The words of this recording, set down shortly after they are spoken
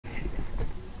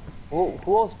Who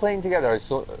else playing together?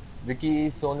 So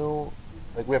Vicky, Sonu,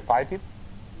 like we have 5 people.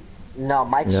 No,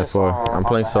 Mike's Yeah, just four. I'm on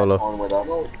playing the solo. headphone with us.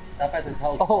 Bro, stop at his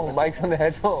house. Stop Oh, at his Mike's on the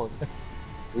headphone.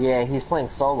 Yeah, he's playing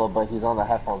solo, but he's on the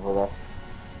headphones with us.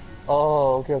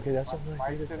 Oh, okay, okay, that's what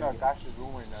Mike's in Gash's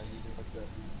room right now using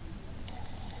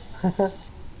the.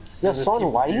 Yo, There's Sonu,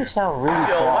 people why do you here. sound really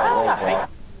far away, bro?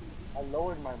 I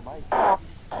lowered my mic.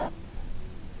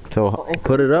 So So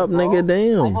put it increase up, bro. nigga.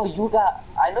 Damn.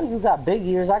 I know you got big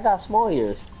ears. I got small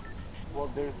ears. Well,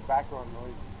 there's background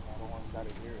noise. I don't want that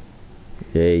to hear it.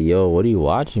 Hey, yo, what are you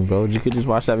watching, bro? You could just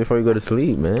watch that before you go to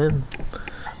sleep, man.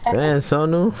 Damn,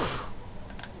 Sonu.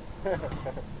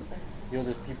 Yo,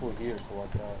 there's people here, so watch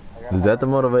out. Is that the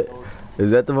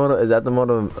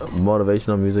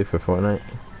motivational music for Fortnite?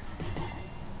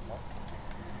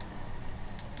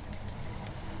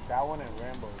 That one and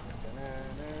Rambo.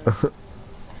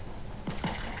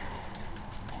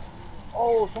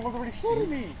 Oh, someone's already shooting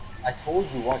me. I told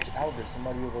you, watch out. There's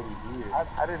somebody already here.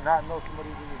 I did not know somebody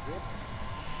was in the gym.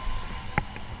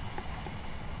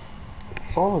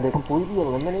 Sonu, they completely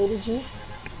eliminated you?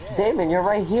 Yeah. Damon, you're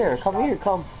right here. Come here,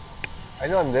 come. I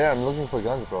know I'm there. I'm looking for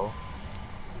guns, bro.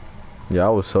 Yeah, I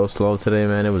was so slow today,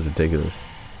 man. It was ridiculous.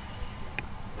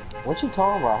 What you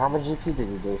talking about? How much GP did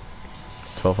you do?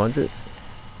 1200?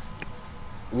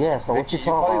 Yeah, so what you Vicky,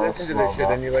 talking probably about? listen to this shit,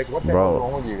 and you're like, what the Bro. hell is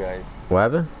wrong with you guys? What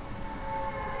happened?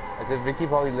 I said Vicky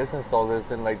probably listens to all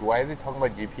this, and like, why are they talking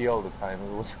about GP all the time?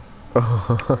 It was,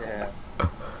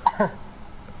 Yeah.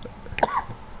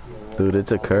 Dude,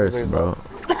 it's a curse, bro.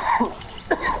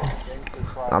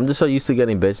 I'm just so used to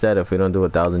getting bitched at if we don't do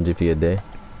 1,000 GP a day.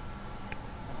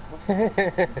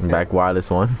 Back wireless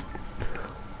one.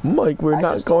 Mike, we're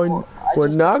not going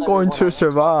to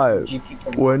survive.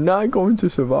 We're not going to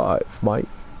survive, Mike.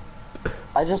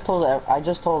 I just told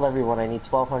everyone I need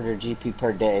 1,200 GP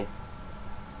per day.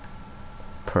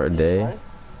 Per day? Right?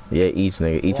 Yeah, each,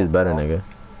 nigga. Each is better, nigga.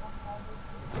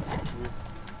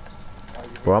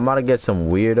 Bro, I'm about to get some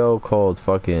weirdo called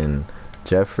fucking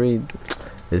Jeffrey.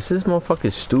 This is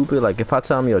motherfucking stupid. Like, if I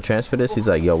tell him, yo, transfer this, he's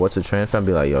like, yo, what's a transfer? I'll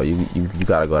be like, yo, you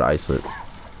gotta go to isolate.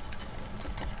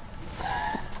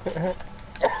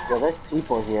 So there's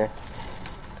people here.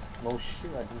 No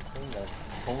shit, I didn't say that.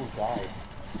 Someone died.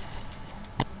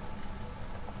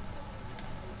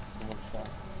 Someone shot.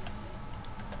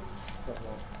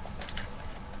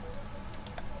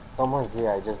 Someone's here,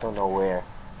 I just don't know where.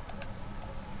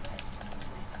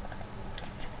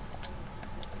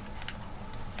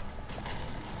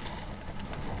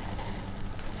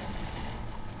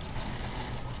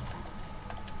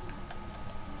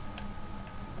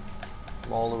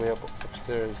 I'm all the way up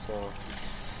upstairs, so.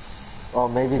 Oh,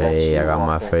 maybe that's Hey, you I got my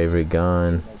walking. favorite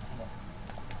gun.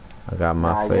 I got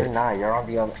my Nah, you're favorite. not.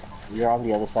 You're on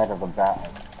the other side of the bat.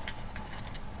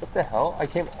 What the hell? I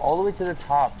came all the way to the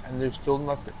top, and there's still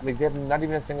nothing. Like, they have not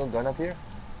even a single gun up here.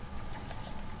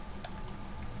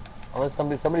 Unless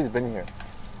somebody's been here.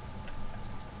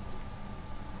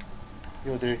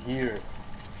 Yo, they're here.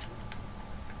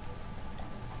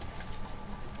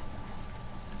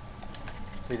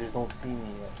 They just don't see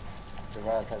me yet. They're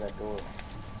right outside that door.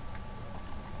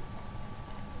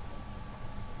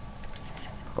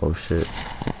 Oh shit.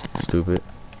 Stupid.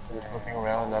 I'm just looking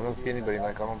around. I don't see anybody.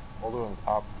 Like, I'm all the way on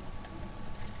top.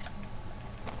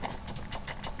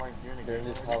 Mike, you're in a They're in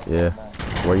game this already? house. Yeah. right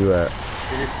now. Where you at?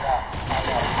 They just shot.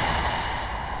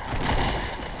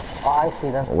 Oh, I see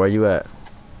them. Where you at?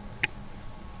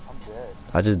 I'm dead.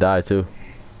 I just died too.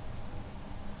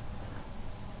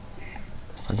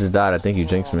 I just died. I think you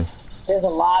jinxed me. There's a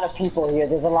lot of people here.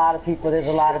 There's a lot of people. There's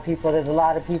a lot of people. There's a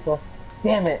lot of people.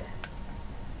 Damn it.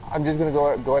 I'm just gonna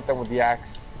go at them with the axe.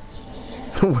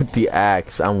 With the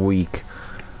axe, I'm weak.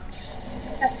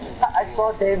 I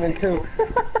saw Damon too.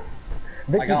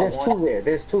 Vicky, got there's one. two there.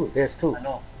 There's two. There's two. I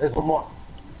know. There's one more.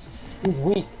 He's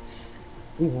weak.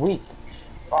 He's weak.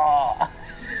 Oh.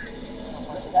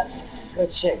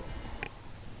 Good shit.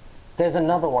 There's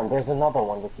another one. There's another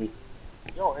one, Vicky.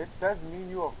 Yo, it says me and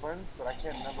you are friends, but I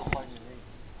can't never find your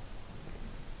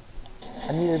names.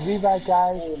 I need a revive,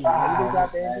 guys.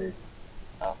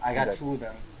 I got two of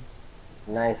them.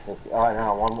 Nice, Vicky. Oh,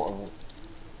 no, one more.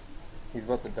 He's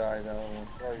about to die now.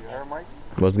 Yo, you heard, Mike?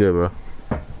 What's good, bro?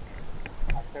 I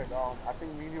said, I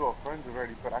think me and you are friends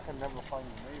already, but I can never find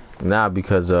your name. Nah,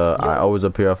 because I always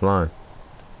appear offline.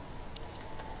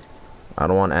 I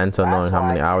don't want Anton knowing how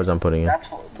many hours I'm putting in.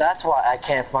 That's why I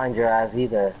can't find your ass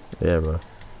either. Yeah, bro.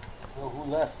 Yo,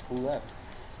 who left? Who left?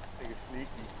 Nigga sneaky.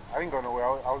 I didn't go nowhere. I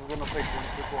was gonna play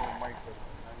football with Mike, but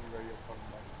I ain't ready to come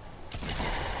back.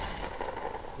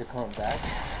 They're coming back?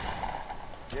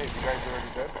 Yeah, you guys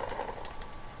already dead?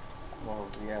 Well,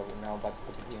 yeah, we're now about to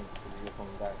put the game because you're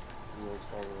coming back. We already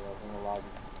started. I was in the lobby.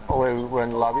 Oh wait, we're in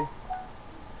the lobby.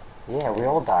 Yeah, we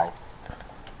all died.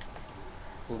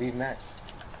 Leave match.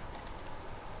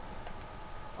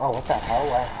 Oh, what the hell?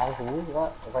 How's the move?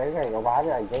 What? Wait, why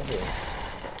did I get here?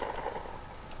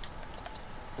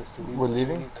 Just to leave, We're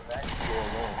leaving? Leave the match. Go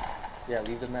alone. Yeah,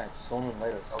 leave the match. Someone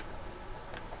invite us. Okay.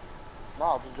 No,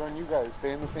 I'll just join you guys.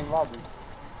 Stay in the same lobby.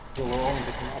 So we're only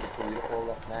different lobbies, so we all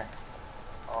left match.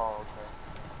 Oh, okay.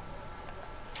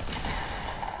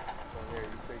 So here,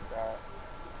 you take that.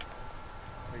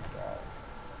 Take that.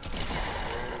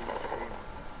 Where is Damon?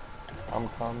 I'm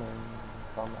coming.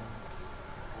 Coming.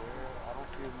 Where? I don't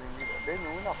see his name either. Damon,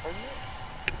 we're not friends yet?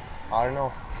 I don't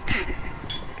know.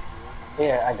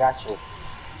 Here, I got you.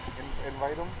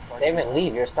 Invite him. So I Damon, can...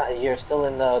 leave. You're still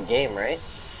in the game, right?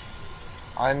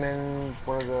 I'm in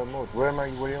one of the modes. Where am I?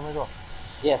 Where am I going?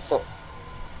 Yeah. So.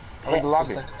 I'm in the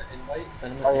lobby. Send him an invite.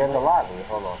 Send him an Oh, you're in the invite. lobby.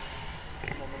 Hold on.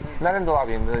 Not in the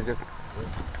lobby. In the just.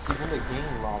 He's in the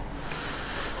game lobby.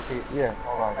 Okay, Yeah.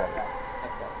 Hold on.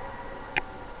 accept that.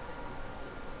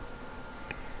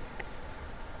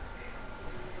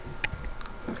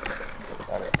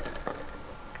 Got it.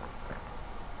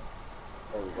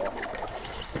 There you go.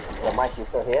 Yo, Mike, you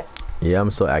still here? Yeah,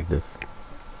 I'm still active.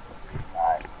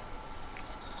 Alright.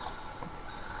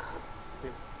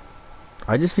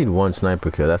 I just need one sniper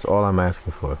kill. That's all I'm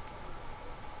asking for.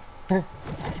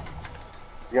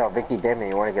 Yo, Vicky, Damon,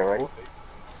 you want to get ready?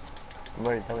 I'm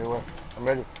ready. Tell me where. I'm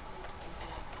ready.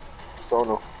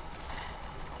 Solo.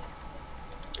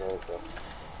 There we go.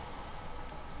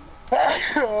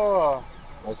 Oh,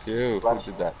 That's you. Who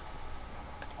did that?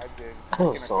 I did.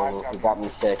 Solo, you got me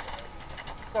sick.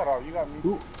 Shut up, you got me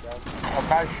sick, guys.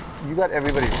 Akash, you got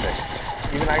everybody sick.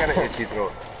 Even I got an itchy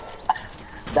throat.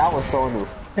 That was Sonu.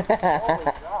 Oh my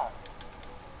god.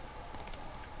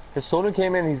 Cause Sonu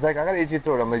came in, he's like, I got an itchy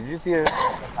throat. I'm like, did you see it?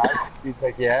 He's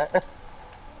like, yeah.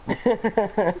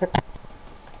 That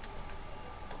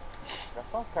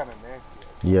sounds kind of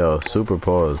nasty. Yo, super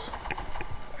pause.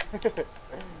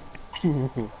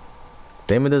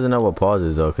 Damon doesn't know what pause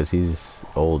is though, cause he's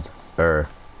old.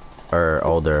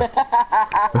 Older.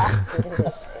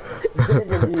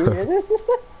 Did you hear this?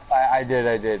 I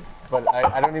did. But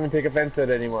I don't even take offense to it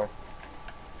anymore.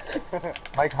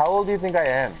 Mike, how old do you think I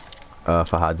am?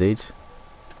 Fahad's age?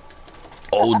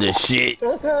 Old as shit. Do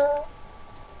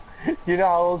you know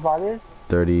how old Fahad is?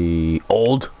 30.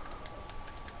 Old?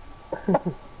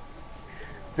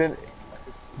 Then,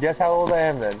 guess how old I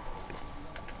am then?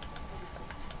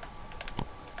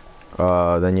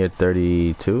 Then you're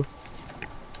 32?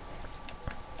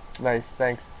 Nice,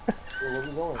 thanks. Where are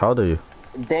we going? How old are you?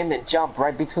 Damon, jump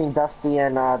right between Dusty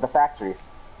and the factories.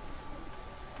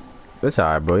 That's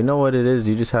alright, bro. You know what it is?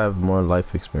 You just have more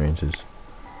life experiences.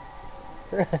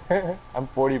 I'm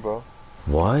 40, bro.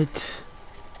 What?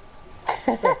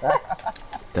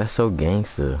 That's so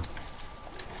gangster.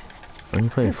 Are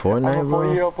you playing I'm Fortnite, a bro?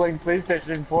 40-year-old playing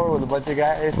PlayStation 4 with a bunch of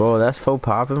guys. Bro, that's faux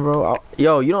popping, bro.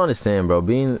 Yo, you don't understand, bro.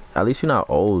 At least you're not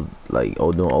old, like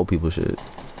doing old people shit.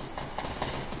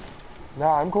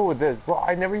 Nah, I'm cool with this. Bro,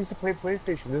 I never used to play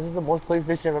PlayStation. This is the most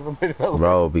PlayStation I've ever played in my life.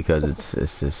 Bro, because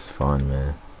it's just fun,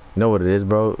 man. You know what it is,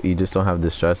 bro? You just don't have the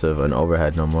stress of an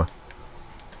overhead no more.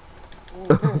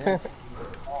 Alright,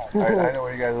 I know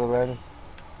where you guys are landing.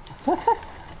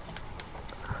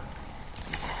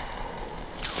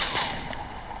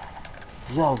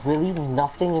 Yo, really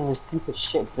nothing in this piece of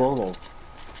shit building.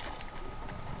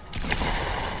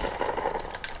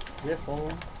 Yes,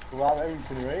 someone. Rob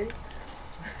everything, right?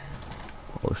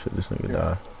 Oh shit, this nigga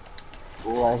died.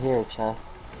 Oh, I hear it, Chad.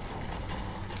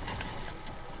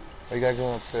 Are you guys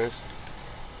going upstairs?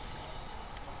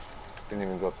 Didn't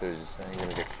even go upstairs, just saying you're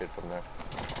gonna get shit from there.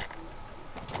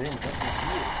 Damn, that's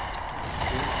here.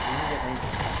 Didn't get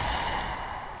anything.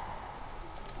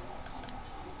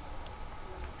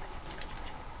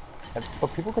 But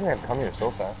people couldn't have come here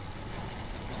so fast.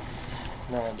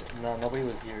 No, nobody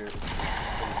was here. There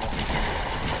was nothing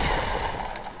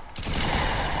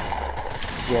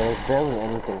Yeah, there's barely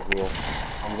anything here.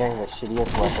 I'm getting the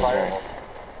shittiest weapons firing? right now.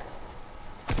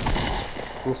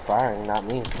 Who's firing? Not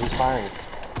me. Who's firing?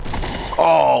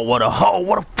 Oh, what a hole!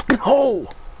 What a fucking hole!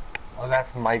 Oh,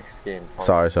 that's Mike's game.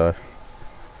 Sorry.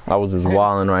 I was just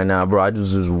wilding right now, bro. I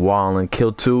just wilding.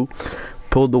 Kill 2,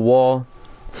 pulled the wall.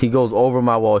 He goes over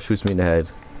my wall, shoots me in the head.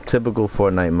 Typical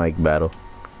Fortnite Mike battle.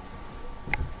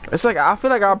 It's like I feel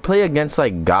like I play against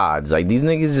like gods. Like these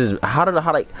niggas is how did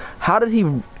he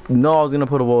know I was gonna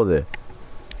put a wall there?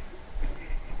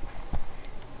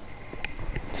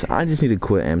 So I just need to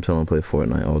quit Amtel and play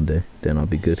Fortnite all day. Then I'll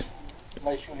be good.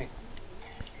 Somebody shooting.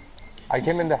 I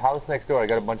came in the house next door. I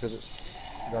got a bunch of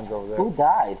guns over there. Who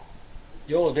died?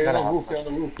 Yo, they're Not a on the house roof. They're on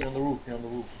the roof. They're on the roof. They're on the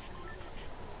roof.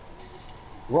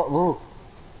 What roof?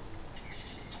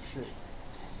 Shit.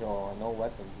 Yo, no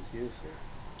weapons. You see this shit?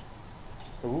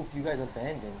 The roof you guys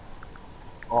abandoned.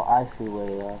 Oh, I see where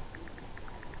they are.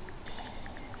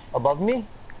 Above me?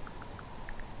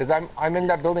 Cause I'm in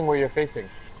that building where you're facing.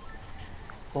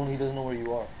 Only he doesn't know where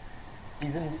you are.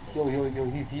 He's in. Yo,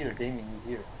 he's here. Damien, he's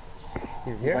here.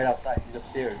 He's He's here. right outside. He's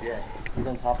upstairs. Yeah. He's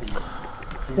on top of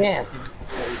you. Damn. Right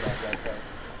outside.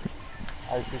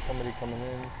 I see somebody coming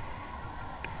in.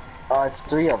 Oh, it's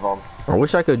 3 of them. I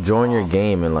wish I could join your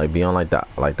game and like be on like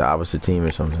the opposite team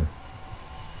or something.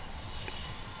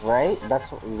 Right?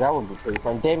 That would be pretty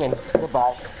fun. Damon,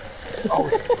 goodbye. Oh.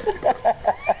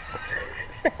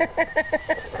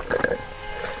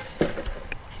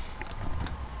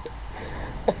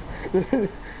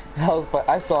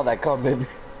 I saw that coming.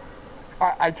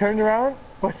 I turned around,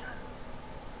 but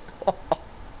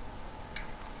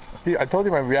see, I told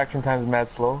you my reaction time is mad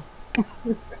slow.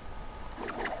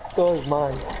 So is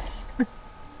mine.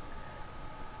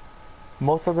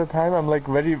 Most of the time, I'm like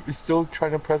ready, still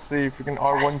trying to press the freaking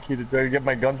R1 key to try to get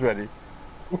my guns ready.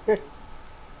 Get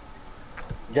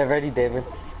ready, David.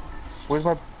 Where's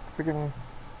my freaking?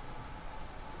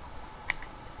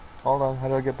 Hold on, how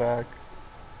do I get back?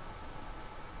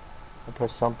 I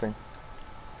press something.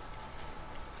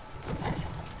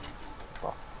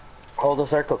 Hold the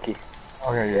circle key.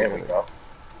 Okay, yeah, There we go.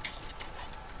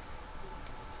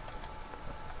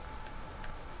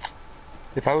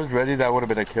 If I was ready, that would have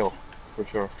been a kill, for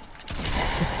sure.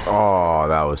 Oh,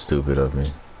 that was stupid of me.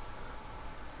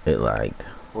 It lagged.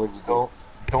 What'd you do?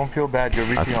 Don't feel bad. You're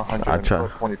reaching 100 I and try- you're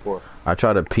 24. I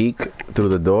tried to peek through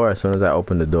the door. As soon as I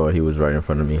opened the door, he was right in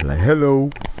front of me. Like, hello.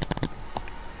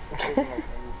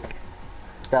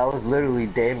 That was literally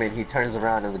Damon. He turns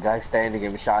around and the guy standing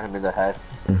and shot him in the head.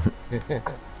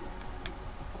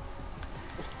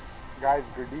 Guys,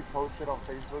 Grenade posted on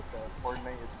Facebook that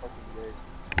Fortnite is fucking gay.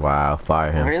 Wow,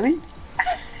 fire him. Really?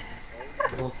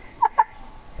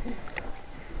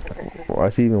 Why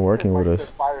is he even working with Mike us?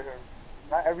 said fire him.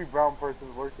 Not every brown person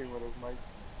is working with us, Mike.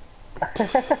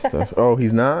 Oh,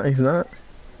 he's not? He's not?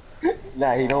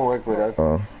 Nah, he don't work with us.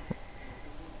 Oh.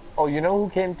 Oh, you know who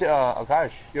came to,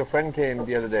 Akash? Your friend came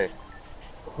the other day.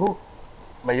 Who?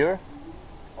 Mayur?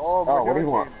 Oh, Oh, what do you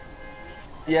want?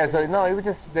 Yeah, so no, he was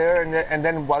just there, and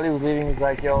then while he was leaving, he's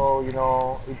like, yo, you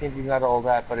know, we think he's not all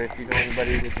that, but if you know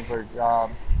anybody looking for a job,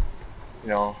 you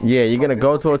know. Yeah, you're gonna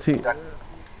go to a team.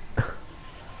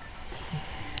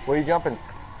 Where you jumping?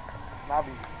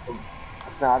 Navi.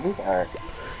 Snobby? Alright.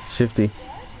 Shifty.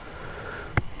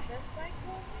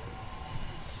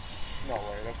 No way,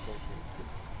 that's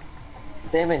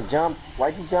bullshit. Damon, jump.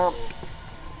 Why'd you jump?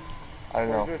 I don't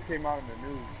It know. just came out in the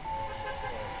news.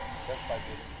 So, that's like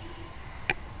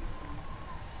it.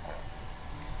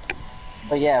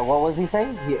 But yeah, what was he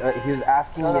saying? He was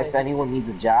asking No, me no, if he- anyone needs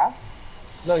a job.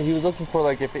 No, he was looking for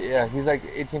like, yeah, he's like,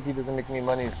 AT&T doesn't make me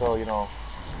money, so, you know,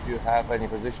 if you have any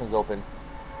positions open.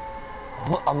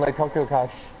 I'm like, talk to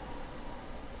Akash.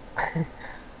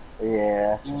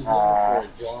 Yeah. He was looking for a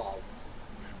job.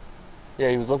 Yeah,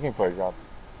 he was looking for a job.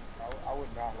 I would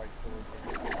not like to work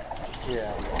with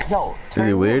Yeah. Yo, turn he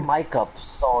your weird? mic up,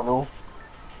 Sonu.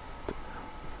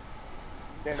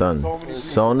 Damn, Son, so many people.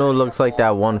 Sono looks like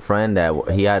that one friend that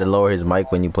he had to lower his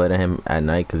mic when you played at him at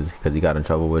night because he got in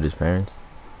trouble with his parents.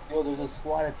 Yo, there's a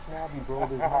squad at Snobby, bro.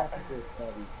 There's not people at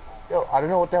Snobby. Yo, I don't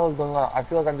know what the hell is going on. I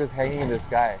feel like I'm just hanging in the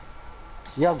sky.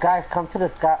 Yo, guys, come to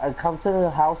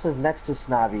the houses next to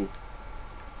Snobby.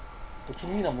 What you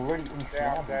mean? I'm already in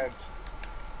Yeah, I'm Snobby.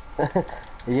 dead.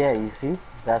 Yeah, you see?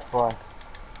 That's why.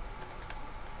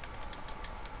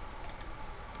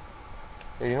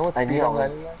 Hey, you know what I speed knew I'm I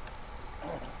landing at?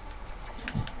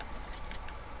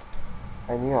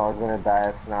 I knew I was gonna die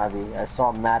at Snobby. I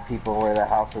saw mad people where the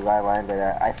houses I landed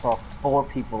at. I saw 4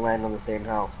 people land on the same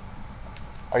house.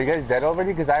 Are you guys dead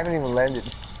already? Because I haven't even landed.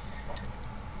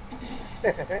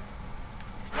 Mike,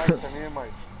 send me a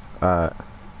mic.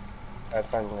 I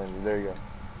finally landed. There you go.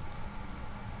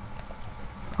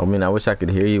 I mean, I wish I could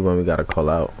hear you when we got to call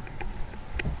out.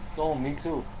 No, me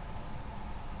too.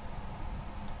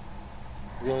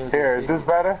 Yo, Here, is this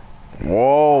better?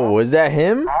 Whoa, is that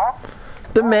him? Huh?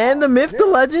 The man, the myth, the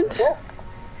legend?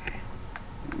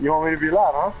 You want me to be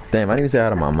loud, huh? Damn, I didn't even say hi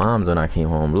to my mom's when I came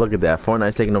home. Look at that.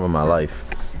 Fortnite's taking over my life.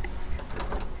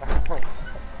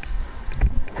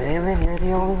 Damn it, you're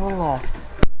the only one left.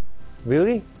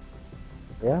 Really?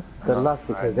 Yeah. Good luck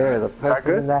because there is a person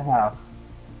good? in that house.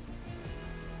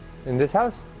 In this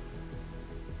house?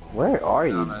 Where are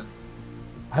you?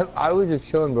 I was just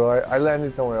chilling, bro. I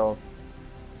landed somewhere else.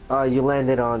 You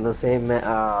landed on the same.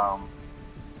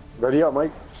 Ready up,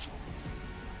 Mike?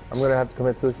 I'm gonna have to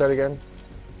commit suicide again.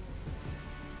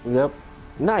 Yep.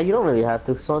 Nah, you don't really have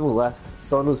to. Sonu left.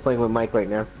 Sonu's playing with Mike right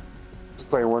now. Let's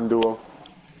play one duo.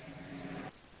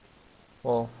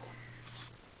 Well,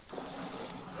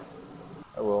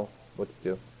 I will. What to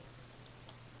do?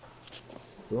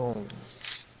 Boom.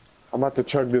 I'm about to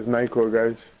chug this Nyquil,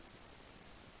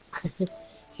 guys.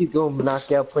 He's going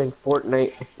knockout playing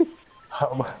Fortnite.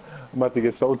 I'm about to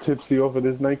get so tipsy off of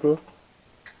this Nyquil.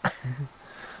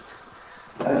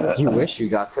 You wish you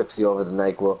got tipsy over the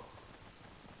NyQuil.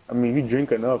 I mean, you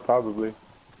drink enough, probably.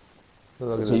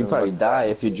 Look at So you them, probably like, die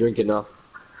if you drink enough.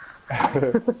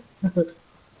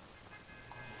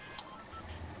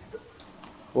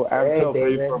 Well, Hey, Amtel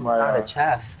paid David, for my not a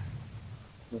chest.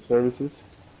 services.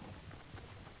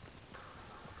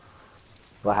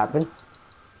 What happened?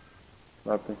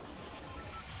 Nothing.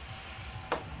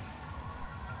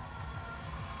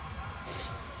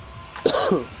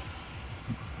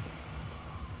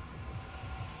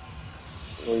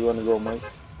 Where you want to go, Mike?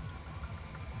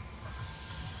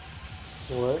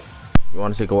 What? You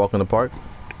want to take a walk in the park?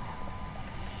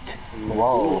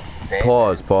 Whoa. David.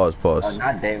 Pause.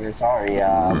 Not David, sorry,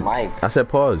 Mike. I said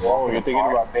pause. Oh, you're thinking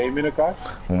about Damon, Akash?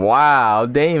 Wow,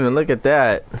 Damon, look at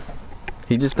that.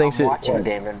 He just thinks I'm it. watching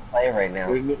David play right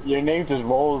now. Your name just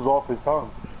rolls off his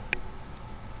tongue.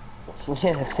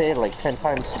 Yeah, say it like 10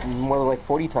 times, more than like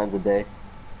 40 times a day.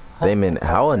 Damon,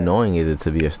 how annoying is it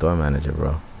to be a store manager,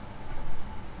 bro?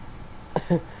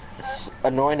 It's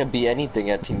annoying to be anything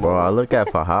at T-Mobile. Bro, I look at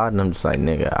Fahad and I'm just like,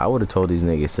 nigga, I would have told these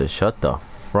niggas to shut the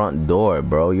front door,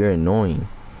 bro. You're annoying.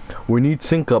 We need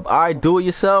sync up. Alright, do it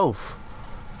yourself.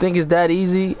 Think it's that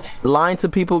easy? Lying to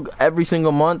people every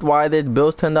single month why their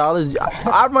bill's $10?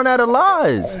 I run out of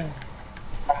lies.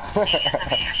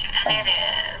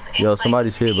 Yo,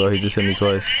 somebody's here, bro. He just hit me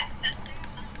twice.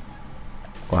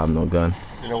 I have no gun.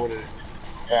 You know what it is?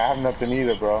 Yeah, I have nothing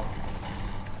either, bro.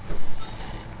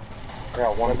 I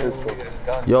got one pistol.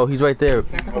 Yo, he's right there.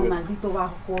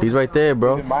 He's right there,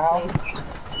 bro. In my house?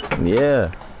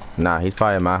 Yeah. Nah, he's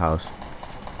probably in my house.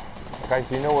 Guys,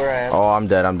 you know where I am? Oh, I'm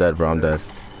dead, bro. I'm dead.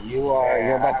 You're I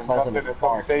about have to nothing to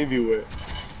come save you with.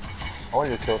 I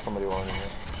wanted to kill somebody while I'm in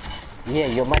here.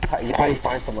 Yeah, you probably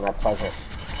find someone at Pleasant.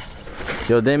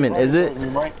 Yo, Damon, is it? You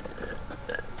might.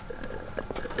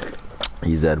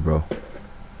 He's dead, bro.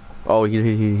 Oh, he's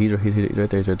right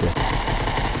there. He's right there.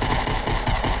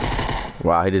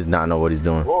 Wow, he does not know what he's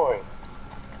doing. Boy.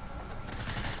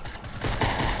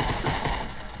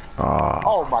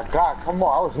 Oh my god, come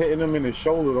on. I was hitting him in the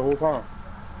shoulder the whole time.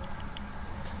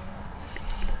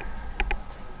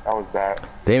 That was bad.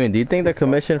 Damon, do you think the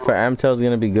commission for Amtel is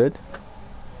gonna be good?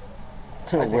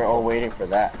 We're all waiting for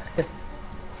that.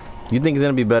 You think it's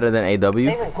gonna be better than AW?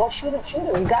 David, go shoot him,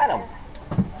 you got him.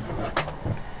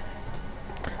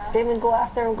 David, go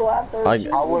after him, Like, shoot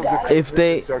him, I was if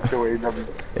they,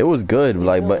 it was good.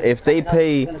 Like, but if they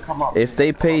pay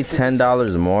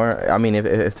 $10 more, I mean,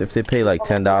 if they pay like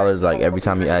 $10 like every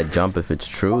time you add jump, if it's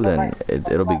true, then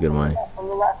it'll be good money. On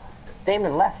the left.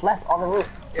 Damon, left, on the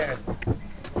roof. Yeah.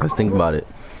 Let's think about it.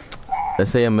 Let's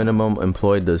say a minimum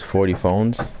employee does 40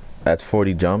 phones. That's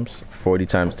 40 jumps. 40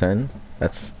 times 10.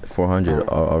 That's 400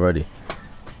 already.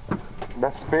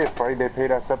 That's spiff, right? They pay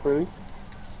that separately?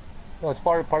 No, it's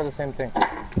part of the same thing.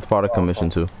 It's part of commission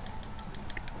too.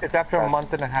 It's after a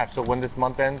month and a half. So when this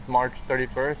month ends, March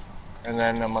 31st, and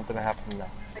then a month and a half from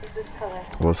now.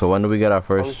 Well, so when do we get our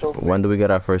first? When do we get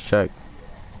our first check?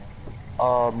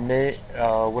 May.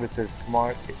 What is this?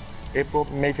 March, April,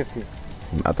 May 15th.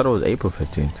 I thought it was April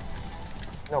 15th.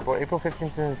 No, but April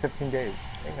 15th is in 15 days.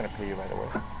 They ain't gonna pay you right away.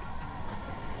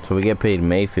 So we get paid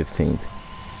May 15th.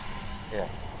 Yeah.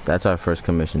 That's our first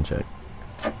commission check.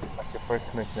 That's your first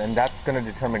commission, and that's gonna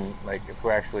determine like if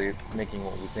we're actually making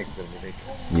what we think we're gonna be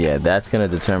making. Yeah, that's gonna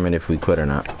determine if we quit or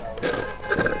not.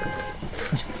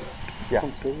 Yeah.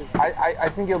 I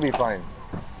think you'll be fine.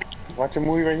 Watch a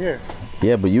movie right here.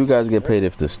 Yeah, but you guys get paid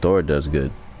if the store does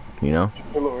good, you know?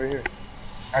 Pillow right here.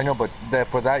 I know, but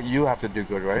for that you have to do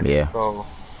good, right? Yeah. So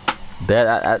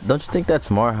That don't you think that's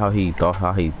smart how he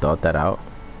thought that out?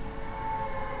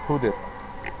 who did?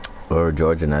 Or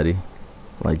George and Eddie,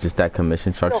 like just that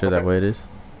commission structure that way it is.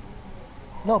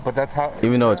 No, but that's how.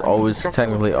 Even though it's always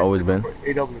technically always been.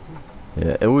 AW2.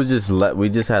 Yeah, it was just we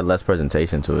just had less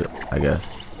presentation to it, I guess.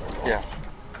 Yeah.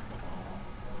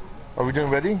 Are we doing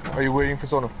ready? Are you waiting for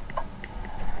Sono?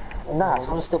 Nah,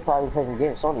 someone's still probably playing the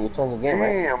game. Sony, you're playing the game,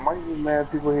 right? Damn, might be mad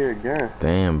people here again.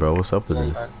 Damn, bro, what's up with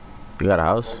this? You got a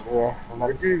house? Yeah.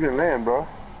 Where'd you even land, bro?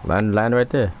 Land right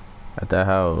there, at that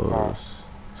house.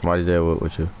 Somebody's there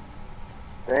with you.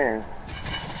 Damn.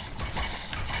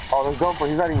 Oh, the jumper,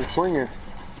 he's not even swinging.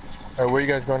 Alright, where you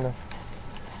guys going now?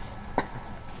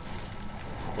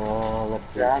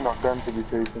 Let's see. Yeah, I know guns to be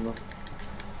chasing him.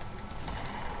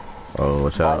 Oh,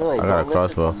 watch By out. the way, I got a don't listen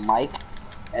to crossbow. Mike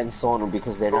and Sonu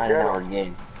because they're Go not in get our 'em.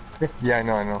 game. Yeah, I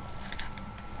know.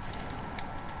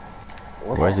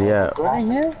 Where's he at? Gun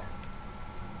in here?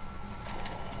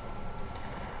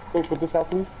 Quick, put this out,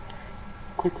 please.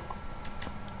 Quick.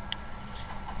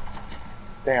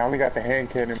 Dang, I only got the hand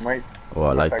cannon, Mike. Oh,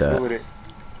 I like What I do with that.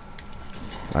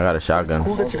 it. I got a shotgun.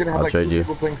 Cool that you're gonna have I'll like trade two you.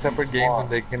 people playing separate games and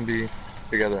they can be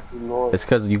together. Lord. It's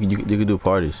cause you can do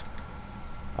parties.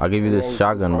 I'll give you this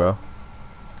shotgun, bro.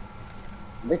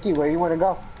 Mickey, where you want to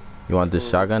go? You want this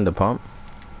shotgun, the pump?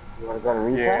 You want to go to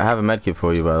retail? Yeah. I have a medkit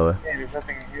for you, by the way. Yeah, there's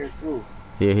nothing in here, too.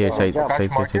 Here, Oh, take jump.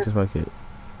 this medkit.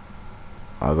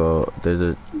 I'll go.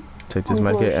 Take this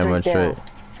We're going medkit and run straight straight. down.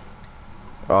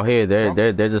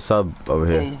 Oh, there's a sub over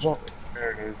Yeah, here. you jump.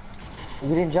 There it is.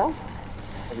 You didn't jump?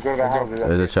 Let's go to the house.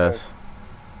 There's a chest.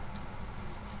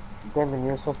 Damn it,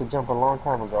 you were supposed to jump a long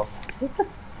time ago. You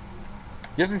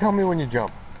have to tell me when you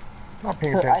jump. I'm not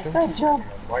paying I attention. said jump.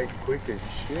 Mike, quick as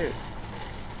shit.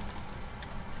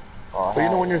 Oh, But you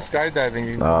know when you're skydiving,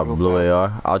 you can go Blue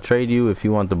fast. AR. I'll trade you if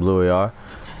you want the blue AR.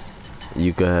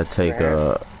 You could take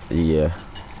yeah.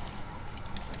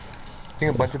 I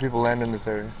think a bunch of people land in this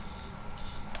area.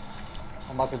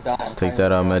 I'm about to die. Take that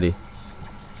Medi.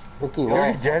 Mickey, You're where?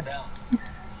 already dead.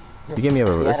 You give me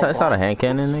a. It's not a hand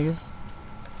cannon, nigga.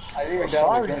 I didn't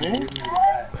Sorry, die. man.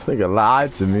 This nigga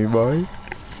lied to me, boy.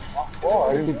 Oh,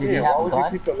 I didn't Did see you it. have Why a would gun?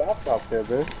 you keep the laptop there,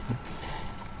 man?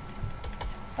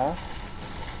 Huh?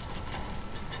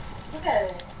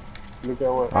 Look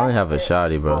at what? I only have a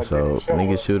shotty, bro. Oh, So dude, shut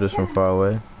niggas up. shoot us from far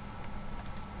away.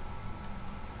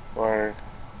 Or,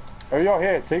 oh, yo,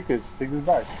 here, take this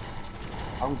back.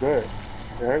 I'm good.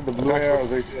 I heard the blue arrows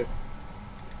right there.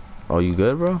 Oh, you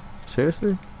good, bro?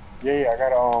 Seriously? Yeah, I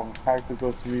got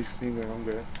tactical speed finger. I'm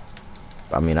good.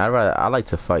 I mean, I like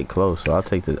to fight close, so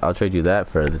I'll trade you that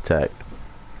for the tech.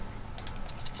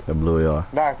 The blue AR.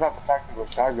 Nah, it's not the tactical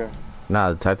shotgun.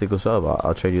 Nah, the tactical sub.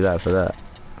 I'll trade you that for that.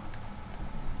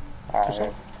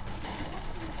 Alright.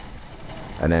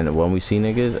 And then when we see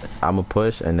niggas, I'ma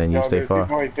push, and then you Yo, stay there's far.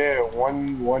 people right there.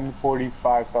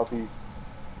 145 southeast.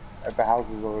 At the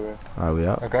houses over there. Alright, we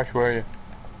out. Oh gosh, where are you?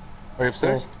 Are you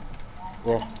upstairs?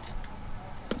 Yeah.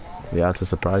 We out to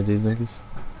surprise these niggas.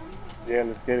 Yeah,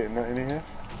 let's get it. Nothing in here?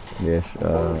 Yes.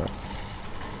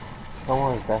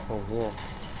 Someone's definitely here.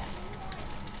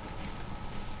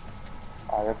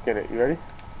 Alright, let's get it. You ready?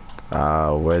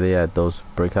 Where they at? Those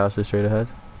brick houses straight ahead?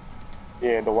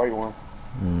 Yeah, the white one.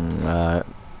 Alright.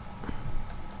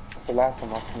 That's the last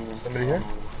time I seen them. Somebody here?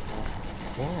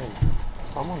 Yeah.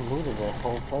 Someone looted that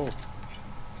whole place.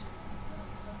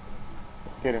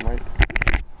 Let's get it, Mike.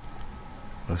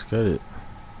 Let's get it.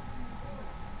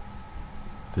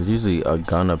 There's usually a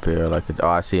gun up here, like oh,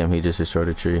 I see him. He just destroyed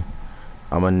a tree.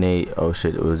 I'm a Nate. Oh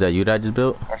shit, was that you that I just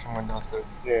built? Russian went downstairs.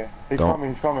 Yeah, he's Don't- coming.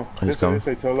 He's coming. He's coming. This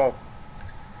way, to the left.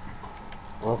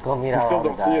 Let's go meet We our still other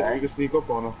don't guy, see it. We right? can sneak up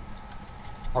on him.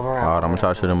 Come around. Alright, I'm gonna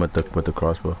try to shoot him with the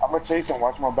crossbow. I'm gonna chase him.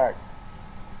 Watch my back.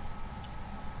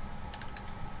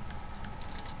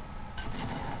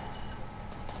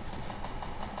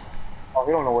 Oh,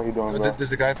 he don't know what he's doing, bro.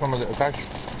 There's a guy from the attack.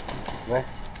 Where?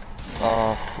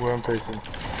 Where I'm facing.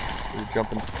 He's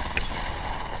jumping.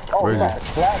 Oh, Where is yeah. he?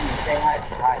 Slap me. Say hi.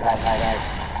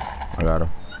 Hi. I got him.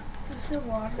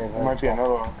 There might be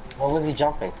another one. What was he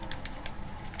jumping?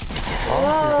 He's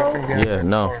jumping behind Yeah, the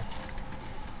no. door.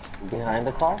 Behind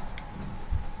the car?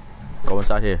 Go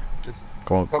inside here. Just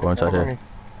Go inside cover here. me.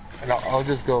 And I'll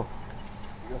just go.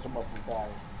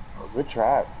 Oh, good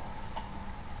trap.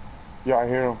 Yeah, I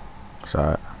hear him.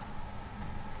 Sorry.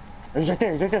 He's right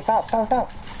there. He's right there. Stop.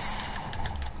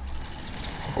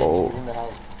 Oh. He's in the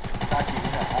house. He's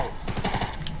in the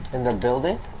house. In the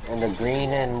building? In the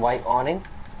green and white awning?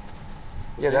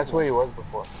 Yeah, that's where he was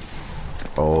before.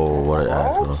 Oh, what an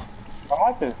asshole. What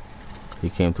happened? He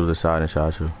came through the side and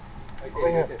shot you.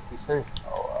 Right here. He's serious.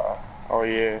 Oh,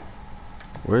 yeah.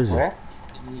 Where is he? Where?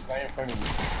 He's right in front of me.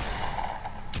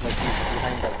 Like he's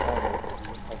behind that corner.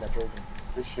 Inside that building.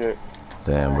 Good shit.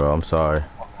 Damn, bro. I'm sorry.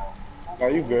 Oh,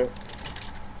 you good.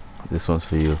 This one's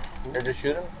for you. Here, just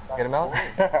shoot him. Get him out.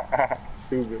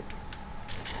 Stupid.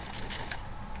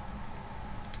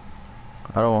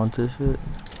 I don't want this shit.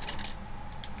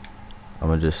 I'm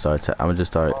gonna just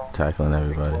start tackling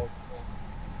everybody.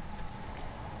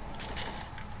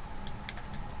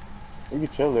 We can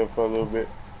chill there for a little bit.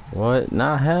 What?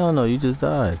 Nah, hell no. You just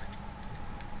died.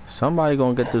 Somebody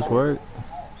gonna get this work.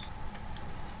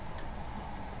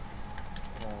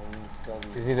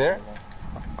 Is he there?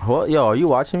 Who? What? Yo, are you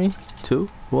watching me too?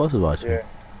 Who else is watching? Yeah.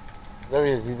 There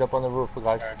he is. He's up on the roof,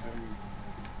 guys.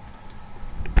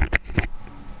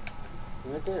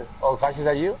 Right there. Oh, Kash, is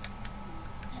that you?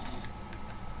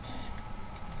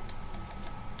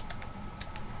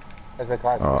 That's a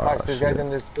Kash. Oh, Kash, there's guys shit. in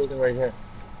this building right here.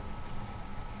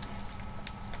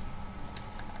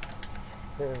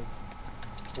 Here.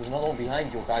 There's another one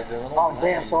behind you, guys. There's another Oh one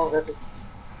behind damn! you. Someone got Did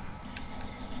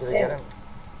they get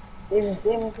him?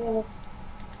 Damn.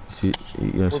 You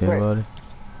don't see anybody?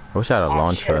 I wish I had a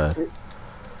launch pad.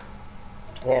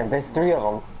 Damn, there's 3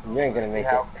 of them. You ain't gonna make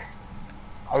Yeah. it.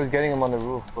 I was getting him on the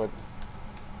roof, but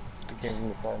he came from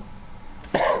the side.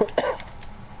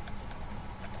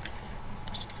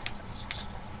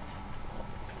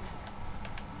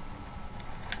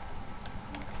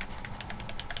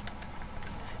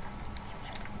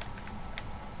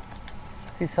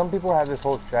 See, some people have this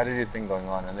whole strategy thing going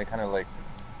on, and they kind of like.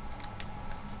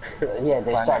 Yeah,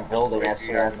 they Fine. start building as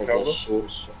soon as they get shoot.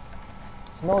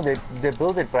 No, they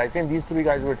build it, but I think these 3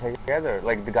 guys were together.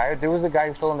 Like the guy, there was a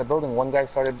guy still in the building. One guy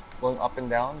started going up and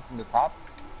down from the top,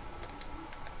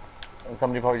 and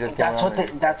somebody probably just. came around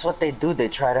and- That's what they do. They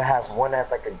try to have one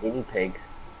as like a guinea pig.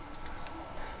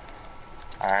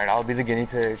 All right, I'll be the guinea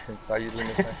pig since I usually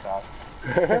miss my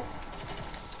shot.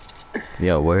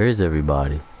 Yo, where is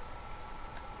everybody?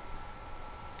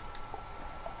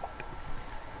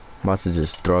 I'm about to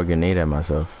just throw a grenade at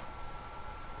myself.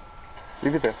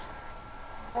 Leave it there.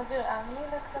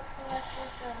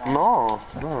 No.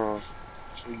 No.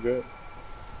 We good.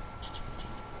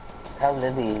 Tell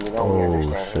Lily you know we Oh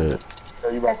understand. shit. So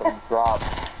you about to drop.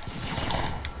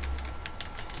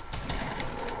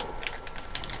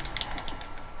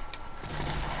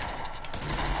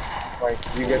 Like,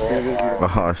 you get through this, you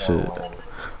don't. Oh shit.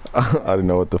 I didn't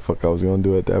know what the fuck I was gonna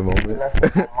do at that moment. Let's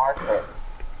go mark it.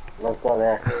 Let's go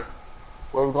there.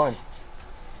 Where are we going?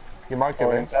 You marked it, Oh,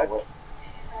 right? inside?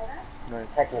 Nice.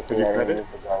 Technically, Did you I cut didn't it?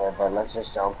 need to go there, but let's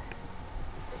just jump.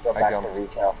 Let's go I back jumped. to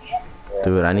retail. Yeah.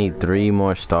 Dude, I need 3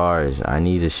 more stars. I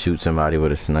need to shoot somebody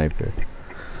with a sniper.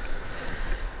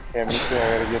 Yeah, me too. I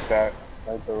gotta get that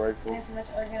sniper rifle. It's much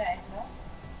organized, no?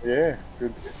 Yeah,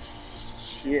 good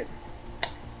shit.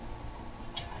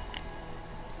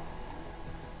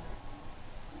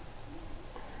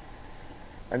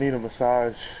 I need a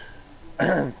massage.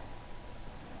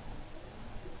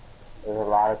 There's a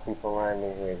lot of people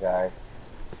landing here, guys.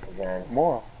 Again.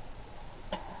 More.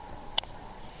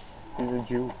 He's a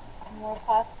Jew. More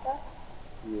pasta?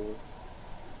 Yeah.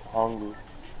 Hungry.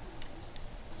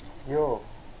 Yo.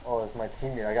 Oh, it's my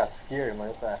teammate. I got scared. I'm like,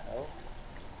 what the hell?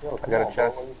 Yo, come got a on,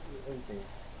 chest. Bro. Let me see everything.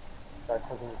 Start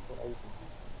touching this everything.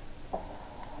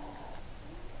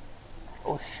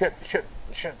 Oh shit.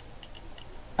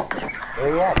 Where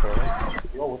you at, bro?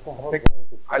 Yo, what the hell? Think-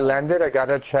 I landed, I got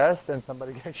a chest, and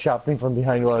somebody shot me from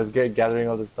behind while I was gathering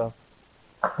all this stuff.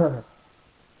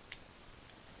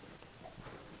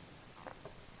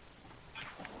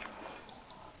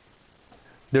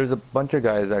 There's a bunch of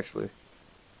guys actually.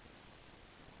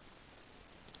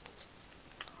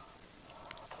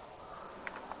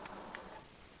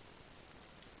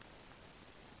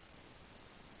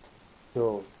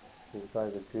 Yo, these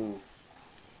guys are Jews.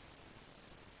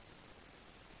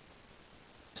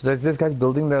 So there's this guy's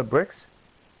building the bricks?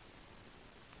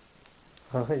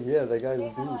 Yeah, that guy's a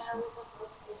douche.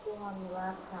 On the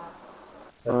laptop.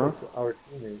 That's Huh? like our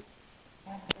teammate.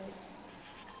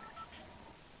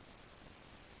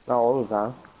 Not all the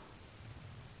time.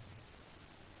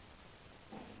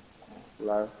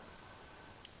 Live.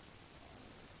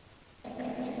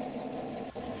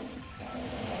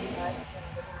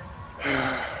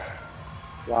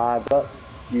 Live up.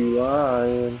 You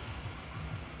lying.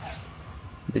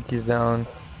 Dicky's down.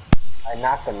 I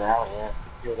knocked him out, yeah.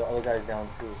 Yo, the other guy's down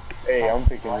too. Hey, I'm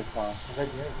picking this time. He's right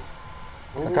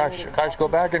behind you. Akash, go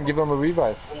back and give him a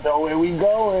revive. You know where we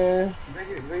going.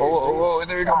 Oh,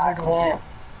 there he comes, there he Damn.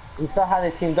 You saw how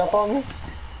they teamed up on me?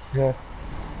 Yeah.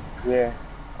 Yeah.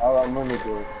 All I'm gonna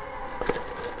do.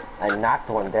 I knocked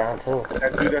one down, too.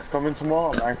 That dude that's coming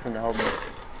tomorrow, I'm asking to help me.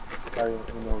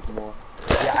 Who knows more.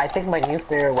 Yeah, I think my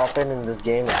nuclear weapon in this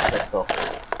game is pistol.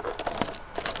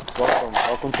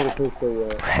 Welcome to the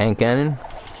pistol, Hand cannon?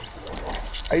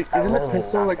 Isn't the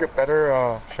pistol like a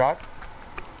better shot?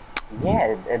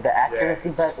 Yeah, the accuracy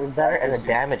Yeah, it's is better, and the accuracy.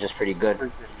 damage is pretty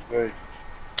good. Good.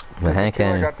 The hand The kill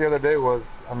I cannon. got the other day was,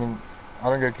 I mean, I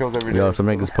don't get kills every day. Yo, some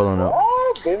niggas pulling up.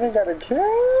 Oh, David got a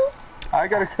kill. I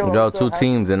got a kill. Yo, I'm so 2 happy.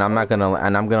 teams, and I'm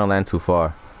gonna land too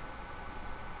far.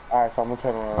 Alright, so I'm gonna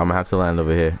turn around. I'm gonna have to land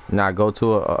over here. Nah, go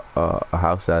to a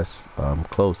house that's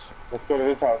close. Let's go to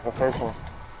this house, the first one.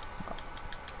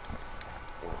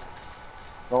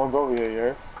 No one's over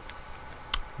here,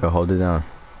 Yo, hold it down.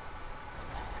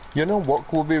 You know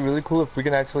what would be really cool if we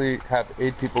can actually have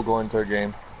 8 people go into a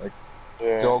game, like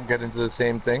Yeah. don't get into the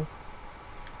same thing.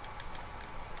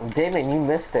 Damon, you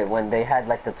missed it when they had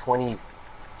like the 20.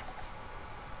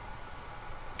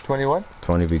 21?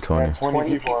 20v20. Yeah, 20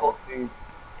 20 people on the team.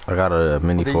 I got a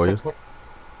mini They for said you.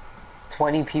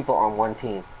 20 people on one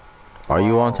team. Are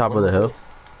you on Wow, top of when the was hill? this?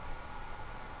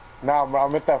 Nah, bro,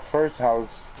 I'm at that first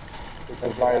house.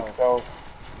 It's by itself.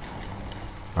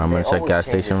 I'm They gonna check always gas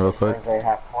change it. station real quick. Sometimes they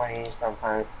have 20,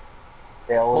 sometimes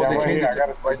they Oh, always Yeah, they right changed here, it I got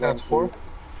a to right now it's 4? few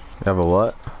You have a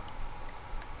what?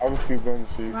 I have a few guns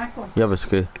for you. Michael, You have a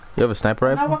ski? You have a sniper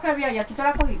una rifle? agua que había allá, ¿tú te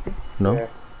la cogiste? No. Yeah.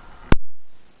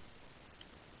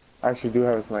 I actually do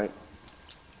have a snipe.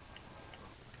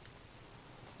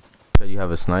 So you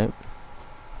have a snipe?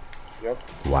 Yep.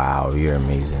 Wow, you're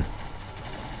amazing.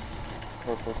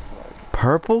 Purple snipe.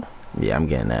 Purple? Yeah, I'm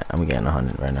getting that. I'm getting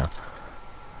 100 right now.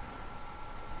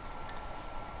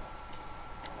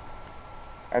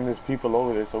 And there's people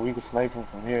over there, so we can snipe them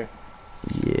from here.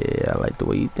 Yeah, I like the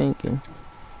way you thinking.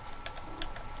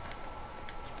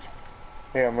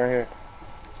 Hey, I'm right here.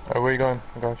 Where are you going?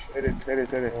 Oh gosh. Hit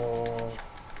it.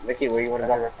 Mickey, where you want to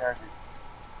go? Right there.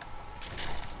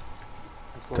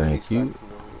 Let's go Thank east you.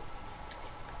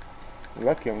 side,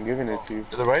 Lucky, I'm giving it to you.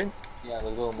 To the right? Yeah,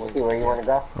 let's go more Mickey, where you want to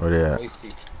go? Where they at?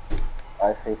 Moisty.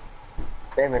 I see.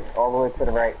 Damon, all the way to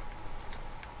the right.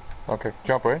 Okay,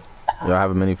 jump right? Yo, I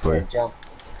have a mini for Yeah, you. jump.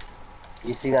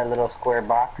 You see that little square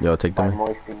box? Yo, take by them.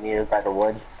 Moisty near by the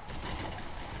woods.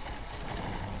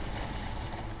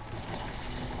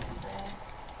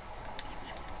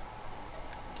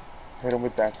 Hit him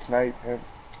with that snipe. Him.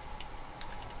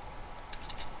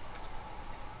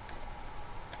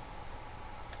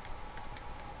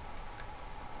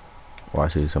 Oh, I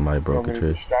see somebody You broke want a me to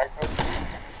tree. distract him?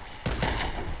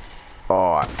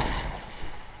 Oh,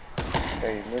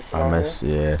 Hey, you missed it I out missed.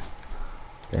 Yeah.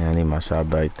 Damn, I need my shot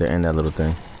back there and that little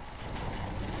thing.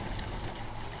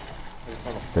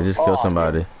 They just killed Oh,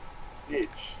 somebody. there?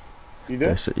 Bitch. You They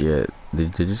did? yeah.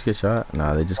 Did you just get shot?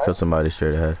 Nah, they just killed somebody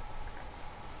straight ahead.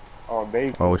 Oh,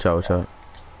 babe. Oh, watch out, watch out.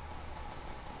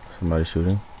 Somebody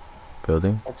shooting.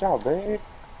 Building. Watch out, babe.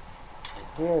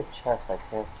 Here, a chest. I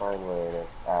can't find where it is.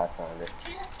 Ah, I found it.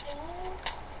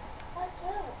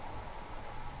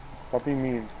 Stop being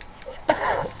mean.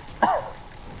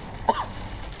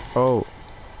 Oh,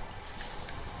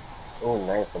 Oh,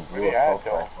 nice. A blue Where they at, assault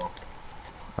though? rifle.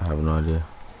 I have no idea.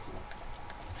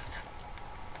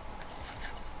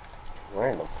 We're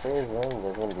in the prison.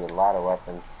 There's gonna be a lot of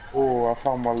weapons. Oh, I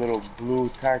found my little blue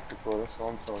tactical. That's what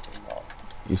I'm talking about.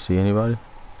 You see anybody?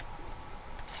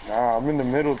 Nah, I'm in the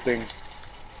middle thing.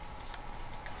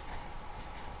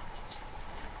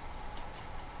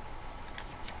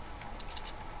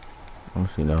 I don't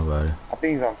see nobody. I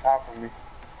think he's on top of me.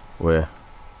 Where?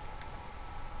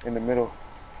 In the middle.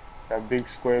 That big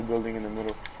square building in the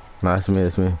middle. Nah, it's me,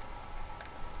 it's me.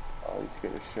 Oh, he's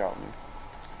gonna shoot me.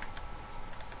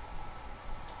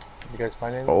 You guys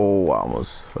find anything? Oh, I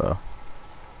almost fell.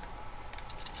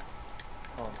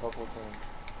 Oh, a couple of them.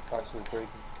 Actually breaking.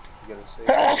 You gotta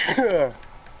save.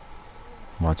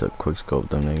 I'm about to quick scope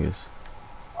them niggas.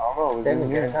 I don't know. It was Damon, in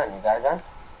get a here. gun. You got a gun?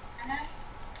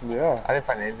 Yeah. I didn't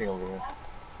find anything over here.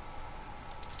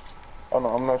 Oh no,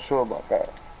 I'm not sure about that.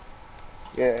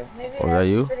 Yeah. Maybe Was that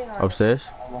you? sitting on Upstairs?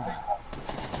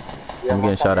 Yeah, I'm my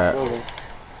getting shot top at. building.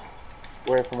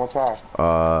 Where, from what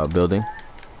side? Building.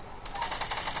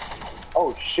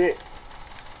 Oh shit.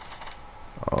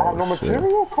 I have no Oh, shit.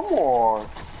 material? Come on.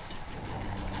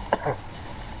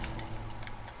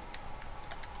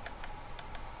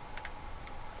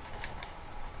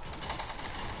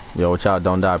 Yo, watch out,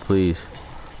 don't die, please.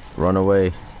 Run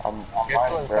away. I'm Get fine,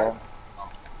 still bro. inside.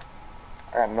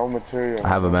 I got no material. I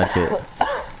have a medkit.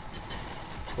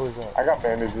 Who is that? I got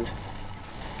bandages.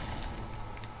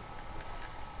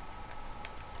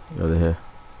 Yo, they're here.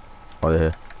 Oh, they're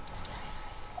here.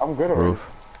 I'm good already. Roof.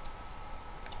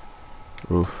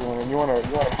 Roof. You want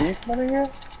a beef, my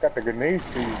nigga? Got the grenades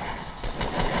for you.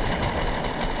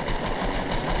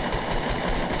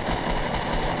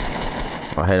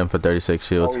 I hit him for 36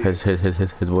 shields. Oh, yeah.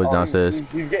 His boy's Oh, downstairs.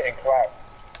 He's getting clapped.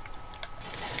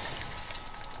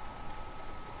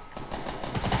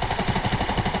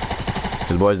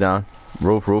 His boy's down.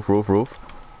 Roof, roof, roof, roof.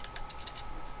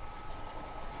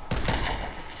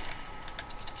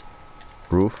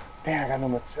 Roof. Damn, I got no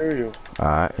material.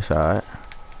 Alright, it's alright.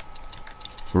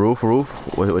 Roof,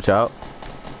 roof. Watch out.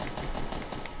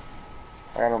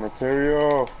 I got no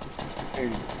material. Hey,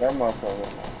 that motherfucker.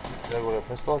 Is that with a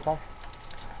pistol attack?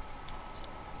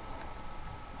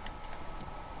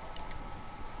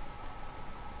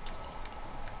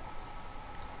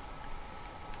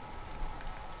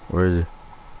 Where is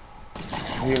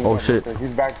He Oh, shit. He's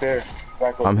back there.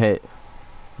 Back he? over. I'm hit.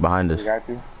 Behind us. He got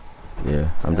you? Yeah,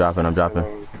 I'm dropping.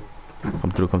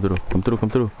 Come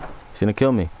through. He's gonna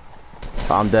kill me.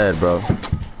 I'm dead, bro.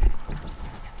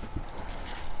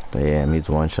 But yeah, needs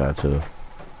one shot too.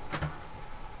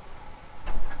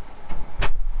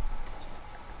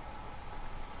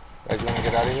 Guys, you wanna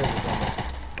get out of here?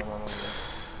 No.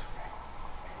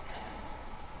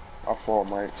 I fought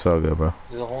Mike. So good, bro.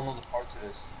 There's a whole nother part to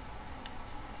this.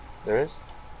 There is?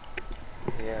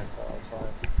 Yeah, it's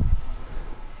outside.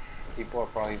 People are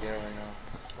probably there right now.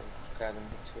 Gathering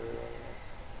material.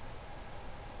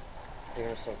 They're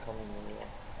gonna start coming in.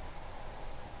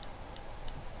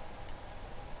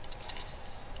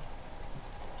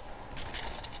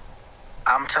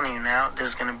 I'm telling you now, this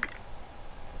is gonna be.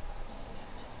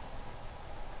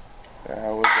 The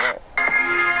hell was that?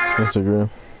 Instagram.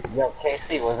 Yo,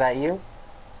 KC, was that you?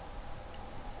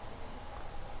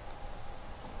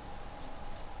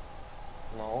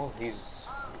 No, he's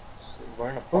we're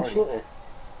in a Who's party. shooting?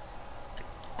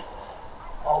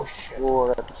 Oh shit.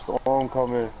 Oh, that storm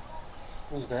coming.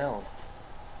 Who's down?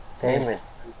 Damon.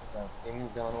 They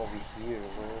moved down over here.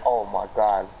 Where? Oh my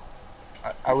god.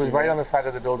 I was right on the side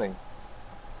of the building.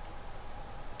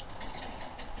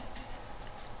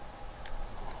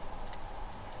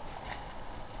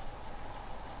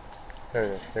 There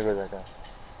it is. There goes that guy.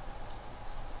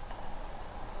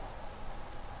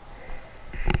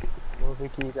 No,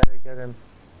 Vicky, you gotta get him.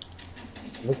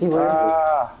 Vicky, where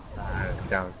is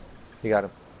Down. You got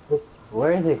him. he?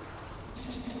 Where is he?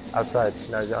 Outside.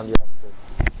 No, on the outside.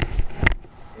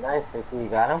 Nice, Vicky, you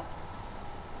got him?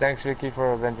 Thanks, Vicky,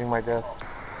 for avenging my death.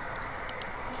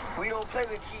 We don't play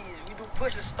with keys. We do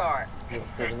push and start.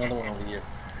 There's another one over here.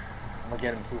 I'm gonna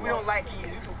get him too. We don't like keys.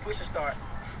 We do push and start.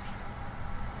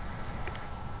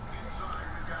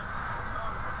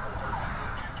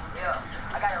 Yeah,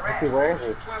 I got a rat. Vicky, where is he?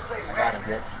 I got him,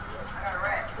 yeah. I got a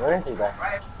rat. Where is he, guy?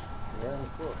 Right. Yeah, on the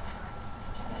floor.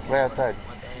 Right outside.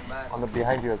 On the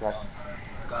behind you, I got.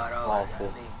 God, Oh, I see.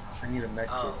 I need a med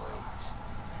kit.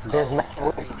 There's nothing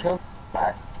we killed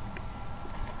guy.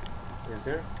 Is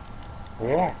there?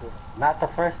 Yeah. Not the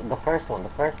first one, the first one.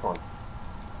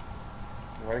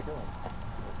 Where are you going?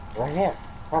 Right here.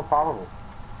 Come follow me.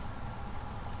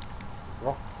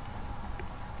 Look.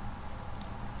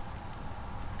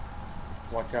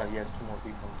 Watch out, he has 2 more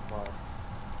people on the squad.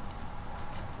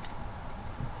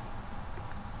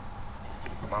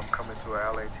 I'm coming to a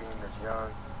LA team that's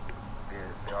young.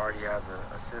 They already has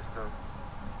a system,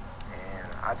 and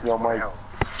I just want to help.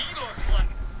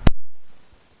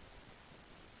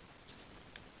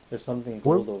 There's something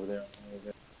gold over there.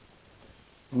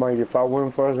 Mike, if I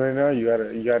win first right now, you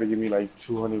gotta give me like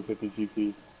 250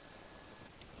 GP.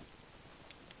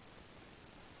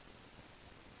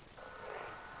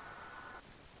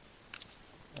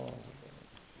 Oh,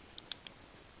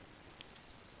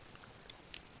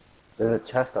 There's a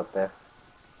chest up there.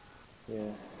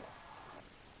 yeah.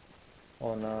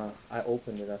 Oh nah, I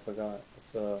opened it. I forgot.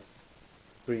 It's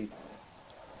free.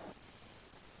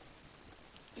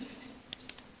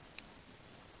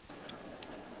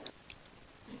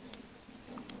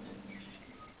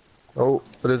 Oh,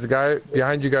 there's a guy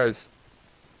behind you guys.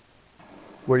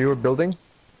 Where you were building?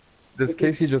 This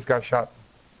Casey just got shot.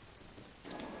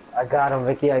 I got him,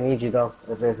 Vicky. I need you though.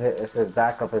 If his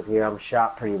backup is here, I'm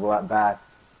shot pretty bad.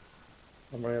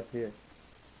 I'm right up here.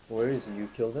 Where is he? You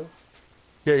killed him?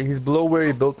 Yeah, he's below where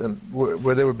he built him.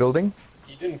 Where they were building.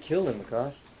 You didn't kill him,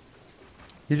 Akash.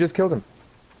 You just killed him.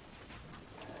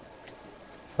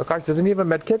 Akash, doesn't he have a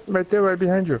medkit right there, right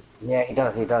behind you? Yeah, he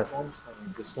does. The storm's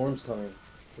coming. The storm's coming.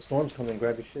 The storm's coming.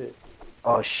 Grab your shit.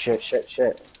 Oh shit.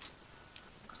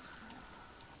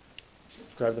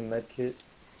 Grab the med kit.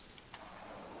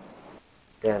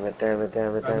 Damn it.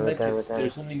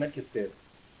 There's so many medkits there.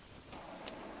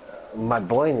 My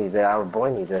boy needs it. Our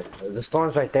boy needs it. The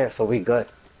storm's right there, so we good.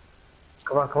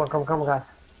 Come on, guys.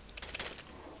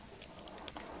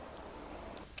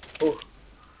 Ooh.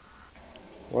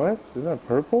 What? Isn't that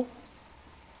purple?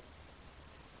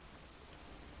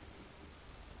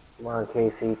 Come on,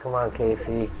 Casey.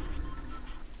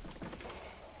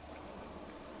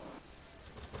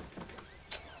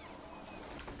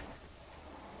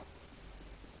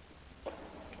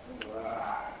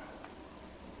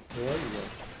 Where are you guys?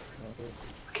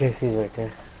 Casey's right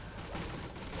there.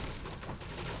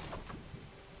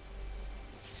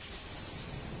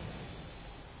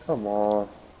 Come on.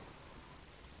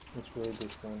 Let's raid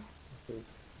this one. And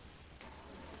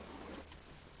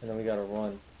then we gotta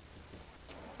run.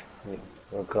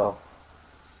 We'll go.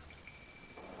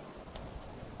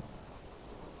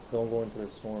 Don't go into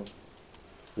the storm.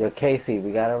 Yo, Casey,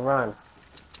 we gotta run.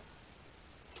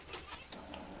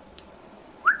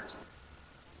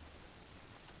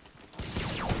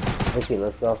 Vicky,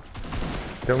 let's go.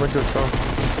 They went to the sun.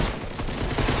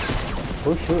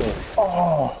 Who's shooting?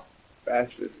 Oh,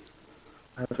 bastard.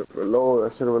 I should have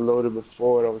reloaded. I should have reloaded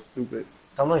before. That was stupid.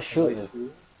 Someone's shooting.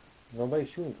 Nobody's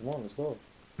shooting. Come on, let's go.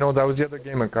 No, that was the other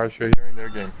game, Akash. You're hearing their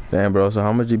game. Damn, bro. So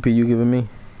how much GP you giving me?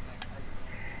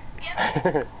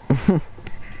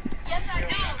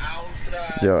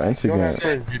 Yo, You don't Instagram.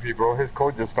 have his GP, bro. His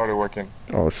code just started working.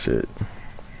 Oh shit.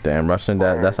 Damn, Russian.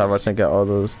 That's how Russian got all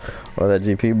that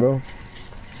GP, bro.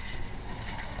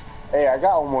 Hey, I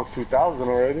got almost 2,000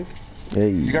 already.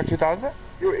 Hey. You got 2,000?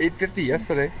 You were 850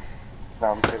 yesterday.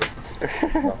 No, I'm kidding.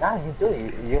 Nah, you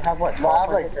do. You have what? No, I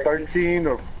have like 13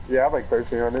 or yeah, I have like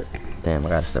 1,300. Damn, I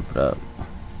gotta step it up.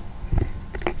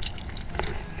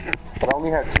 But I only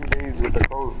had 2 days with the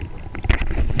code.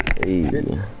 Hey.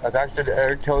 Akash, did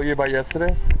Eric tell you about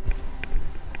yesterday?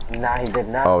 Nah, he did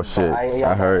not. Oh shit,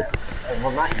 I heard.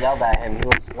 Well, not yelled at him. He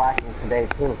was slacking today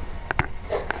too.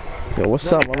 Yo,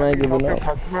 what's up? I'm not giving up.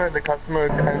 The customer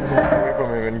kind of walked away from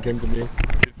him and he came to me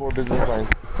before business time.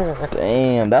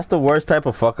 Damn, that's the worst type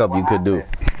of fuck up you could do.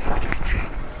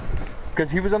 Because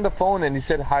he was on the phone and he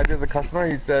said hi to the customer.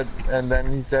 He said, and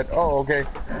then he said, oh, okay.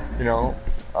 You know,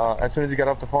 as soon as he got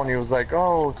off the phone, he was like,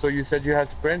 oh, so you said you had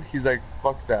Sprint? He's like,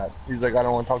 fuck that. He's like, I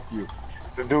don't want to talk to you.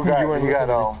 The dude got,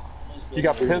 he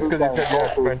got pissed because he said you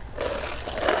had Sprint.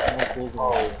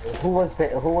 Who was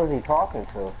he talking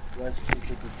to?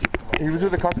 He was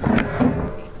with the customer.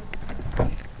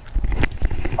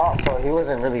 Oh, so he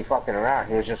wasn't really fucking around.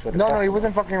 He was just with the customer. No, he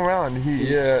wasn't fucking around. He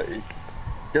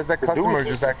just that customer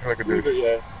just acting like a dude.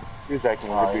 Yeah, he was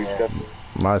acting like a dude. Definitely.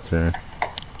 My turn.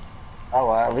 Oh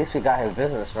well, at least we got his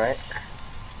business, right?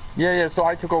 Yeah. So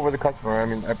I took over the customer. I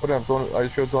mean, I put it on Tono. I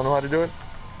showed Tono how to do it.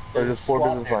 There's just 4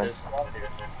 business lines.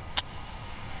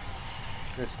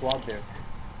 There's squad there.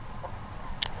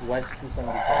 West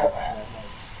 275.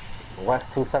 West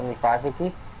 275,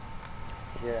 Vicky?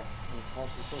 Yeah.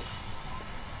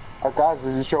 Guys,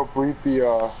 did you show Breed the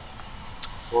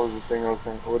what was the thing I was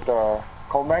saying with the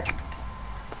Colmac?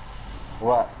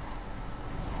 What?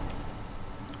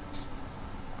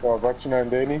 Vecchina and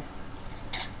Danny?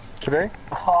 Today?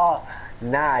 Oh,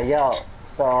 nah, yo.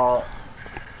 So,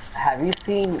 have you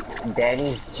seen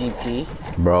Danny's GP?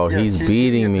 Bro, he's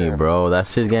beating me, bro. That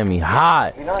shit's getting me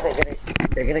hot. You know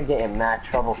they're gonna get in mad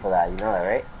trouble for that. You know that,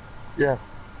 right? Yeah.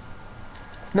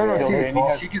 No, Danny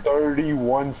has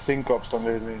 31 sync-ups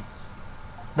under his name.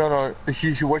 No.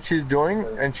 What she's doing,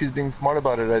 and she's being smart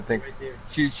about it. I think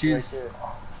she's getting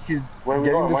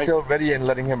the sale ready and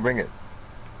letting him bring it.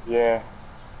 Yeah.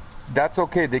 That's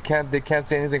okay. They can't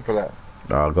say anything for that.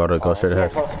 Oh, go straight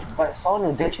ahead. But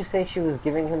Sonu, didn't you say she was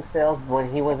giving him sales when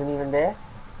he wasn't even there?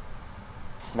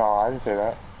 No, I didn't say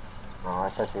that. Oh, I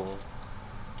thought you were.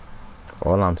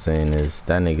 All I'm saying is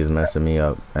that nigga's messing me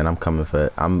up, and I'm coming for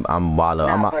it. I'm wild.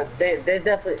 Nah, but they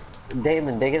definitely,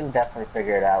 Damon, they can definitely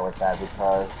figure it out with that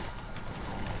because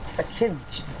a kid's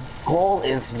goal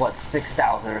is what,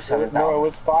 6,000 or 7,000? No, it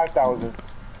was 5,000.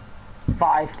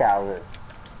 5,000.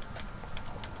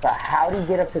 But how do you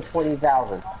get up to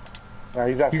 20,000? No,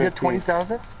 he's at 15. He's at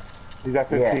 20,000. He's at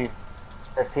 15. Yeah.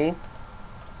 15?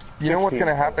 You know what's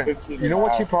gonna happen? You know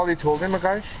what she probably told him,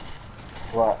 guys?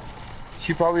 What?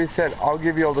 She probably said, "I'll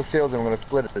give you all the sales, and I'm gonna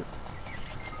split it."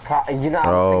 You know.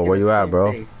 Oh, where you at,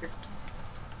 bro?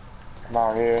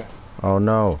 Not here. Oh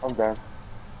no. I'm done.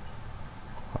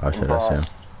 Oh shit, that's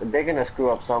him. They're gonna screw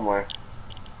up somewhere.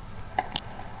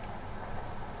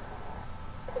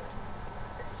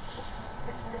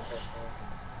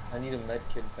 I need a med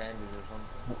kit bandage or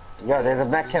something. Yo, there's a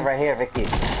med kit right here, Vicky.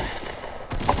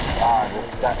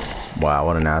 Wow,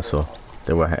 what an asshole.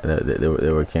 They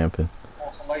were camping.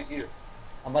 Oh, somebody's here.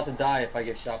 I'm about to die if I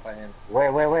get shot by him.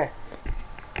 Where?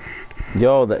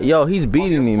 Yo, he's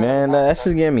beating me, man. That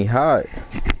shit's getting me hot.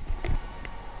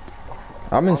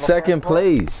 I'm in second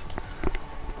place.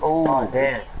 Oh,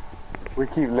 damn. We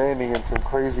keep landing in some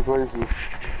crazy places.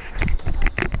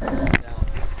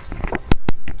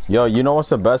 Yo, you know what's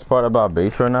the best part about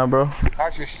base right now, bro?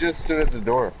 Actually, she just stood at the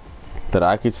door. That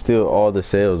I could steal all the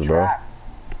sales, bro.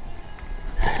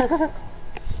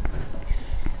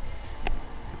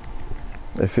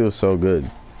 It feels so good.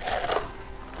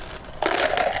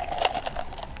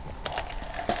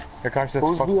 Gosh, that's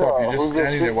fucked up. You're just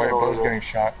standing there while your brother's getting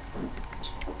shot.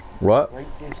 What?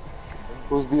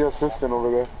 Who's the assistant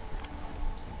over there?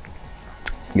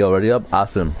 Yo, ready up?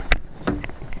 Awesome.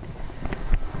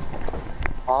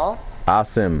 Huh?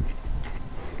 Awesome.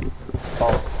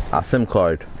 Oh. Awesome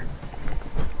card.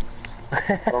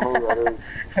 I don't know who that is.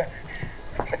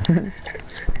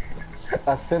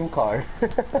 A SIM card.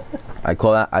 I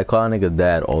call a nigga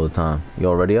dad all the time. You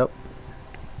already up?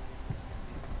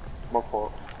 My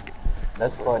fault.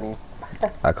 That's funny.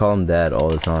 I call him dad all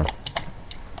the time.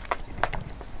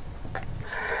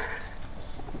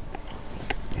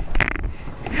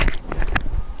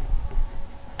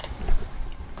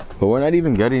 But we're not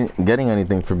even getting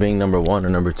anything for being number 1 or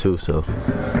number 2, so.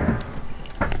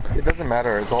 It doesn't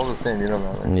matter. It's all the same. You know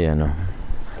that, right? Yeah, no.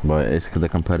 But it's the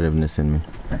competitiveness in me.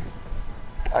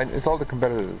 It's all the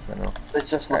competitiveness, I know. It's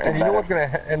just And you know what's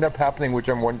gonna end up happening, which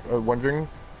I'm wondering,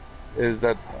 is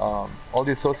that all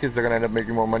the associates are gonna end up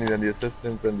making more money than the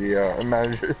assistants and the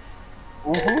managers.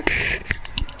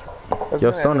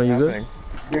 Yo, son, are you good?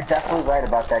 You're definitely right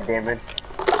about that, Damon.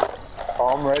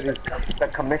 I'm ready. The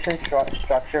commission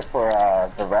structure for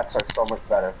the reps are so much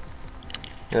better.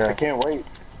 Yeah. I can't wait.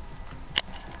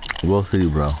 We'll see,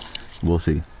 bro. We'll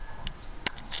see.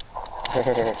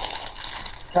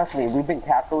 Trust me, we've been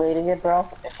calculating it, bro.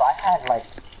 If I had like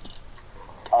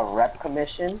a rep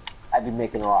commission, I'd be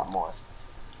making a lot more.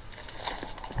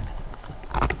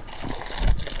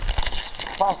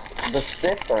 Plus, the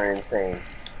spiffs are insane.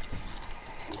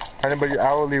 I know, but your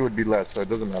hourly would be less, so it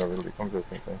doesn't matter really. It comes to the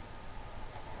same thing.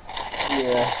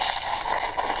 Yeah.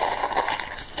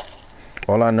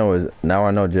 All I know is now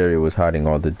I know Jerry was hiding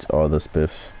all the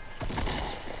spiffs.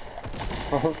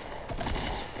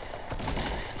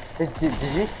 Do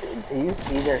you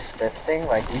see their spiff thing?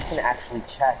 Like, you can actually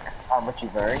check how much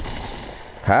you've earned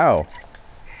How?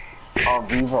 on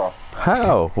Viva.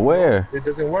 How? Where? It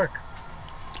doesn't work.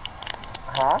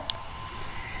 Huh?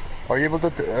 Are you able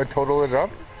to total it up?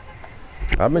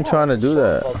 I've been trying to do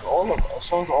that. Like it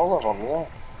shows all of them, yeah.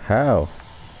 How?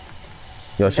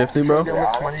 Yo, Shifty, bro? How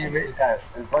much money you made? You got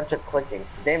a bunch of clicking.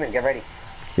 Damon, get ready.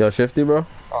 Yo, Shifty, bro?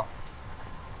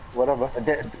 Whatever.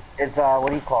 It's what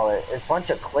do you call it? It's a bunch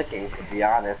of clicking, to be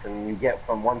honest, and you get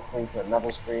from one screen to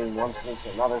another screen, one screen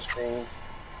to another screen.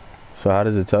 So how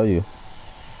does it tell you?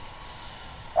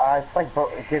 It's like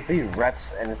it gives you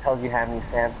reps and it tells you how many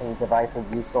Samsung devices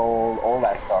you sold, all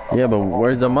that stuff. Yeah, but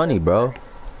where's the money, bro?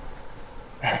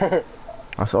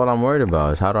 That's all I'm worried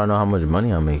about is how do I know how much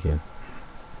money I'm making?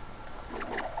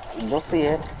 You'll see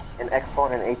it in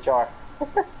Expo and HR.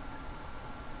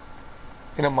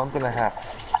 In a month and a half.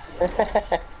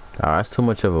 That's too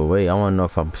much of a wait. I want to know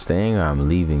if I'm staying or I'm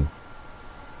leaving.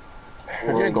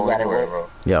 You ain't going anywhere, bro.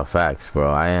 Yeah, facts,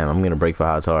 bro. I am. I'm gonna break for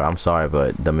hot tar. I'm sorry,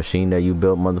 but the machine that you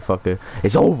built, motherfucker,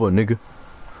 it's over, nigga.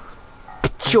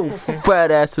 Get your fat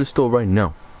ass to the store right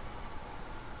now.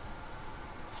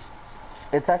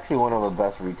 It's actually one of the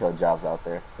best retail jobs out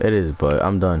there. It is, but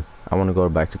I'm done. I want to go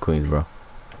back to Queens, bro.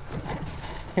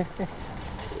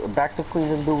 Back to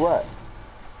Queens and do what?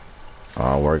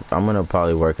 Work. I'm gonna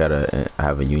probably work at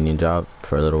have a union job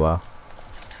for a little while.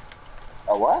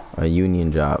 A what? A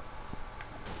union job.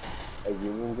 A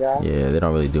union job? Yeah, they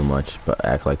don't really do much, but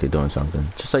act like they're doing something.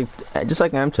 Just like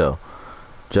Amtel,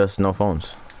 just no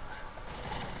phones.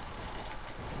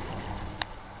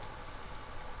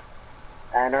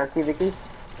 Anarchy, Vicky?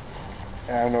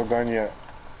 I have no gun yet.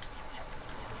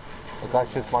 The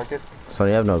Cautious Market? So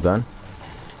you have no gun?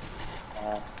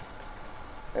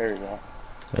 There you go.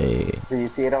 Hey. Do you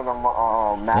see it on the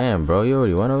map? Damn, bro, you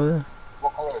already went over there?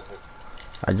 What color is it?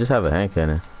 I just have a hand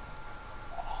cannon.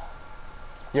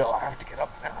 Yo, I have to get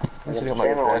up now. I'm sitting on my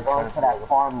Damon, we're bed. going to that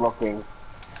farm looking.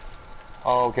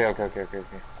 Oh, okay.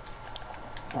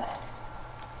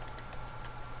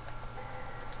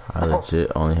 I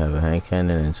legit only have a hand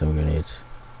cannon and some grenades.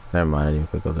 Never mind, I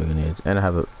didn't pick up the grenades. And I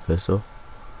have a pistol.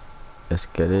 Let's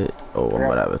get it. Oh, I'm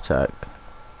gonna have attack.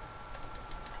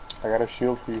 I got a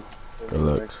shield for you. Good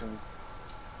looks.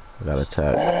 I got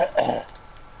attack.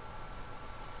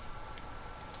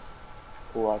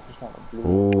 Oh, I just want a blue.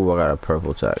 Ooh, I got a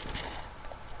purple attack.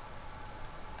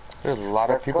 There's a lot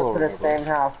of people Let's go over to the here. same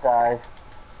house, guys.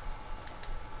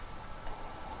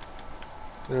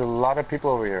 There's a lot of people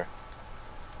over here.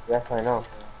 Yes, I know.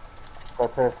 Go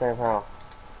to the same house.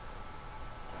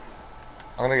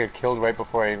 I'm gonna get killed right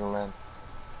before I even land.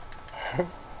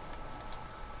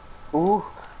 Ooh,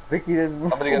 Vicky, this is...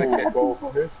 Somebody got a kid. Go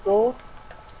pistol?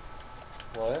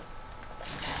 What?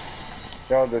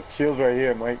 Yo, the shield's right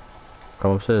here, Mike.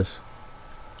 Come upstairs.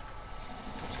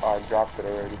 Oh, I dropped it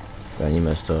already. Man, you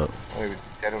messed up. Wait,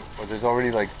 there's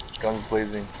already like guns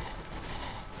blazing.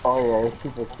 Oh yeah, there's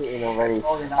people shooting already.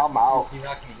 Oh, I'm out.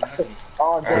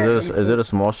 Oh, Is damn. it a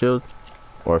small shield?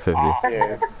 Or 50? Yeah,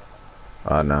 it's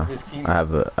No. I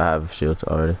have shields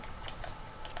already.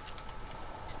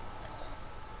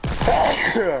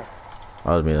 That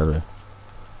was me,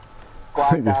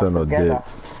 Squad You down son of a together. dick.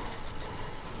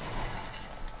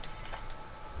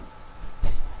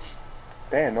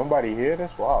 Damn, nobody here?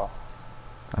 That's wild.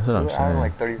 That's what I'm We're out in saying.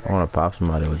 like 30 I seconds. want to pop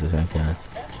somebody with this hand cannon.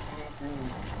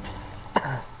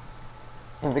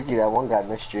 Vicky, that one guy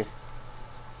missed you.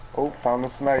 Oh, found the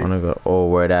I snipe. wanna go. Oh,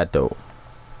 where that though?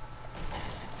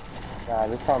 Nah,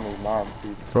 this time is mom,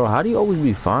 dude. Bro, how do you always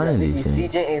be finding Vicky, these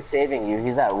things? CJ ain't saving you.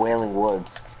 He's at Wailing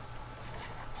Woods.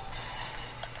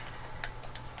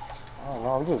 I don't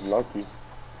know, I'm just lucky.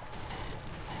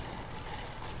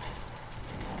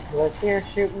 Look here,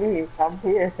 shoot me. I'm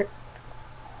here.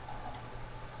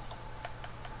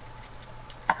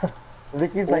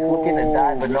 Vicky's like looking to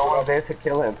die, but no one's there to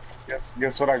kill him.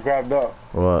 Guess what I grabbed up?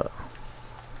 What?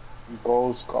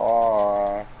 Ghost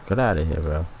car. Get out of here,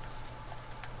 bro.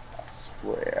 I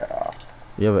swear.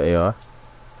 You have an AR?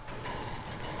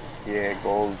 Yeah,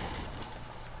 gold.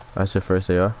 That's your first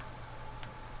AR?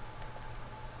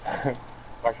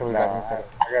 Actually, Nah,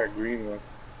 I got a green one.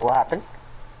 What happened?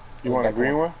 You want a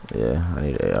green one? Yeah, I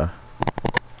need an AR.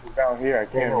 It's down here, I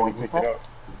can't really pick it up.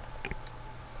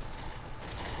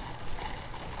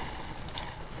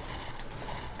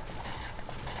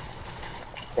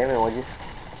 Damon, what'd you say?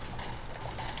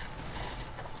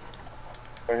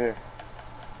 Right here.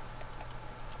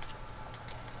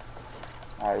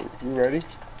 Alright, you ready?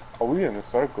 Oh, we in the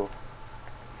circle.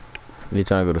 You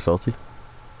trying to go to Salty?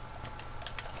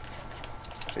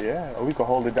 Yeah, we can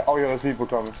hold it down. Oh, yeah, there's people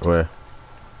coming. Where?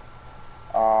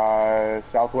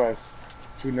 Southwest.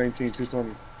 219,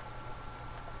 220.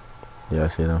 Yeah, I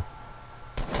see them.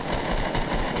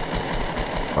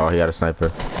 Oh, he had a sniper.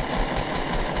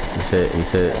 He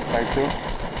said. Snipe too?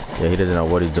 Yeah, he doesn't know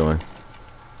what he's doing.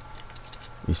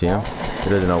 You see him? He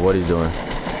doesn't know what he's doing.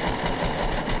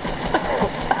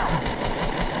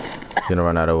 He's gonna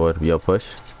run out of wood. Yo, push.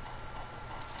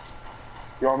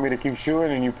 You want me to keep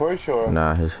shooting and you push, or?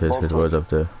 Nah, his wood's up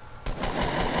there.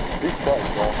 He sucks,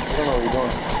 bro. You don't know what he's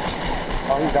doing.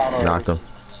 Oh, he's down already. Knocked him.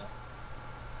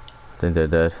 Think they're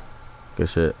dead. Good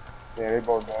shit. Yeah, they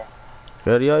both dead.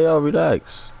 Good, yo,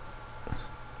 relax.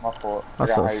 My fault. I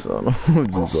saw son.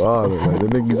 Just wild, like the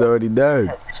nigga's already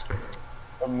dead.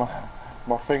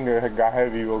 My finger had got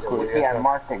heavy real quick. Vicky, I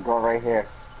marked it. Go right here.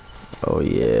 Oh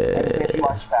yeah.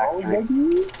 Flush Factory.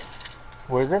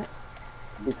 Where is it?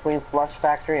 Between Flush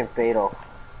Factory and Fatal.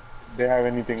 They have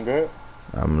anything good?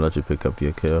 I'm gonna let you pick up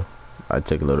your kill. I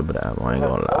take a little bit of ammo. I ain't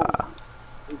gonna lie.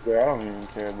 Yeah, I don't even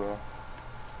care, bro.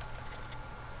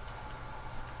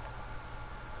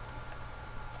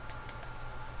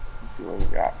 Let's see what we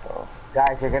got, though.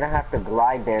 Guys, you're gonna have to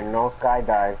glide there. No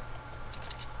skydive.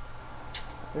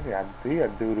 He got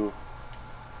doo-doo.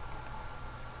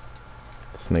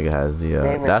 This nigga has the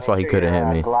Damon, that's why he make sure couldn't you're,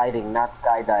 hit me. Gliding, not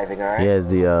skydiving, alright? He has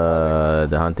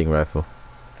the hunting rifle.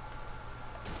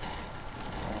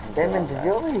 Damon, did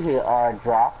you already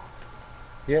drop?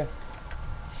 Yeah.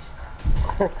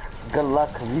 Good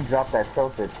luck, cause you dropped that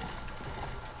tilted.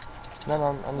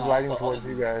 No, I'm gliding towards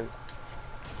you guys.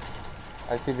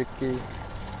 I see the key.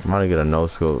 I'm gonna get a no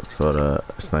scope for the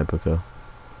sniper kill.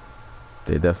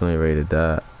 They definitely rated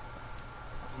that.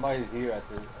 Somebody's here at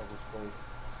this place.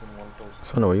 It's in one person.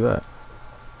 So, where you at?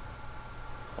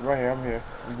 I'm right here, I'm here.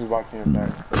 I'm just watching your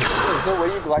back. There's no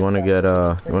way you glide. You wanna get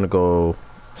you wanna go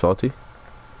Salty?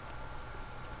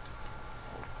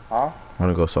 Huh?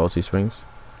 Wanna go Salty Springs?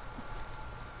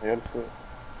 Yeah, that's good.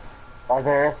 Oh,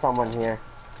 there is someone here.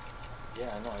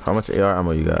 Yeah, I know. How much AR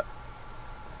ammo you got?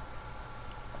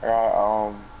 I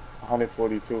got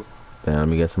 142. Damn, let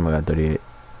me get some. I got 38.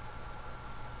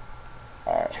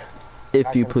 Alright.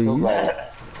 If you please.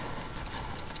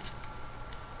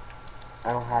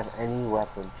 I don't have any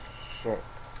weapons. Shit.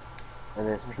 And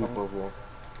there's people here.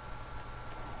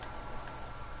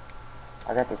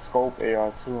 I got the scope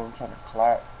AR too. I'm trying to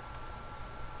clap.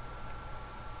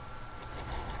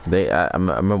 I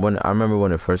remember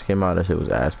when it first came out. That shit was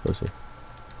ass pussy.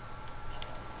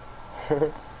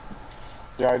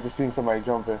 Yeah, I just seen somebody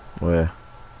jumping. Where?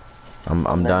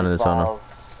 I'm down in the tunnel.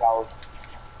 South.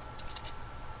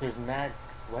 There's Max.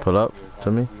 Pull up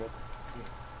to me.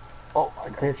 Oh,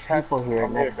 there's people here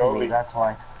next to me. That's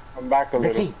why. I'm back a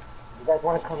little. Vicky, you guys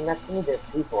want to come next to me? There's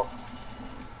people.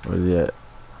 Where's he at?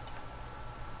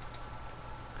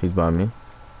 He's by me.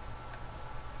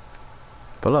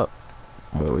 Pull up.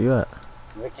 Where you at?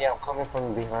 Vicky, I'm coming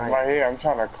from behind. Right here, I'm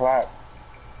trying to clap.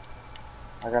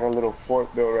 I got a little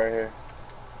fort built right here.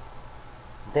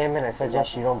 Damn it, I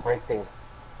suggest you don't break things.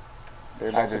 They're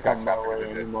about to come my way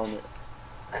any moment.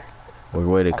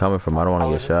 Where they coming from? I don't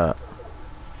want to get shot.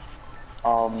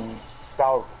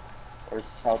 South or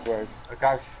southwest.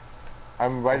 Gosh,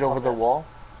 I'm right over the wall.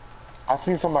 I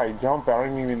seen somebody jump. I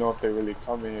don't even know if they really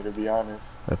coming here, to be honest.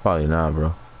 They're probably not,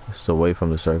 bro. It's away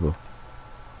from the circle.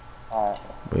 Alright.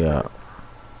 Yeah.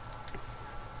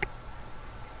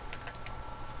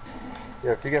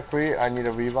 Yeah, if you get free, I need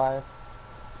a revive.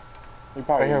 He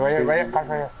probably Right here, busy. Cox,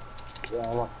 right here. Yeah,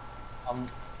 hold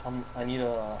on. I need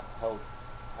a health.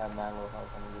 I have 9 low health.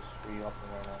 I'm just free up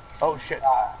right now. Oh shit.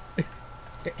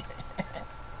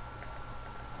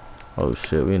 Oh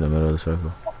shit, we in the middle of the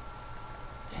circle.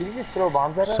 Did you just throw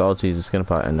bombs at us? Salty's just gonna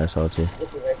pot in that salty.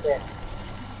 Right there.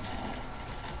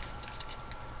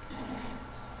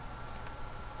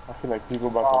 I feel like people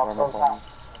about to run up on me.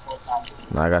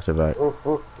 Nah, I got your back.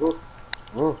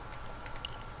 Roof.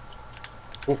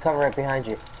 He's coming right behind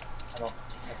you. I know.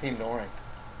 I see him. Don't worry.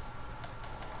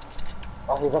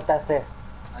 Oh, he's up that stair.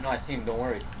 I know. I see him. Don't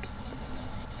worry.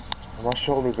 My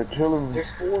shoulders are killing me.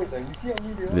 There's 4 of them. You see how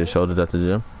many You did shoulders at the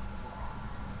gym?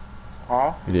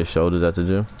 Huh? You did shoulders at the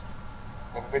gym?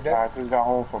 I just got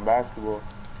home from basketball.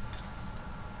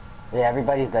 Yeah,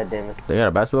 everybody's dead, Damon. They got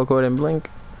a basketball court in Blink?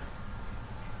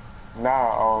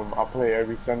 Nah, I play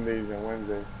every Sundays and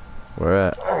Wednesdays Where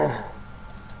at?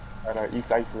 at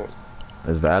East Iceland.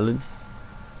 It's valid?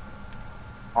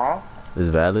 Huh? It's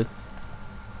valid?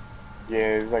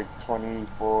 Yeah, it's like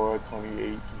 24,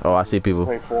 28. Oh, I see people.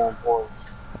 Play 4 on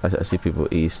 4s. I see people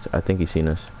east. I think he's seen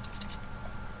us.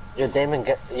 Yo, Damon,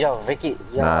 yo, Vicky.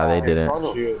 Yo, Nah, they didn't.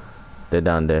 Sonu, They're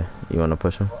down there. You wanna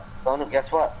push them? Sonu,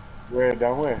 guess what? Where,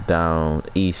 down where? Down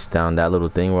east, down that little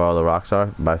thing where all the rocks are,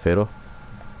 by Fatal.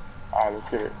 Alright, let's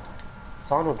get it.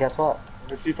 Sonu, guess what?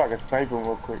 Let's see if I can snipe him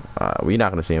real quick. We're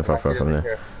not gonna see him from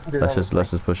there. Let's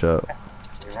just push up.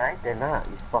 You're right, they're not,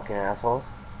 you fucking assholes.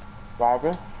 What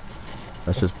happened?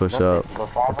 Let's just push Nothing. up. Go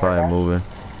They're probably moving.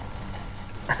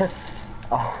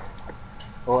 Oh,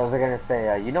 what was I gonna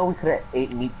say? You know we could have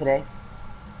ate meat today?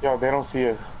 Yo, they don't see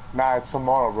us. Nah, it's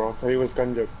tomorrow, bro. Tell you what's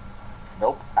ganja.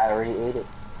 Nope, I already ate it.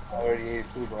 I already ate it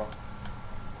too, bro.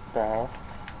 What the hell?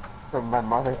 So my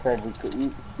mother said we could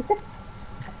eat.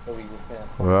 So we can.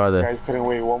 Where are You they? guys couldn't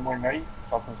wait one more night?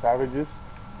 Fucking savages.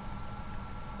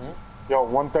 Yo,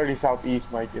 130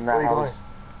 Southeast, Mike, in that Where you house.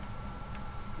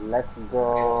 Let's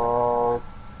go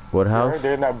What house?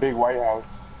 They're in that big white house.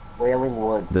 Wailing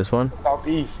Woods. This one?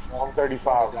 Southeast,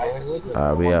 135.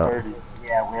 We out. 130.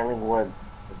 Yeah, Wailing Woods.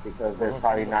 Because there's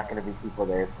probably not gonna be people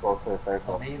there. It's close to the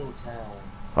circle. Tomato Town.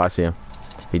 Oh, I see him.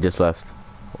 He just left.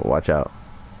 Watch out.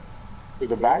 To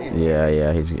the back?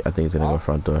 Yeah, I think he's gonna go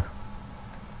front door.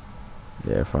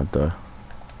 Yeah, front door.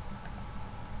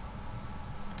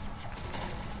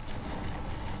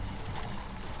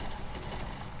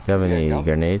 You have any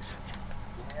grenades?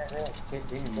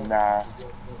 Nah.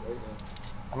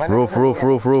 Roof.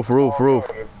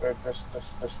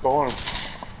 The storm.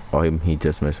 Oh, he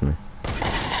just missed me.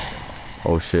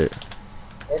 Oh shit.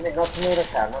 Hey, not Tomato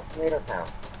Town, not Tomato Town.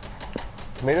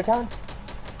 Tomato Town?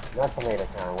 Not Tomato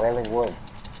Town, Wailing Woods.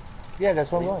 Yeah,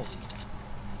 that's where I'm going.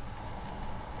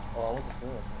 Oh, I went to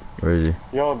Tomato. Where is he?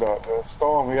 Yo, the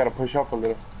storm, we gotta push up a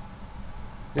little.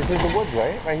 This is the woods,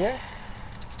 right? Right here?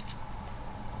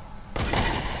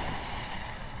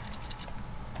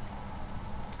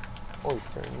 Oh,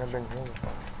 sir, never been here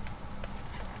before.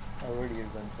 I already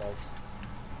had gunshots.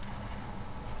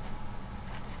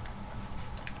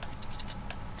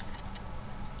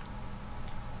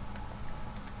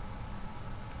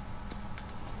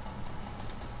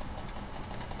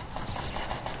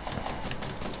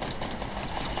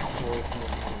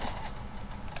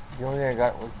 The only thing I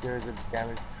got was here is a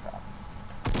damaged shot.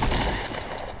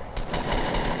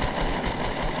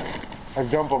 I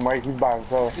jump on Mike, he's by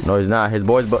himself. No, he's not. His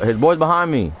boy's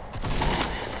behind me.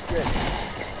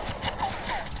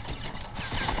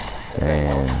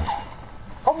 Damn.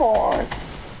 Come on!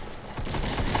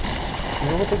 You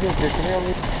know what they just did to me on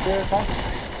the top?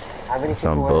 How many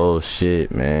Some people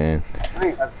bullshit, man.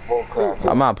 That's bullcrap.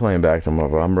 I'm not playing back tomorrow,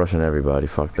 bro. I'm rushing everybody.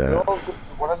 Fuck You know, that.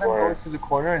 one of them goes to the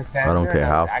corner and stands I don't there care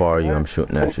and how has far an you, I'm accident.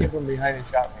 shooting Two at you. people behind and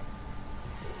shot me.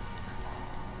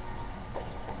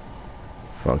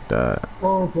 Fuck that.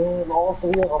 Oh, damn, all 3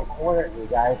 of them cornered me,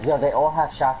 guys. Yo, they all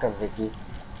have shotguns, Vicky.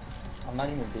 I'm not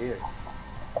even there.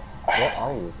 What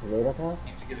are you, Tomato Town? I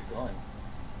need to get a gun.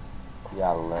 Yeah,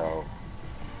 low.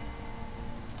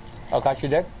 Oh, got you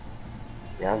dead?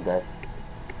 Yeah, I'm dead.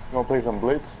 You wanna play some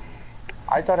Blitz?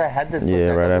 I thought I had this. Yeah, person.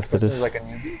 I right thought after person this. was like a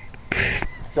newbie.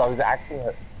 So I was acting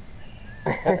it.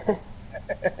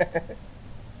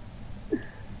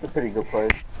 It's a pretty good play.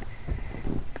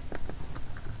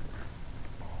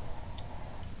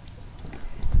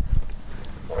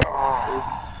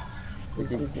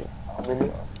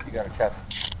 You got a chest.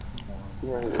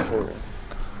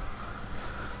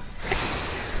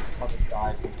 I'll just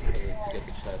die to get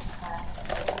the chest.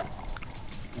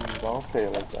 Don't say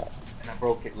it like that. And I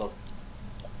broke it, look.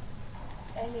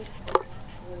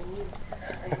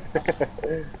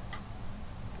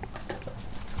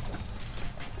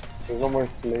 There's no more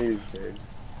slaves, man.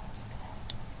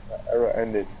 That era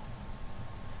ended.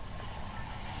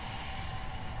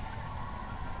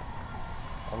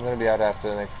 I'm gonna be out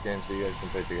after the next game so you guys can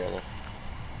play together.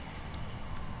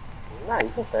 Nah, you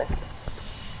can stay.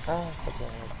 Oh, okay.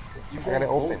 You I gotta guys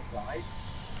open. both died?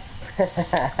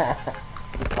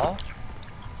 Huh?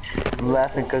 I'm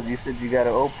laughing because you said you gotta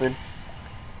open.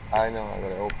 I know, I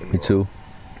gotta open. Me bro. too.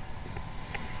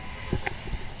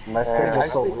 My I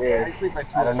schedule's so sleep- weird. I sleep by 2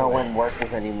 I don't know anyway. when work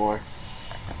is anymore.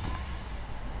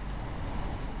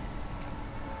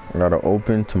 I gotta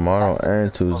open tomorrow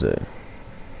and Tuesday.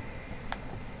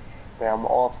 Yeah, I'm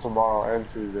off tomorrow and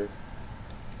Tuesday.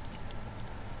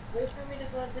 Wait for me to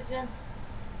go to the gym.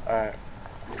 Alright.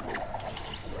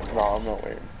 No, I'm not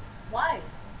waiting. Why?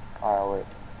 Alright,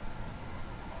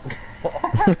 wait.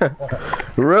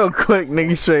 Real quick,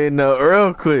 nigga, straighten up.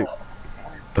 Real quick.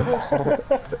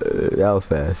 That was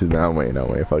fast. He's not waiting.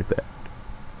 Fuck that.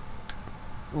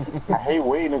 I hate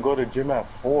waiting to go to gym at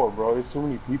 4, bro. There's too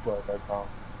many people at that time.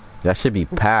 That should be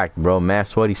packed, bro. Mad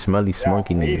sweaty, smelly,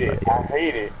 smoky I hate nigga. it. Like, I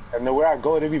hate it. And the way I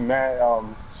go, they be mad,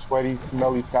 sweaty,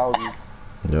 smelly Saudis.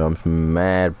 yo, I'm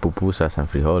mad pupusas and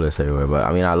frijoles everywhere. But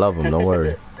I mean, I love them. Don't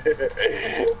worry.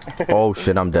 Oh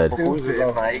shit, I'm dead.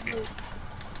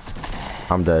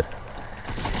 I'm dead.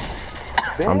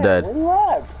 Damn, I'm dead. Where you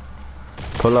at?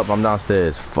 Pull up, I'm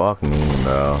downstairs. Fuck me,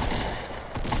 bro.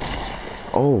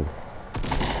 Oh.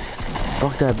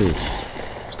 Fuck that bitch.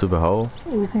 Stupid hoe.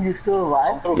 You think you're still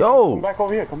alive? Yo! Come back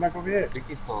over here. Come back over here.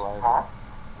 Vicky's still alive. Huh?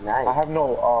 Nice. I have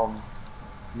no,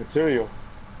 material.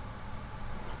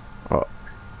 Oh.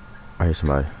 I hear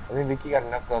somebody. I think Vicky got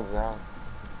enough guns now.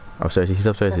 Upstairs, he's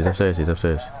upstairs, he's upstairs, he's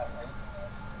upstairs.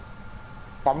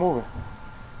 Stop moving.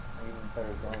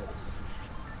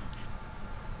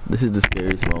 This is the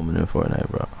scariest moment in Fortnite,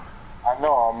 bro. I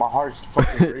know, my heart's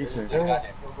fucking racing.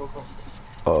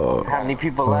 Oh. How many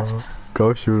people left?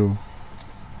 Go shoot him.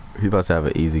 He's about to have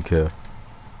an easy kill.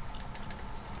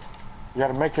 You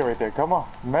gotta make it right there. Come on.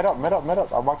 Met up.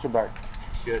 I'll watch your back.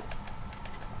 Shit.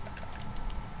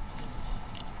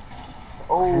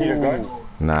 Oh. You need a gun?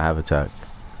 Nah, I have attack.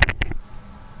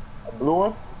 A blue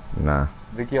one? Nah.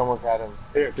 Vicky almost had him.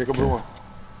 Here, take a blue one.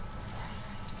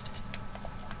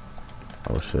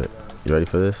 Oh shit. You ready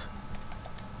for this?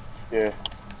 Yeah.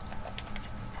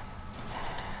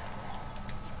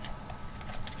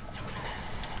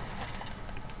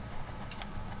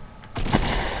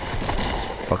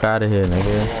 Fuck out of here,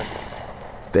 nigga.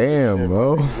 Damn,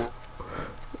 bro. This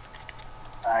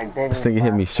nigga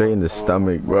hit me straight in the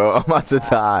stomach, bro. I'm about to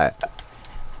die.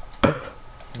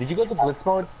 Did you go to blitz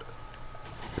mode?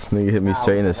 This nigga hit me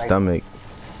straight in the stomach.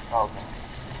 Okay.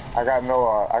 I got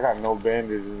no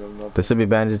bandages or nothing. There should be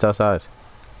bandages outside.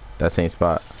 That same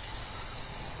spot.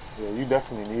 Yeah, you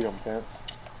definitely need them, Pimp.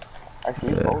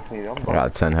 Actually, Yeah. you both need them. I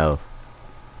got 10 health.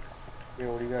 Yeah,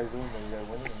 what are you guys doing? You guys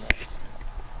winning or not?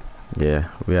 Yeah,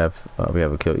 we have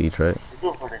a kill each, right?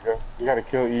 You're doing pretty good. You gotta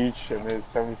kill each, and there's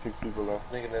 76 people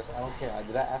left. Nigga, this, I don't care.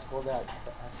 Did I ask for that?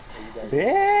 You guys.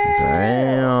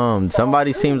 Damn.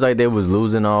 Somebody seems like they was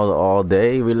losing all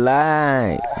day.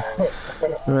 Relax.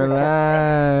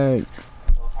 Relax.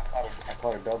 I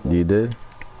caught a dub. You did?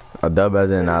 A dub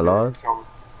as in I lost?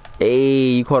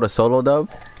 Hey, you caught a solo dub?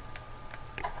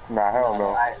 Nah, hell no.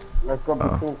 Alright, let's go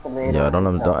between tomatoes. Yo, don't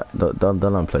let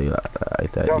them play you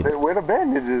like that. Yo, You- where the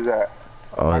bandages at?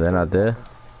 Oh, they're not there?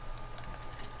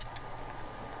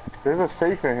 There's a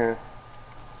safe in here.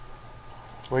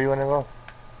 Where you wanna go?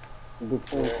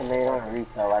 Between tomato and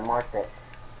retail. I marked it.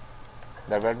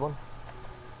 That red one?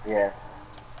 Yeah.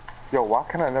 Yo, why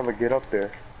can I never get up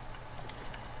there?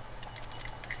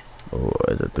 Oh,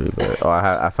 it's a 3-bed. Oh,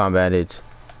 I found bandage.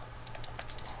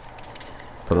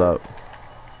 Pull up.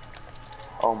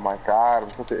 Oh my god, I'm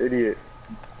such an idiot.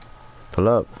 Pull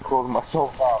up. Close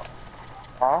myself out.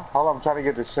 Huh? Hold on, I'm trying to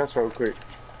get this chest real quick.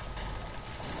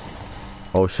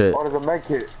 Oh shit. Oh, there's a med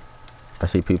kit. I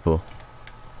see people.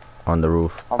 On the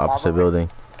roof. On top Opposite of me? building.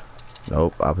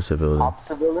 Nope, opposite building.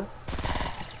 Opposite building?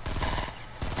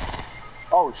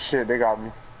 Oh shit, they got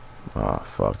me. Oh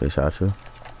fuck, they shot you.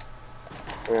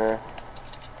 Yeah.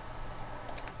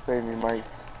 Save me, Mike.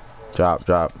 Drop.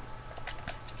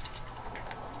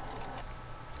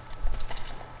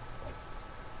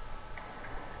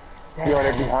 Yo,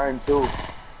 they're behind too.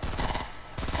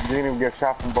 You didn't even get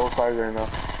shot from both sides right now.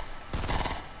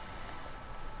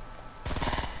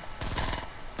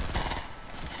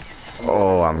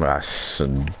 Oh, I'm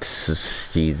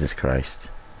Jesus Christ.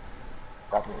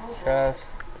 Got me in the chest.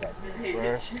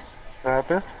 What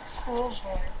happened? Cool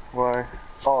boy. Why?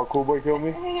 Oh, cool boy killed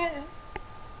me? Oh,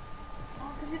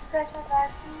 did you scratch my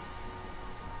back?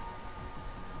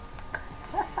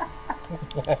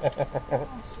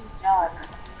 See John.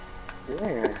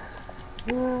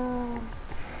 Yeah.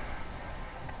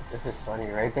 This is funny,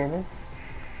 right, Damon?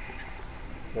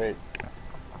 Wait.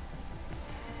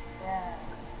 Yeah.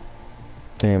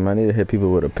 Damn, I need to hit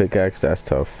people with a pickaxe. That's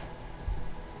tough.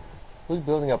 Who's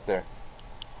building up there?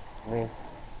 Me.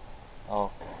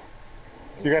 Oh.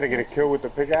 You gotta get a kill with the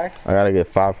pickaxe? I gotta get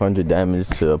 500 damage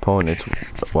to opponents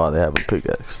while they have a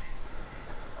pickaxe.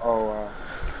 Oh, wow.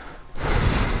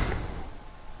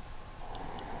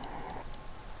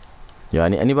 Yo,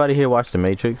 anybody here watch The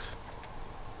Matrix?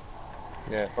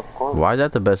 Yeah. Of course. Why is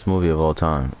that the best movie of all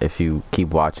time? If you keep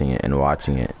watching it and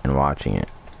watching it and watching it.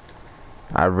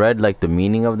 I read like the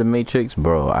meaning of The Matrix,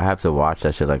 bro. I have to watch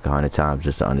that shit like 100 times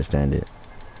just to understand it.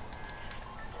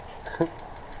 I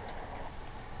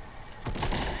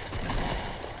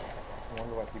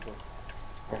wonder why people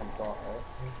haven't thought, right?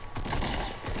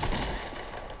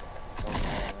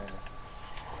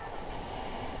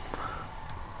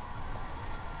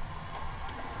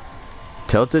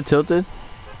 Tilted?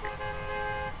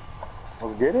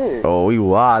 Let's get it. Oh, we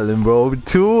wildin', bro.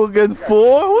 2 against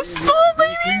 4? What's up,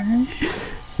 baby?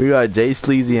 We got J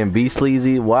Sleazy and B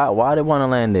Sleazy. Why they wanna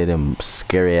land there, them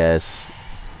scary ass?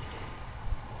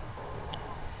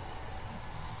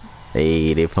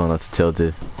 Hey, they pulling up to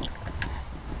Tilted.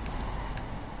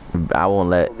 I won't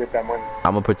let. Go get that money.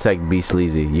 I'm gonna protect B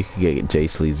Sleazy. You can get J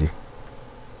Sleazy.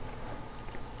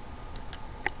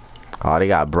 Oh, they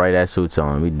got bright ass suits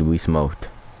on. We smoked.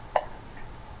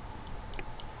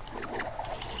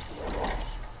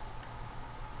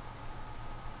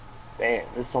 Damn,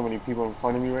 there's so many people in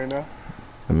front of me right now.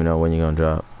 Let me know when you're gonna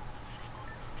drop.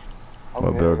 I'm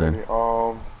What here building?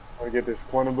 already. I get this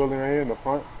corner building right here in the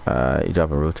front. You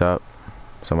dropping rooftop?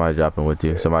 Somebody dropping with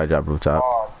you. Somebody drop rooftop.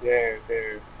 Oh, yeah,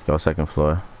 dude. Go second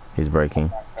floor. He's breaking.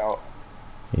 Back out.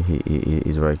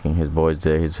 He's breaking. His boy's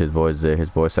there. His boy's there. His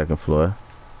boy's second floor.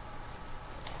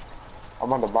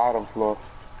 I'm on the bottom floor.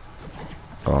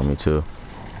 Oh, me too.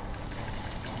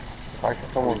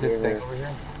 Someone's This in thing here. over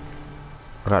here.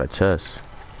 I got a chest.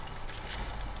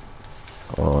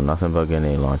 Oh, nothing but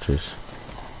grenade launchers.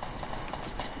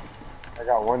 I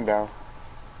got one down.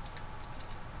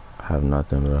 I have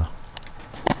nothing, bro.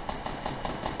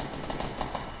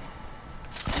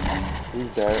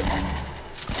 He's dead.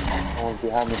 Someone's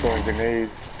behind me throwing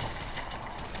grenades.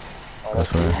 Oh,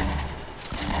 That's good. right.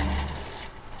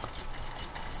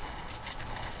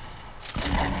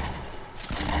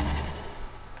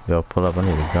 Yo, pull up. I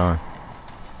need a gun.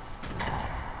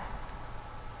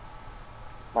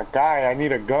 My guy, I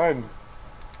need a gun.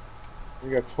 We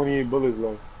got 28 bullets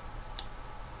left.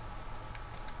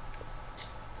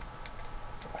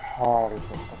 Ah, there's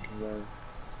no fucking gun.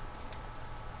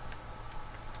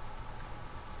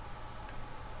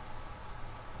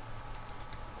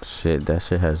 Shit, that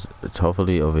shit has. It's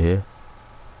hopefully over here.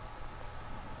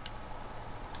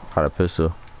 Got a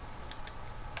pistol.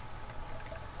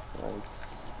 Nice.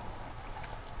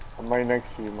 I'm right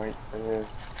next to you, Mike. Right here.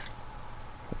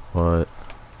 What?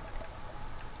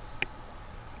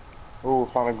 Ooh,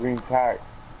 found a green tag.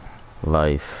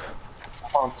 Life. I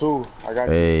found 2. I got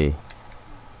you. Hey.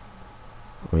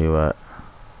 Where you at?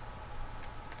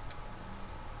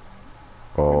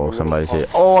 Oh, somebody said.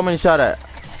 Oh, I'm getting shot at.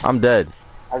 I'm dead.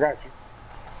 I got you.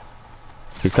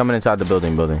 He's coming inside the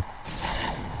building.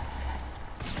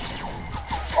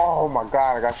 Oh my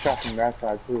god, I got shot from that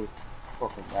side too.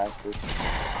 Fucking bastard.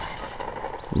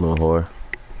 Little whore.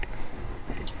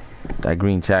 That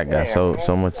green tag got Damn,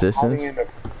 so much distance.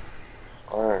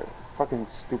 Alright, fucking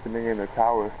stupid nigga in the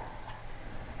tower.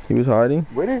 He was hiding.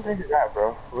 Where these niggas at,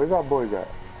 bro? Where's our boys at?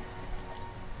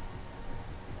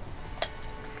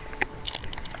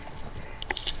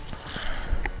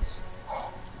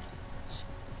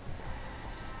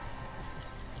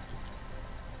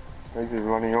 They just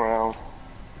running around.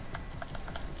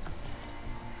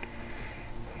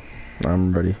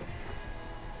 I'm ready.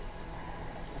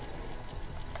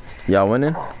 Y'all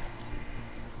winning?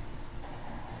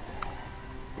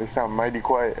 They sound mighty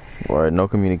quiet. Or no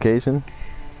communication?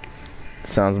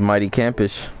 Sounds mighty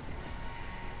campish.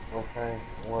 Okay,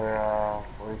 what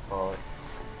do you call it?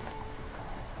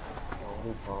 What do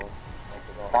you call it?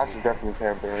 That's definitely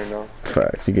camping right now.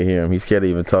 Facts, you can hear him. He's scared to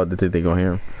even talk. They think they gonna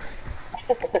hear him.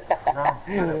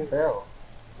 No, Bill.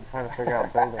 I'm trying to figure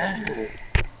out building.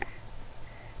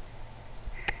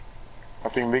 I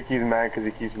think Mickey's mad because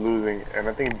he keeps losing, and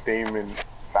I think Damon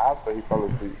stopped, but he fell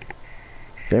asleep.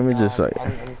 Damon just like.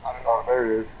 Oh, there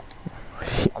it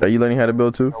is. Are you learning how to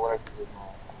build too?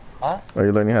 Huh? Are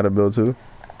you learning how to build too?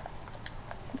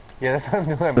 Yeah, that's what I'm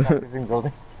doing. I'm practicing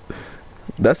building.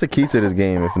 That's the key to this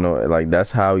game. If you know, like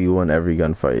that's how you win every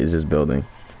gunfight. Is just building.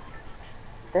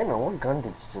 Damon, what gun did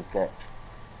you just get?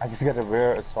 I just got a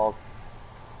rare assault.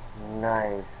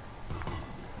 Nice.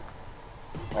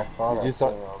 I saw that. You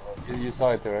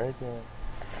saw it, right? Yeah.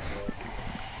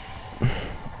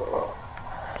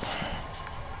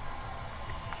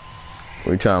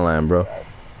 Where you trying to land, bro?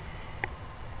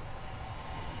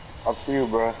 Up to you,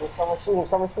 bro.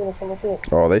 Someone shooting.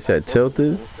 Oh, they said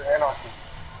tilted?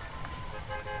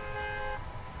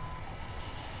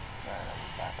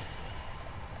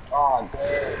 Oh,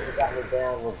 damn, you got me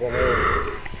down with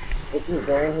grenade. Vicky's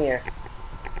in here.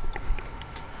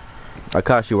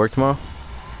 Akash, you work tomorrow?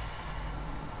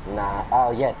 Nah,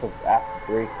 oh yes, it's after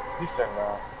 3. He said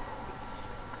nah.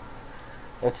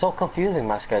 It's so confusing,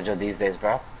 my schedule these days,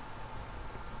 bro.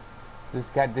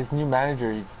 This new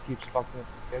manager, he just keeps fucking up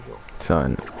the schedule.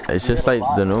 Son, it's just like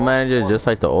the new manager, just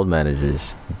like the old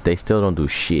managers. They still don't do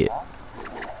shit.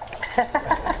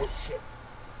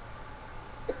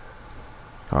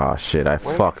 Oh shit, I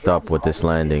fucked up with this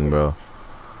landing, bro.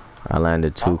 I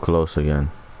landed too close again.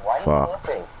 Fuck.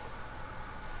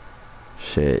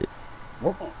 Shit.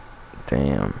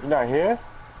 Damn. You not here?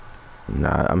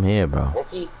 Nah, I'm here, bro.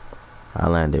 I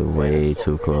landed way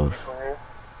too close.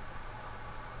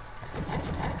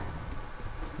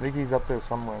 Ricky's up there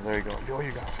somewhere. There you go. Yo,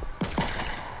 you got him.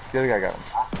 The other guy got him.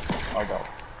 I got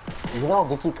him. You know,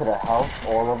 Vicky could have helped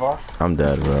all of us. I'm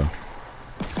dead, bro.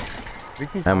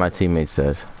 Ricky's And my teammates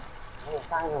dead. He's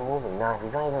not even moving. Nah,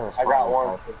 he's not even responding. I got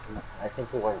one. I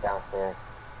think he went downstairs.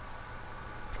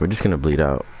 We're just gonna bleed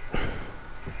out.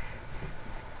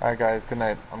 Alright, guys. Good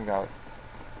night. I'm out.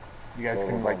 You guys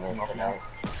can like team up now.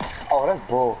 Oh, that's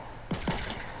bull.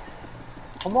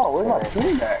 Come on, where's my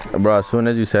team at? Bro, as soon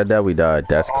as you said that, we died.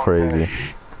 That's crazy.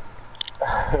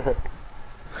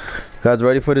 Guys,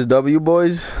 ready for this W,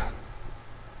 boys?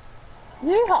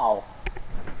 Yeehaw!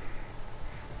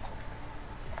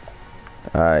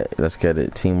 Alright, let's get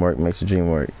it. Teamwork makes the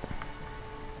dream work.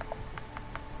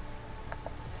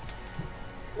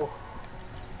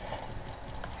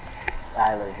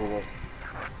 Alright, let's do this.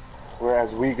 We're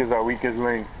as weak as our weakest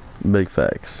link. Big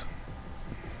facts.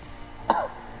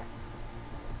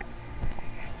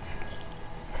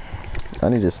 I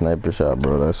need a sniper shot,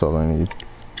 bro. That's all I need.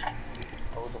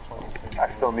 I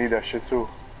still need that shit too.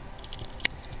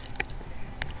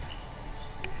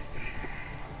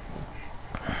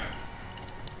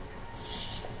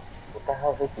 What the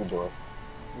hell is Vicky doing?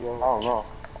 I don't know.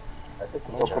 I think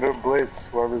Go put her blitz,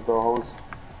 whoever's the host.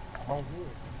 I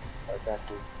got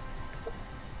you.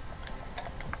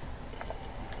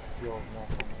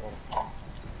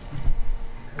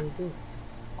 How you do?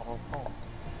 I don't know.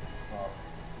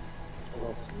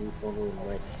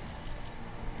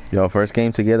 Y'all first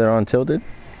game together on Tilted?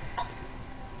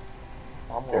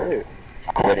 I'm with it.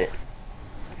 I'm with it.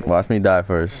 Watch me die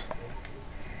first.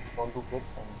 Don't do blitz,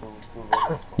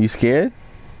 do You scared?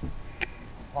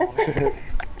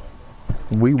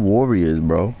 We warriors,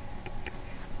 bro.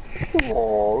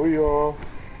 Oh, yeah.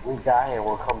 We die and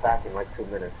we'll come back in like 2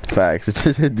 minutes. Facts. It's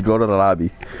just go to the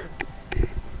lobby.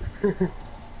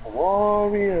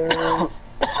 Warriors.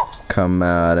 Come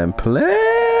out and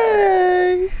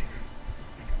play.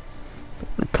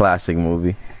 Classic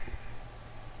movie.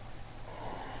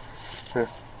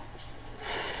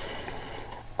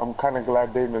 I'm kind of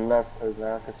glad Damon left because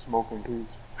I could smoke in peace.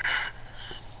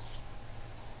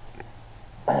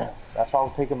 That's why I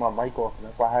was taking my mic off and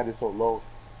that's why I had it so low.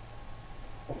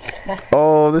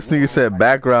 Oh, this nigga said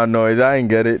background noise. I ain't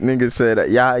get it. Nigga said,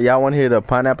 y'all want to hear the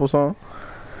pineapple song?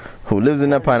 Who lives in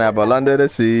the pineapple under the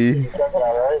sea?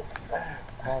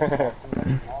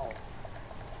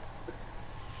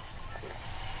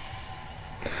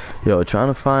 Yo, trying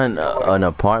to find an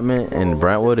apartment in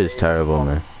Brentwood is terrible,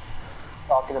 man.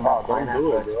 Talking about Don't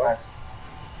do it, bro.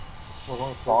 We're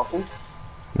going talking?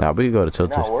 Nah, we can go to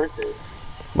Tilted. Not worth it.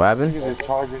 What happened? Niggas is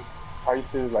charging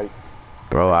prices like.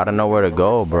 Bro, I don't know where to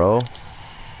go, bro.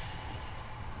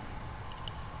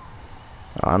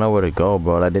 I don't know where to go,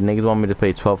 bro. Like, the niggas want me to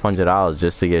pay $1,200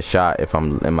 just to get shot if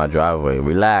I'm in my driveway.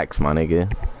 Relax, my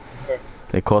nigga.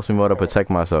 It cost me more to protect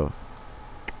myself.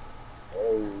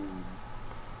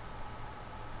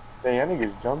 Hey, y'all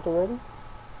niggas jumped already?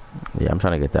 Yeah, I'm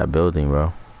trying to get that building,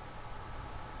 bro.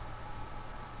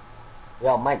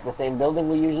 Yo, Mike, the same building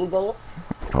we usually go to?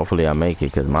 Hopefully I make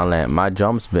it, cause my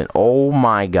jump's been. Oh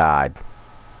my god.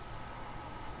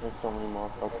 There's so many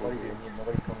motherfuckers.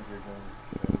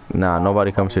 Nah,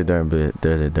 nobody comes here during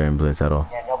blitz at all.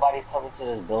 Yeah, nobody's coming to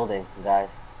this building, guys.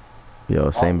 Yo,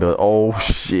 same build. Oh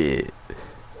shit.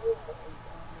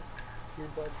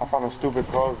 I found a stupid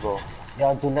crossbow.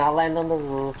 Yo, do not land on the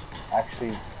roof.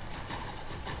 Actually,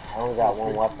 I only got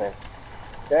one weapon.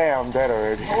 Damn, I'm dead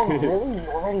already. Oh, really? You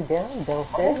already down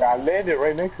downstairs? I landed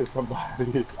right next to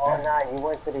somebody. Oh, nah, you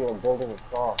went to the building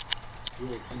across.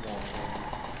 Yeah, come on,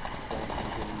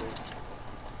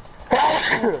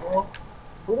 man.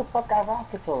 Who the fuck got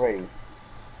rockets already?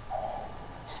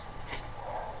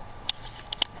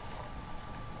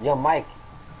 Yo, Mike,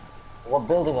 what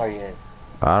building are you in?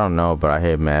 I don't know, but I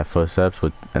hear mad footsteps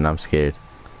and I'm scared.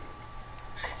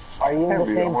 Are you in the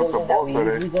same building that we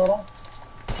usually go to?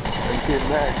 I'm getting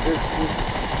mad.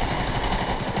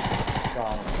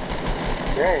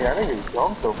 Dang, I didn't even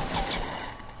jump him.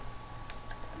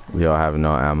 We all have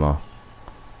no ammo.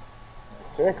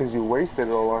 Yeah, because you wasted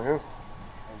it all on him.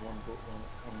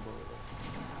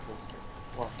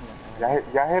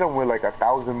 Y'all hit him with like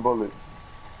 1,000 bullets.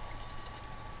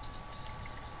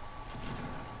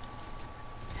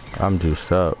 I'm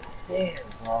juiced up. Damn,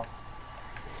 bro.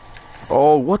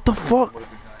 Oh, what the fuck?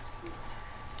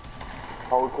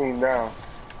 Whole team down.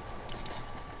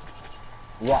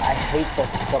 Yeah, I hate the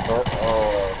suburb.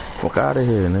 Fuck out of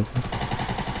here, nigga.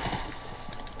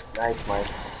 Nice, Mike.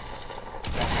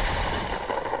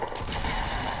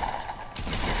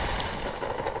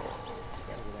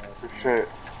 Shit.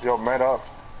 Yo, met up.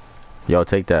 Yo,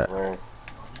 take that. Right.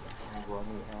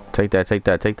 Take that, take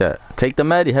that, take that. Take the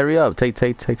medi, hurry up. Take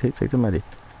the medi.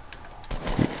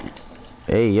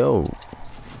 Hey, yo.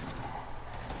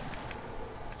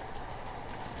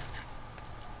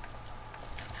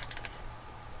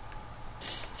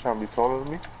 Trying to be taller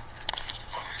than me?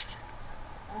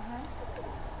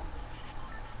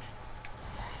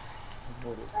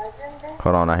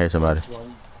 Hold on, I hear somebody.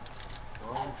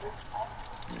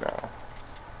 Nah.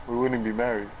 We wouldn't be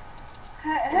married.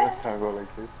 Let's kind of go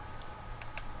like this.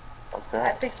 Like that.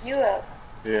 I pick you up.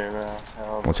 Yeah,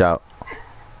 nah. Watch out.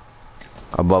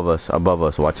 Above us,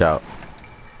 watch out.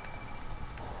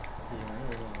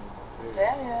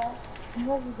 Daniel.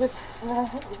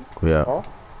 Yeah. Huh?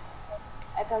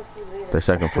 I talk to you later. The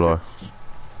second floor.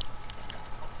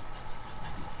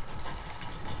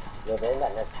 Yeah, they're in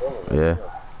that next building. Right? Yeah.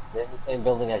 They're in the same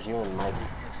building as you and Mike.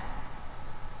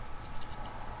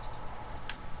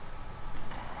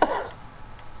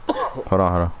 Hold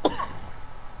on.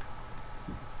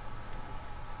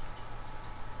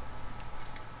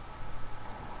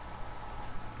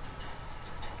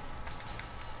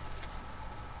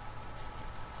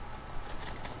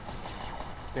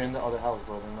 They're in the other house,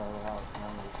 bro. They're in the other house. Not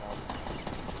in this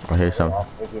house. I hear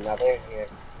something. Now they're here.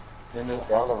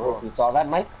 They're on the roof. You saw that,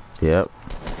 Mike? Yep.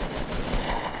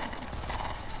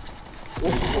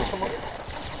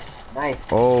 Nice.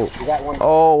 Oh. You got one.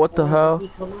 Oh, what the hell?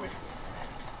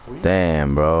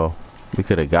 Damn, bro. We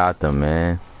could have got them,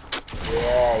 man.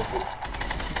 Yeah.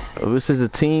 This is a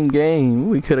team game.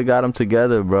 We could have got them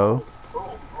together, bro.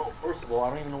 Bro, first of all, I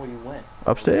don't even know where you went.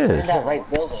 You're Upstairs. in that right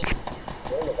building.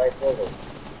 You're in the right building.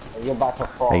 And you're about to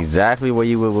fall. Exactly where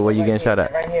you getting shot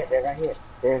at. They're right here. They're right here.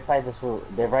 They're inside this roof.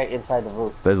 They're right inside the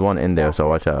roof. There's one in there, so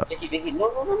watch out. Vicky,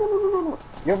 no.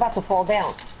 You're about to fall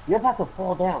down. You're about to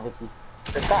fall down, Vicky.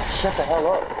 Stop, shut the hell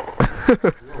up.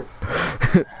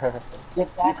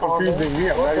 Get back You're on confusing me,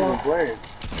 I'm not even playing.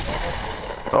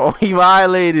 Oh, he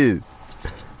violated.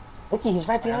 Vicky, he's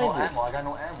right I got no behind you. ammo. I got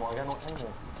no ammo.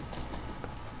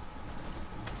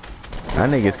 That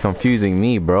nigga's confusing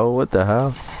me, bro. What the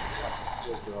hell?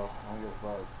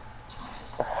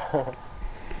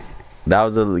 That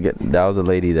was a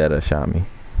lady that shot me.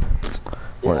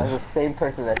 Yeah, that's the same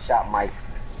person that shot Mike.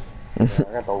 Yeah,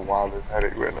 I got the wildest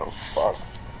headache right now. Fuck.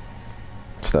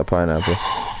 It's that pineapple.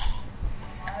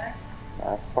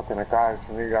 That's fucking a guy.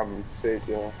 Nigga got me sick,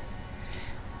 yo.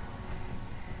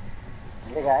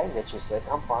 Nigga, I didn't get you sick.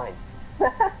 I'm fine.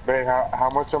 Babe, how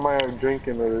much am I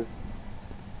drinking of this?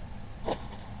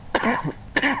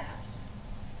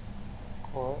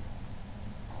 What?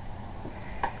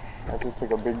 I just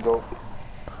took a big gulp.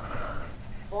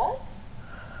 What?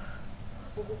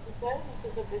 Was it the same? You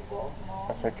took a big gulp? No.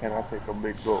 I said, can I take a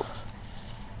big gulp?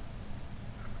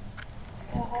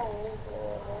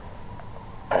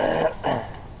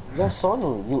 Yo,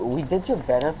 Sonu, we did your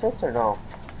benefits or no?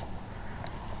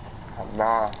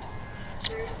 Nah.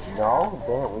 No?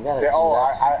 Damn, we gotta.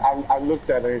 I looked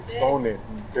at it. It's on it.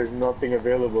 There's nothing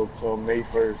available till May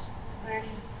 1st.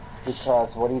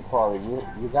 Because what do you call it?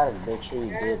 You gotta make sure you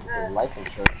do it with life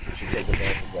insurance that you take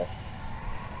advantage of.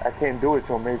 I can't do it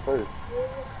till May 1st.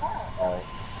 Alright.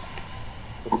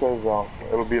 It says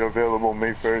it'll be available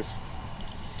May 1st.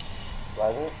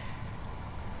 Was it?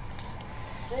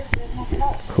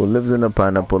 Who lives in a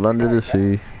pineapple under the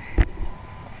sea?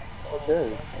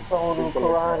 Okay. Sonu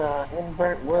Piranha in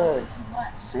Brentwood.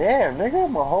 Yeah, nigga,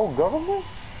 my whole government?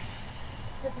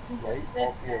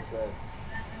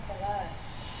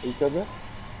 You said that?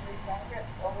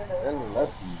 Then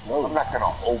let's go. I'm not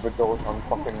gonna overdose on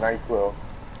fucking NyQuil.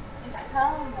 It's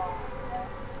telling though.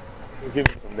 Give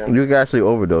me some damn. You can actually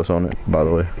overdose on it, by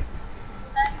the way.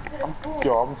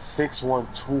 Yo, I'm 6'1",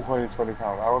 220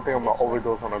 pounds. I don't think I'm gonna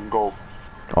overdose on a goat.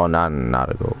 Oh, not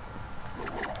a goat.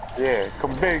 Yeah,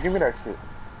 come babe, give me that shit.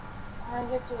 I'm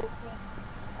gonna get you a tea.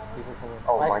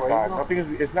 Oh Mike, my where god, you nothing is.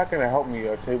 It's not gonna help me.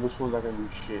 A tablespoon's not gonna do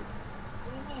shit.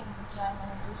 What do you mean? Not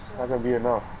gonna do It's shit? not gonna be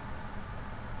enough.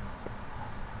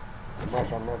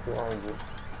 Mike, I'm not behind you.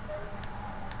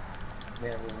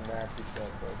 Man, with nasty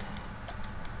stuff, bro.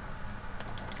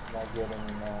 Not getting,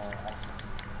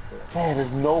 Man,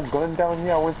 there's no gun down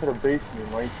here. I went to the basement,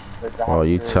 right? Like the Oh, house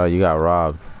you there. tell you got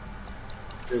robbed.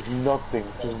 There's nothing,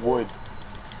 just wood.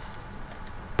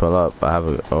 Pull up. I have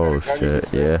a. Oh shit.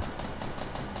 Yeah.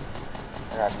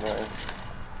 I got nothing.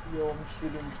 yo, I'm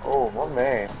shooting. Oh, my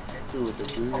man. Dude, the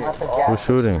dude. I'm at the Oh, gas Who's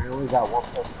shooting? station. I only got one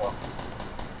pistol.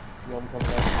 Yo, I'm coming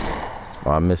up.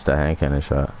 Oh, I missed that hand cannon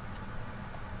shot.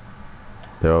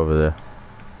 They're over there.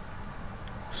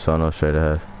 Sono straight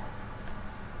ahead.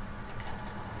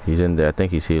 He's in there. I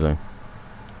think he's healing.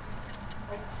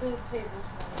 Like 2 tablespoons.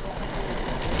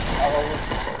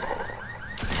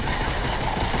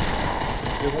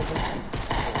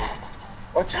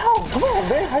 watch out! Come on,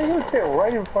 man. How you gonna stay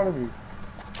right in front of me?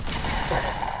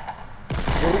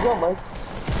 Where you go, Mike?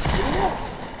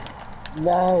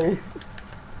 Nice.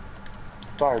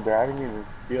 Sorry, man. I didn't mean to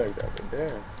be like that, but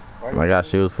damn. I got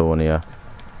shields for one of y'all.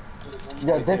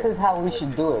 Yo, this is how we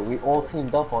should do it. We all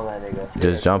teamed up on that nigga.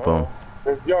 Just jump him.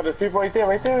 Yo, there's people right there,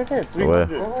 right there, right there.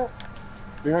 300.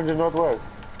 300 northwest.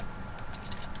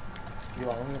 Yo,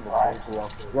 I need Alright, yo,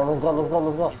 let's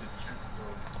go.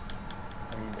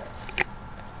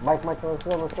 Mike, let's go.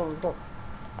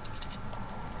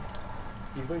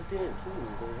 He's right there, too.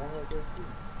 There's one right there, too.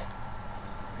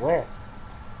 Where?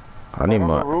 I need on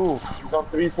my. the roof. He's on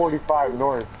 345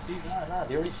 north. See, nah,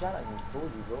 they already shot at me. I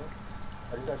told you, bro.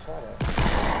 I just got shot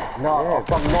at. No, Yeah,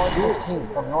 from north 15,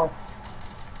 from north.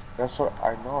 That's what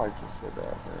I know. I just said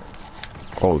that, man.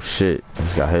 Oh shit! I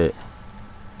just got hit.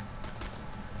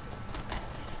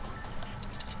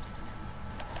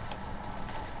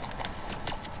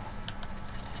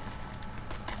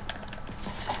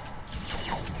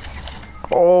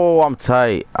 Oh, I'm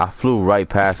tight. I flew right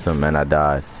past him and I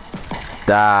died.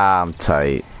 I'm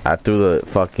tight. I threw the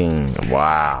fucking.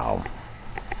 Wow.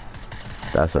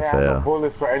 That's a I have no fail.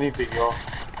 bullets for anything, yo.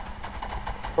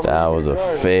 That was a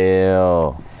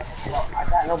fail. I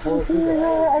got no bullets either.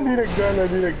 I need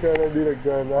a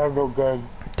gun. I have no gun.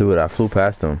 Dude, I flew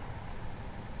past him.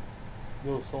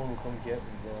 Yo, someone come get me,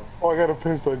 bro. Oh, I got a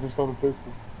pistol. I just found a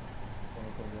pistol.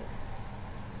 Someone come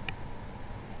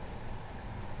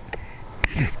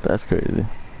get me. That's crazy.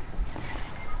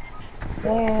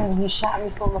 Damn, he shot me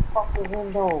from the fucking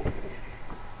window.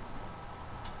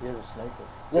 He has a sniper.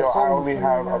 Yo, I only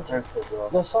have a pistol, bro.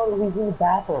 Yo, son, he's in the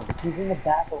bathroom. He's in the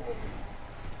bathroom with me.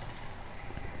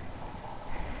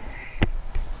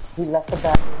 He left the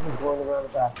bathroom. He's going around the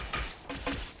bathroom.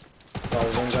 Sorry,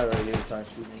 one guy right here trying to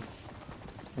shoot me.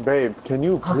 Babe, can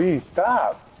you please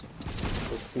stop?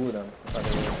 There's 2 of them. By the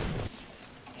way.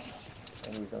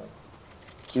 And he's done.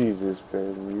 Jesus,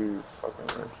 babe, you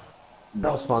fucking rich.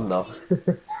 That was fun, though.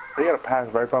 They gotta pass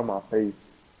right by my face.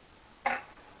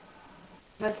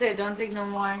 That's it. Don't take no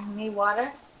more. Need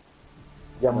water?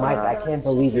 Yo, Mike, I can't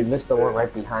believe you missed the one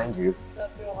right behind you.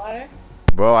 Don't feel water?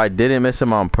 Bro, I didn't miss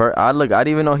him on I didn't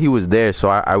even know he was there, so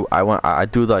I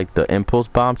threw like the impulse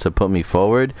bomb to put me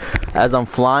forward. As I'm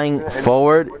flying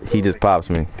forward, he just pops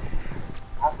me.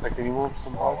 Can you move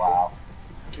some Oh, wow.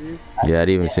 Yeah, I didn't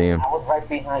even see him. I was right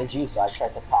behind you, so I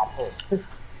tried to pop him.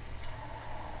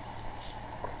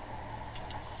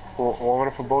 One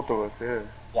for both of us, yeah.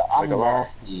 Yo, I'm Like a lot.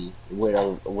 nasty with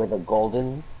a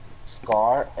golden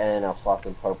scar and a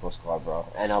fucking purple scar, bro,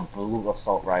 and a blue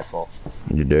assault rifle.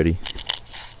 You're dirty.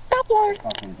 Stop lying.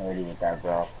 Fucking dirty with that,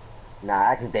 bro. Nah,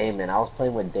 ask Damon. I was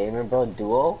playing with Damon, bro.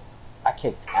 Duo. I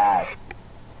kicked ass.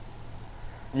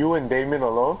 You and Damon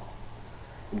alone?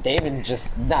 Damon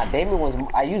was.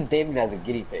 I used Damon as a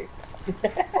guinea pig.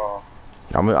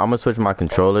 I'm gonna switch my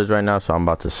controllers right now, so I'm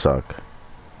about to suck.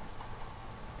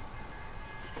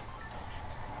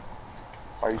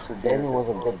 Damon was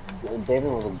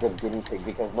a good guinea pig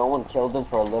because no one killed him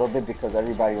for a little bit because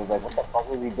everybody was like, "What the fuck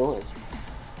is he doing?"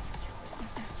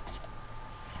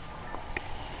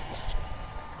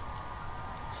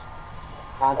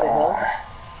 Haunted Hill?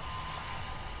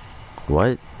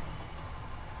 What?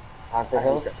 Haunted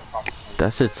Hill?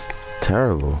 That shit's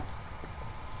terrible.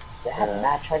 They have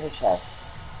mad treasure chests.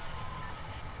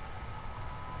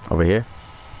 Over here?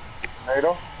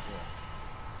 NATO?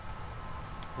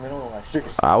 We don't know that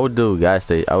shit. I would do gas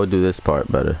station. I would do this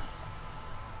part better.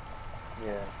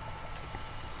 Yeah.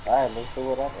 Alright, let's do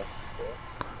whatever.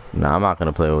 Nah, I'm not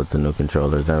gonna play with the new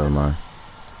controllers. Never mind.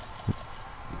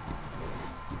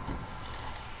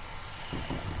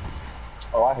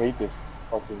 Oh, I hate this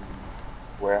fucking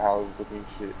warehouse looking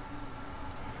shit.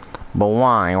 But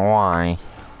why? Why?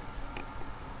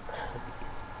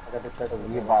 I got the test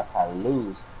We about to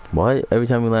lose. What? Every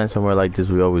time we land somewhere like this,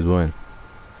 we always win.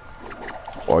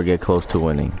 Or get close to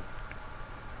winning.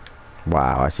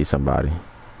 Wow, I see somebody.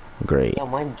 Great. Yo,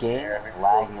 my game is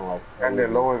lagging like crazy. And they're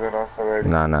lower than us already.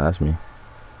 Nah, that's me.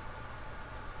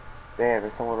 Damn,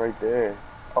 there's someone right there.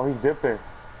 Oh, he's dipping.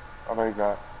 Oh, no, he's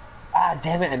not. Ah,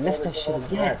 damn it, I missed this shit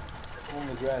again. There's someone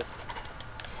in the grass.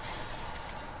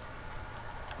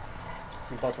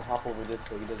 He's about to hop over this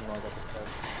way, he doesn't know I got the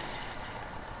test.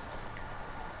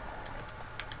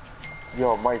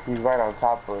 Yo, Mike, he's right on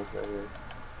top of us right here.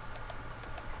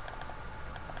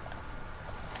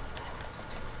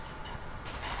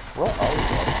 What are you?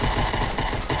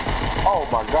 Oh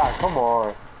my god, come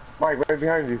on. Mike, right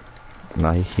behind you.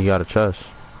 Nah, he got a chest.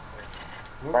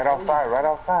 Right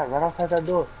outside that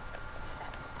door.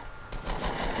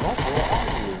 What? Where are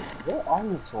you? Where are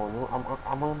you, Sonu?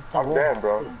 I'm on the I'm dead,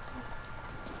 bro.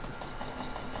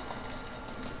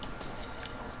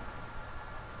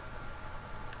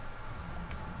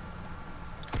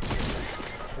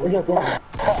 Where you going?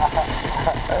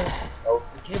 Oh,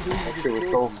 that shit was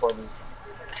so funny.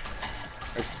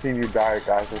 I've seen you die,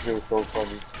 guys. That shit was so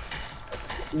funny.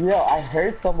 Yo, I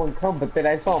heard someone come, but then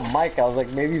I saw Mike. I was like,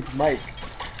 maybe it's Mike.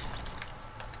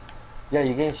 Yo,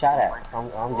 you're getting shot at. I'm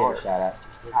getting shot at.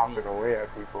 Hopping away at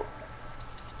people.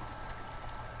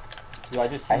 Yo, I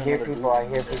hear people.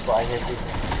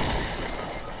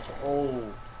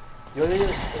 Oh. Yo,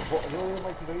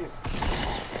 Mike, yo.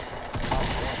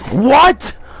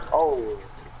 What? Oh.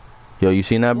 Yo, you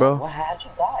seen that, bro? What? How'd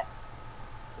you die?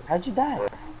 How'd you die?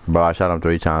 Bro, I shot him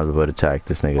 3 times, but attacked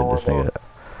this nigga.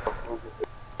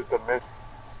 It's a myth.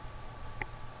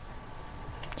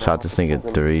 Shot this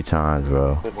nigga 3 times,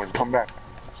 bro. Come back.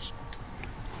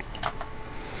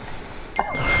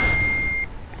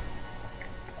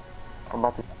 I'm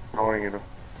about to snoring in him.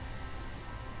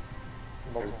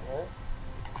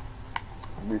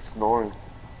 Be snoring.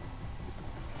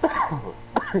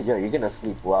 Yo, you're gonna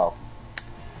sleep well.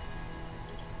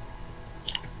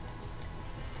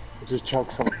 Just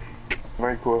chuck some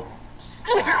NyQuil.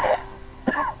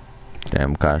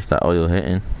 Damn, gosh, that oil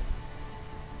hitting.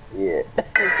 Yeah.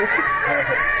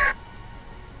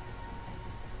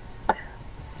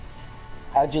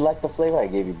 How'd you like the flavor I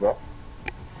gave you, bro?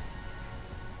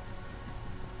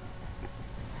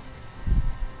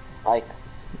 Like,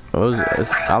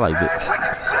 I liked it.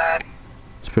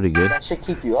 It's pretty good. that should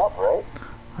keep you up, right?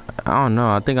 I don't know.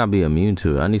 I think I'll be immune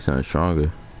to it. I need something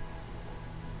stronger.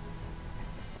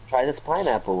 Try this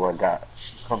pineapple I got.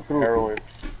 Come through. Heroin.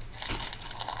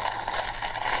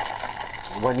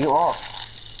 When you off?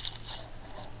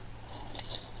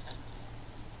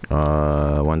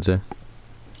 Wednesday.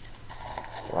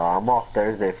 I'm off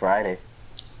Thursday, Friday.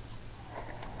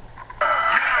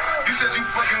 You said you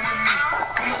fucking with me.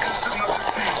 Come look at some other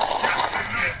team.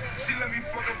 She let me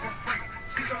fuck up for free.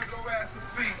 She thought go ass a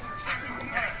beast.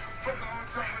 Fuck her on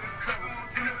top of the cover.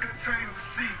 Then it's the train to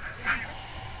see.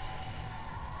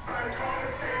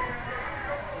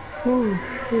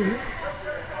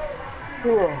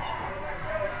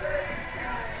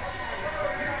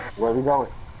 Where we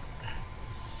going?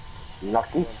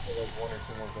 Lucky? One or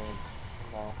two more games.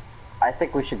 No. I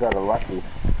think we should go to Lucky.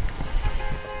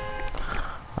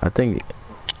 I think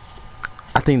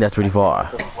that's pretty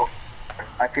far.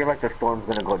 I feel like the storm's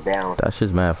gonna go down. That's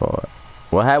just mad far.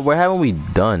 Where haven't we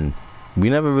done? We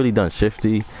never really done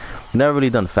Shifty. We never really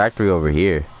done Factory over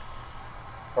here.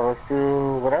 So let's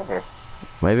do whatever.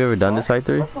 Have you ever done this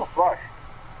Factory? Let's go Flush.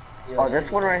 Oh,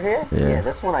 this one right here? Yeah.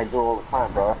 This one I do all the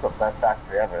time, bro. That's the best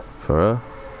factory ever. For real?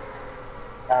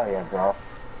 Hell yeah, bro.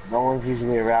 No one's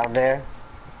usually around there.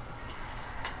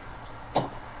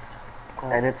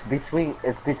 And it's between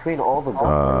all the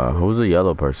golf Who's the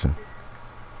yellow person?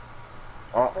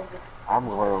 I'm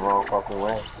going the wrong fucking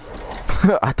way.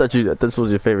 I thought this was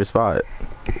your favorite spot.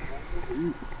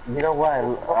 You know what?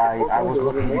 I was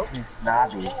looking between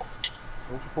Snobby.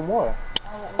 Looking for more.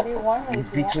 What do you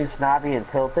want? Between Snobby and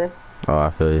Tilted. Oh,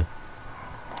 I feel you.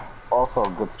 Also a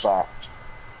good spot.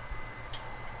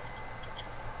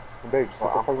 Babe, So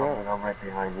what the fuck I'm, I'm right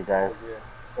behind you guys.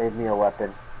 Save me a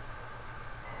weapon.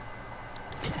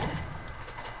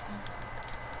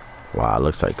 Wow, it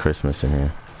looks like Christmas in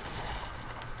here.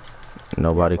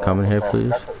 Nobody coming here,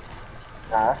 please?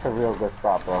 That's a real good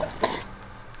spot, bro.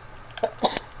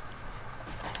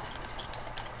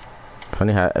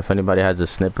 If anybody has a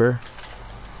snipper.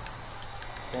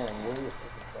 Damn, where are you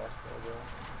fucking trash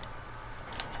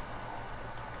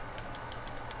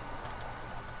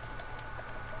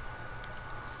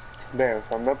bro? Damn,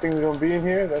 so nothing's gonna be in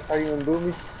here? That's how you gonna do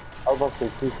me? I was about to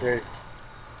say 2K.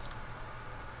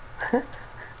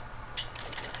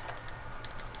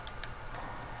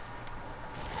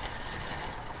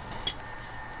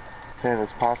 Damn,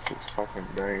 this pasta's fucking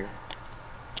banging.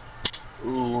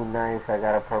 Ooh, nice. I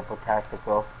got a purple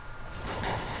tactical.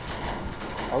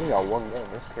 I only got one gun.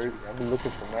 That's crazy. I've been looking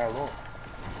for that long.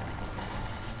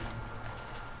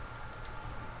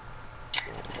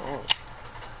 Oh.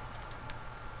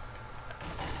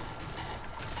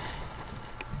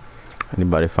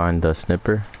 Anybody find the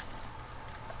snipper?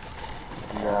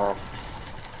 No.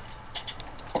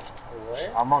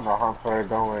 Where? I'm on the hunt for it.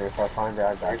 Don't worry. If I find it,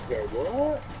 I got it.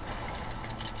 What?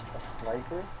 A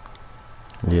sniper?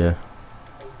 Yeah,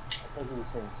 I thought you were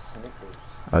saying Snickers.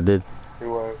 I did. It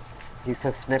was. He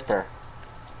says snipper.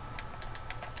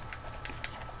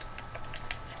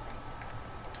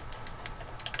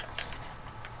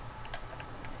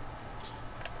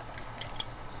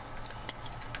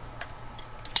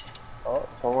 Oh,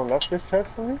 someone left this chest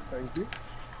for me? Thank you.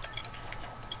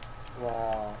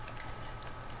 Wow.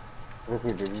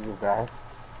 Ricky, did you die?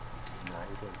 No,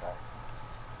 he didn't die.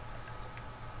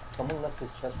 Someone left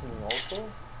his chest for me also?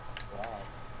 Wow.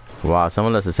 Wow,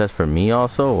 someone left a chest for me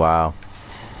also? Wow.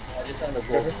 I just found a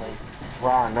gold sniper.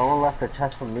 Wow, no one left a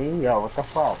chest for me? Yo, what the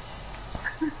fuck?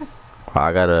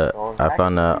 I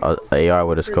found a AR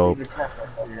with a scope. Yo,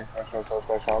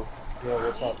 what's up? Yo,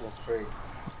 what's up? Let's trade.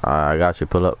 I got you,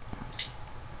 pull up.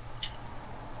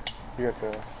 You got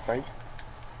the fight?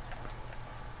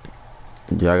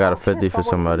 Yeah, I got a 50 for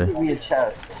somebody. Give me a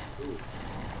chest.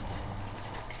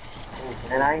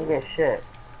 And I didn't get shit.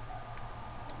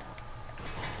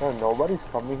 No, nobody's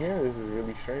coming here? This is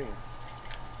really strange.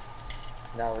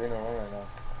 Now we're gonna run right now.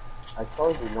 I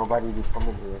told you, nobody be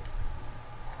coming here.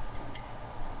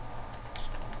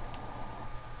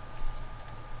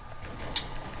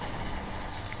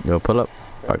 Yo, pull up.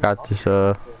 I got this,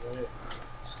 Where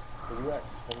you at?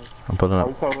 I'm pulling I up.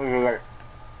 was telling you, like,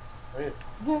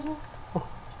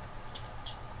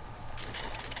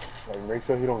 make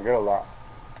sure he don't get a lot.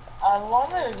 I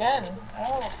love it again. I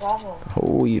don't have a problem.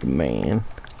 Oh, you the man.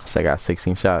 So I got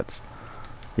 16 shots.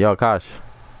 Yo, Kosh.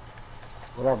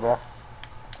 What up, bro?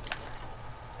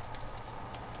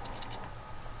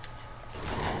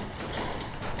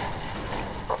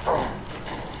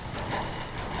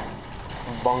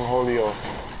 Bung Holio.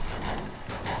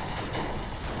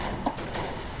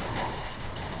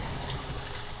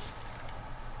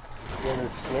 When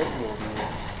it's Slurpee over here.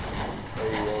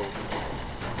 Hey, yo.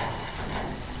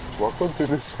 Welcome to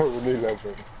the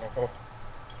 7-Eleven.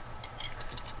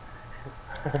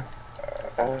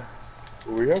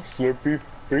 We have Slurpee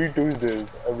free Tuesdays,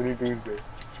 every Tuesday.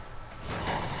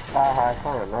 I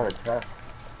found another chest.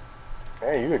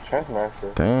 Hey, you a chess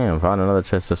master. Damn, found another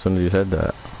chest as soon as you said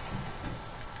that.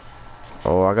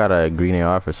 Oh, I got a green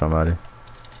AR for somebody.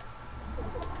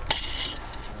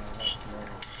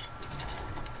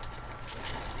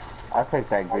 I'll take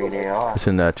that green AR. It's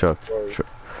in that truck. It's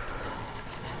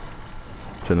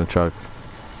in the truck.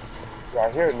 Yeah,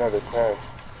 I hear another chest.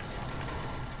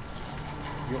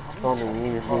 Tony,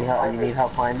 you need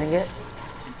help finding it?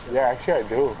 Yeah, actually I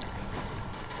do.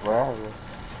 Where are you?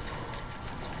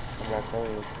 I'm not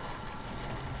telling you.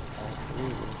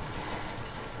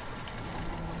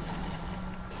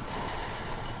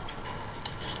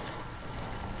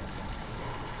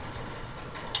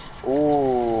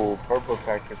 Ooh, purple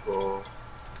tactical.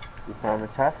 You found the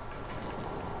chest?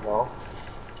 No?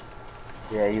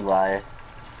 Yeah, you liar.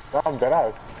 No, I'm dead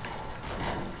ass.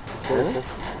 Really?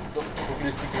 Look at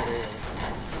the secret area.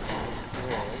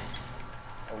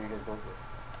 Oh, you guys don't get.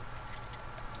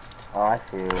 Oh, I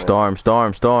see it. Storm,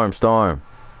 storm, storm, storm.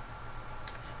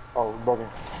 Oh, bugging.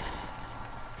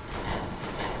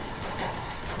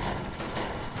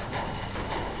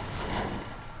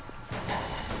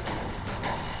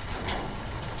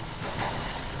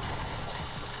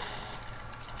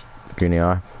 Green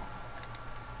AR.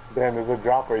 Damn, there's a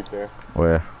drop right there.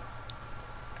 Where?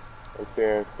 Right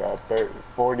there,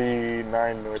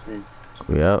 49 northeast.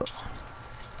 Yep.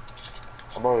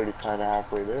 I'm already kind of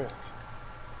halfway there.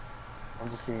 I'm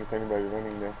just seeing if anybody's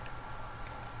running there.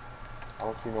 I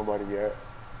don't see nobody yet.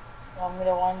 You want me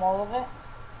to warm all of it?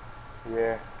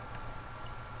 Yeah.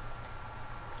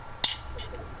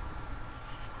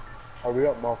 Hurry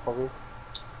up, motherfucker.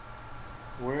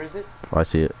 Where is it? Oh, I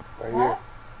see it. Right here.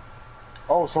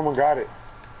 Oh, someone got it.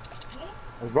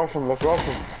 Let's rush him, let's rush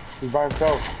him. He's by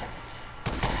himself.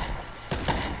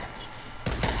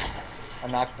 I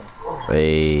knocked him.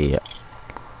 Hey,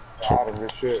 Got him,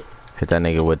 good shit. hit that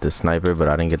nigga with the sniper, but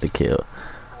I didn't get the kill.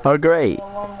 Oh, great.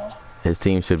 His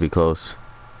team should be close.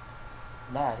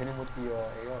 Nah, I hit him with the AR.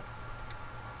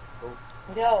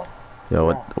 Yo.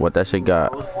 Yo, what that shit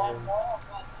got? You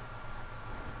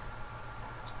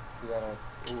gotta.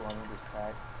 Ooh, I need this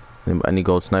tag. I need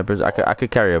gold snipers. I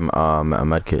could carry a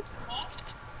med kit.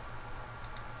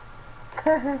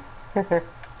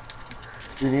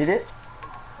 You need it?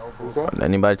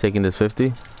 Anybody taking this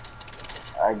 50?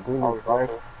 I do need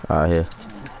first. Here.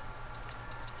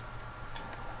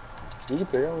 You can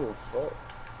take him. Fuck.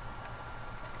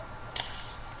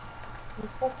 You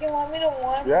fucking want me to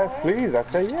want Yes, more? please. I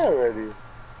said yeah already.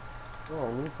 No,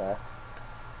 I need that.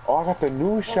 Oh, I got the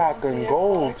new shotgun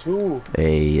gold too.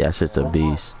 Hey, that shit's a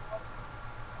beast.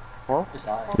 Huh?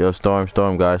 Yo,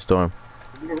 storm, guys, storm.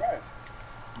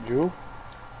 You?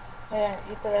 Here,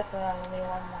 eat the rest and I'll need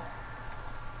one more.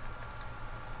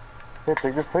 Here,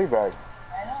 take this plate bag.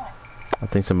 I know. I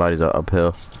think somebody's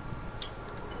uphill.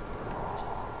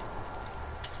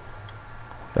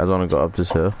 Guys wanna go up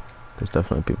this hill? There's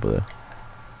definitely people there.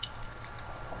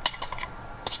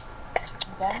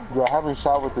 Yo, I haven't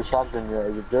shot with the shotgun yet.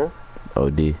 Is it good?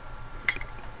 OD.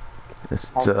 It's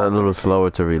a little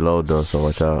slower to reload though, so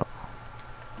watch out.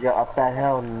 Yeah, up that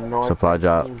hill, north. Supply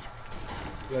drop. Yo,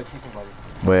 I see somebody.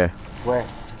 Where? West.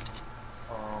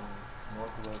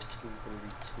 Northwest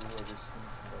 232. I just seen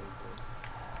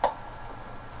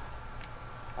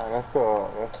somebody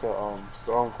That's the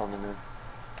storm coming in.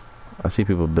 I see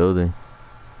people building.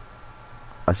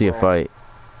 I see a fight.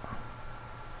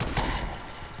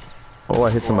 Oh, I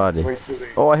hit somebody.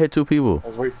 Oh, I hit two people.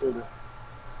 Let's wait till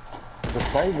the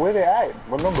fight. Where they at?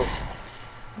 What number?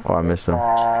 Oh, I missed them.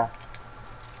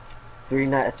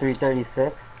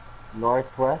 336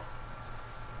 northwest.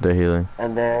 They're healing.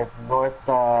 And then north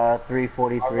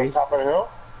 343. On the top of the hill?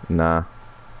 Nah.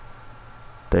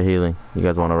 They're healing. You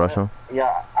guys want to rush them?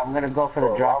 Yeah, I'm gonna go for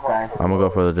the drop guy. I'm gonna go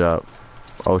for the drop.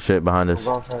 Oh shit, behind us.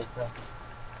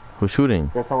 Who's shooting?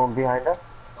 There's someone behind us?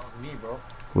 That was me, bro.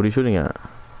 What are you shooting at?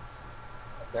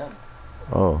 Them.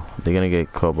 Oh, they're gonna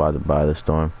get caught by the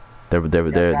storm. They're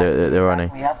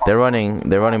running.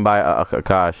 They're running by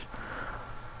Akash.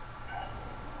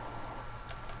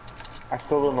 I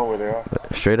still don't know where they are.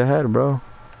 Straight ahead, bro.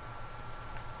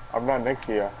 I'm not next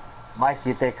to you. Mike,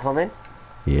 you think coming?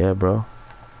 Yeah, bro.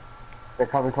 They're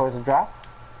coming towards the drop?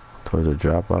 Towards the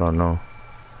drop? I don't know.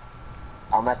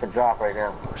 I'm at the drop right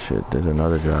now. Shit, there's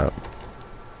another drop.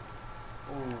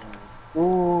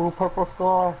 Ooh, purple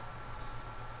score.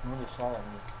 Another shot at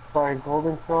me. Sorry,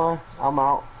 golden score. I'm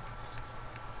out.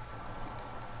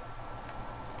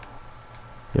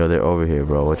 Yo, they're over here,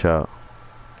 bro. Watch out.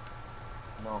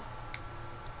 No.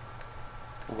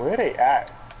 Where they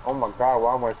at? Oh my god,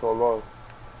 why am I so low?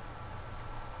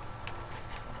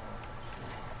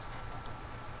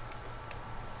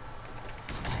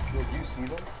 Yo, do you see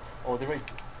them? Oh, they're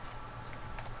right.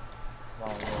 No.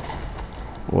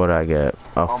 What'd I get?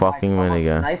 A fucking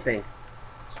minigun. Sniping.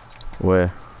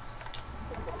 Where?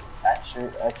 That's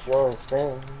your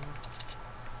thing.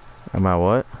 Am I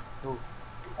what?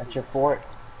 At your fort.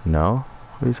 No?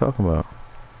 What are you talking about?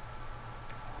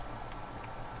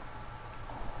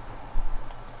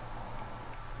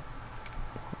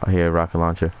 I hear a rocket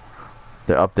launcher.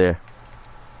 They're up there.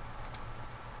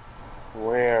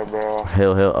 Where, bro?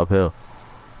 Hill, uphill.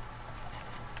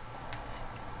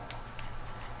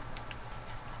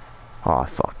 Oh, I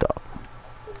fucked up.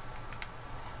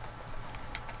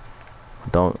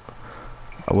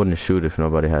 I wouldn't shoot if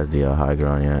nobody has the high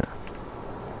ground yet.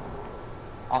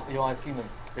 Yo, I seen them.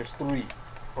 There's three.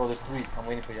 Bro, there's three. I'm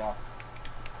waiting for y'all.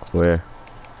 Where?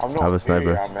 I have a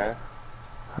sniper. Man.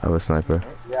 I have a sniper.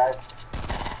 Yeah.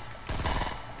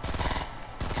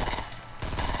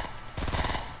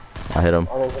 I hit him.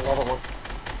 Oh, there's another one.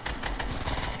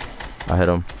 I hit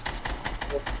him.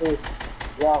 Let's see.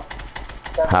 Yo.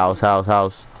 House.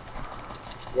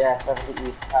 Yeah, 70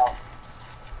 east house.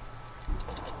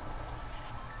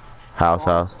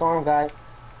 House. Storm guy.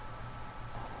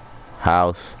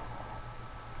 House.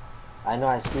 I know,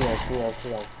 I see.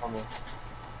 I'm coming.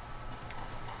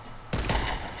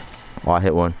 Oh, I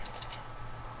hit one.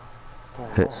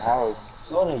 Hit. House.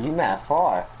 Soda, you mad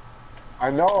far. I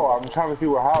know, I'm trying to see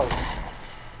what house.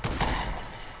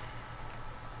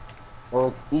 Oh,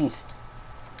 it's east.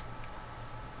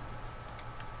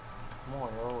 Come on,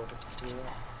 yo.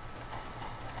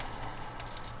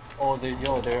 Oh, they're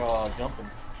jumping.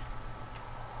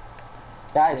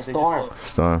 Guys, Yeah, storm.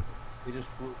 Storm. They just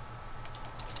flew.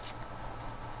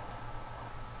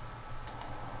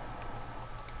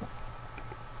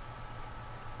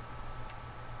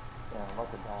 Yeah, I'm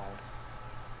about to die.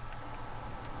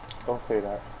 Don't say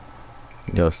that.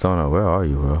 Yo, Stoner, where are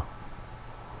you, bro?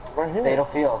 Right here. Fatal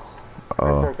Fields. Right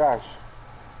Oh, there, gosh.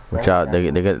 watch out.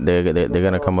 They're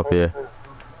gonna come up here.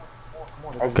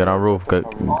 Get on roof. Get,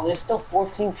 Oh, there's still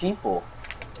 14 people.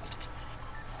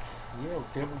 Yeah,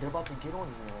 they're about to get on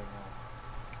here right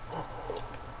now.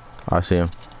 I see him.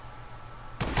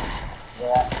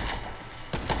 Yeah.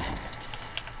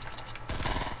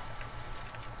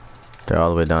 They're all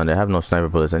the way down. They have no sniper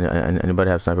bullets. Anybody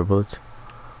have sniper bullets?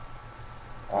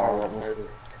 Let me see.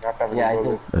 Not that many Yeah, I do.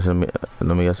 bullets.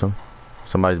 Let me get some.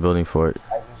 Somebody's building for it.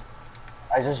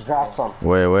 I just dropped some.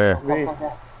 Where? Me.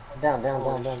 Down.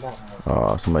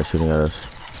 Oh, somebody's shooting at us.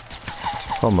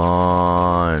 Come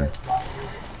on.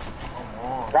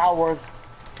 Got one.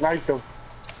 Sniped him.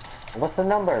 What's the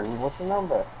number?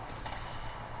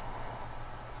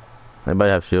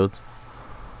 Anybody have shields?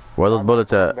 Where are those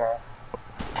bullets at?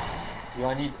 Yo,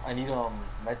 I need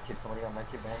medkit. Somebody got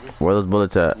medkit bandage? Where are those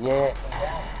bullets at? Yeah.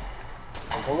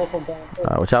 The bullets are down too.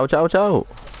 Watch out.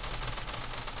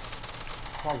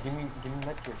 Come on, give me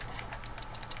medkit.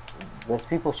 There's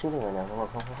people shooting right now.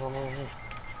 Come on.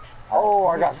 Oh,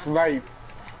 I got sniped.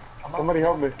 Somebody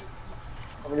help me.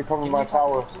 Somebody cover my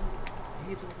tower.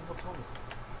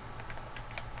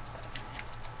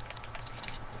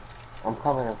 I'm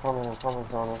coming,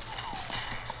 Zona.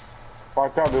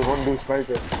 Watch out, there's one dude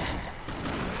sniper.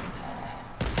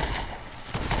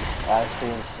 I see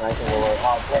him sniping away.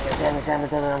 Oh, damn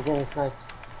it, I'm getting sniped.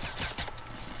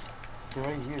 They're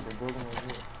right here, they're building right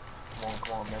here.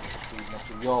 Come on,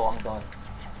 medkit. Yo, I'm done.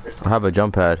 I have a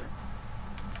jump pad.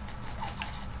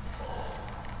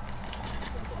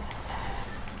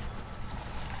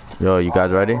 Yo, you guys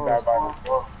ready? Yo,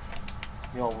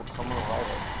 someone revive us.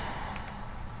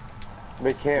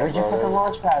 They can't, Where'd you put the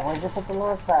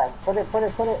launch pad? Put it.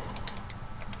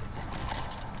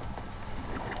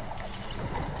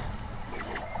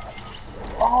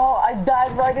 Oh, I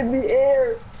died right in the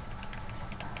air.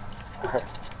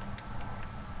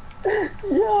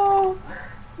 Yo,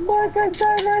 Mark, I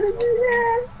died right in the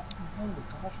air.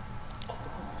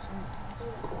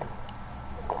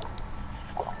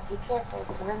 Be careful,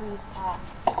 it's really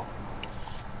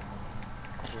fast.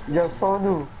 Yo,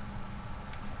 Sonu,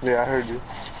 Yeah, I heard you.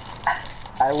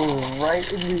 I was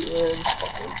right in the air.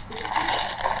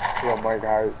 Yo, my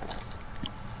guy.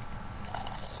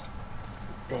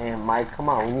 Damn, Mike, come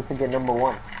on, we need to get number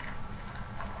 1.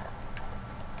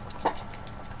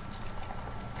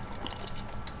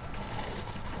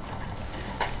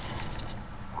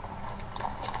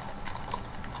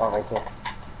 Oh, right there.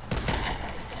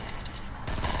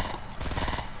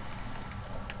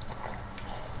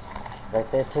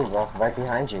 Right there too, bro. Right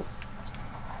behind you.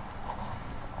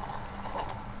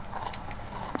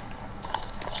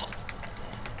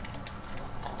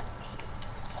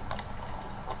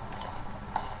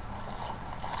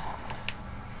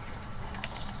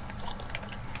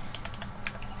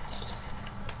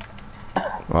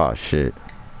 Oh shit.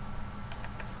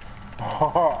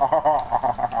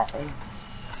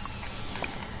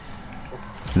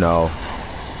 No.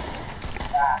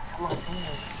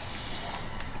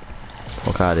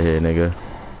 Fuck out of here, nigga.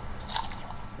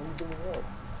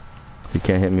 You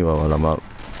can't hit me while I'm up.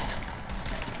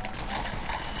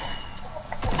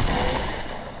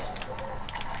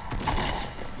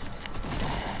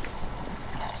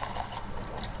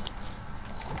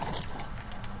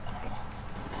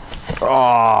 Oh,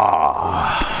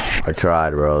 I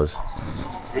tried, Rose.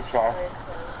 Good try.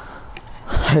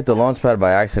 I hit the launch pad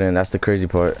by accident. That's the crazy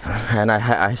part. And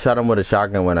I shot him with a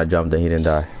shotgun when I jumped and he didn't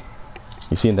die.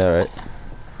 You seen that, right?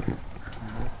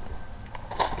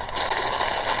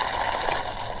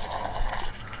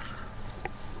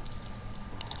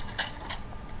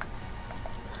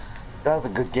 That was a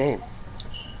good game.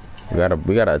 We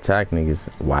gotta attack niggas.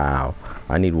 Wow.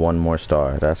 I need one more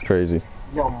star. That's crazy.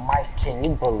 Yo, Mike, can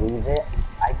you believe it?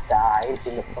 I died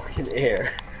in the fucking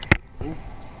air.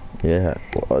 Yeah.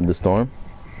 The storm?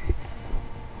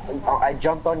 I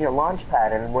jumped on your launch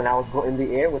pad, and when I was in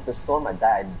the air with the storm, I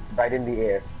died right in the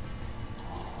air.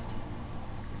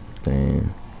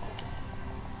 Damn.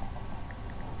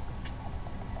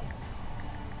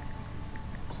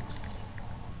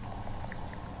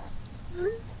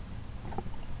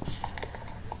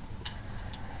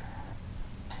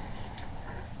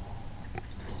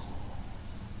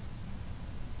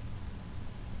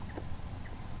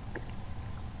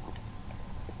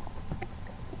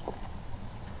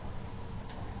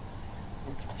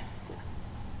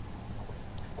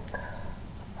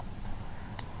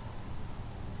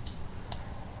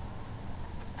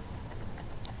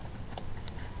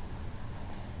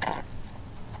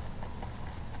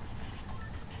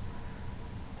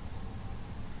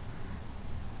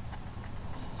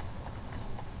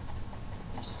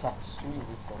 Stop streaming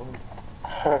this song.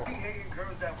 He hating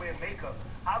girls that wear makeup.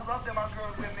 I love that my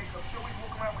girls wear makeup. She always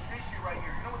walk around with this shit right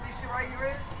here. You know what this shit right here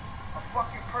is? A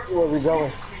fucking person. Where we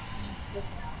going?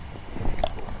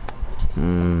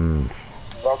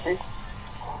 Lucky?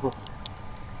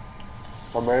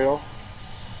 Camaro?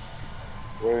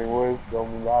 Waiting Woods, don't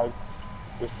be live.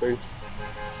 This place.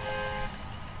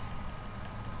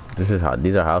 This is how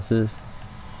these are houses.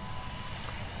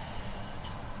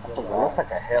 It looks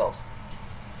like a hill.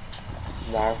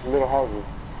 Nah, it's little houses.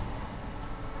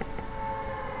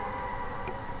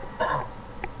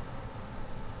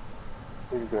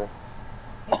 Pretty good.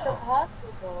 It's a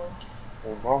hospital.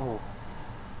 Hey, Mahu.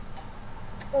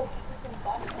 Oh, freaking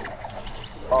body.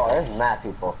 Oh, there's mad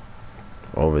people.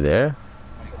 Over there?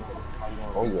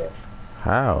 Oh yeah.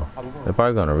 How? They're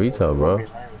probably gonna retail, bro. Yeah,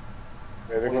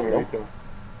 they're gonna retail.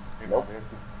 Nope.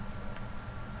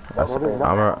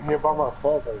 I'm here by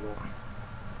myself right now.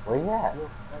 Where you at?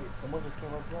 Someone just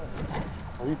came up behind.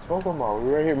 What are you talking about?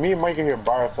 We're right here. Me and Mike are here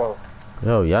by ourselves.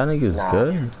 Yo, y'all niggas Nah,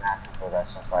 good? there's mad people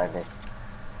that's just like it.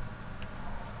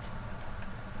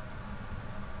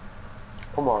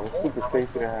 Come on, let's keep it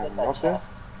safe in hand. Nothing?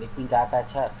 Mickey got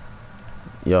that chest.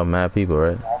 Yo, mad people,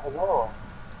 right? I have another one.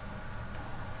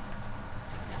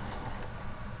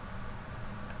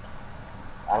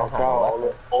 I don't Watch have out, a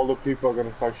weapon. all the people are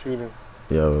gonna start shooting.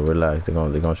 Yo, relax. They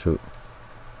gonna shoot.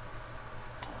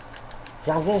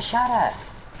 Yo, I'm getting shot at.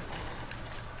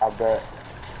 I bet.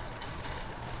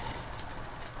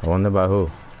 I wonder by who.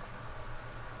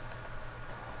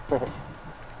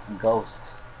 Ghost.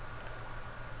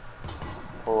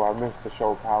 Oh, I missed the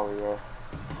show power, yo.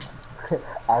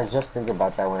 I was just thinking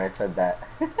about that when I said that.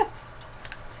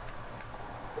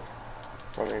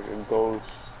 My name is Ghost.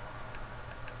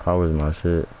 Power's my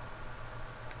shit.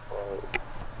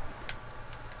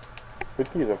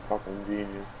 50 is a fucking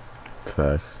genius.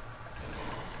 Facts.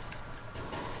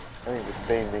 I need to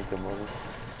stay making money.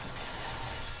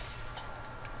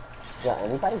 Yeah,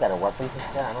 anybody got a weapon to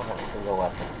spare? I don't have a single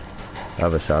weapon. I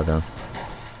have a shotgun.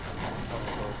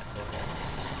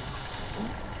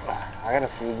 I got a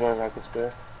few guns I can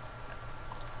spare.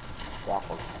 Drop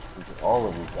them. All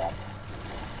of you drop them.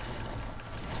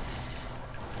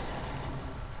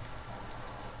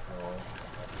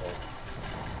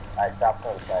 I dropped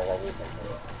those guys. I need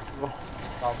them.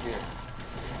 Not here.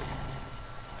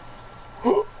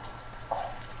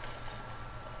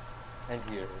 And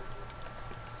here.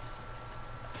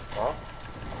 Huh?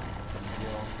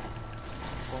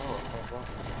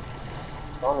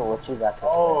 I don't know what you got to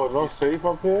Oh, no safe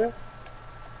up here?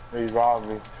 They robbed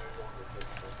me.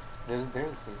 There's a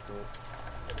safe there.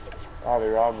 Ah, they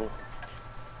robbed me.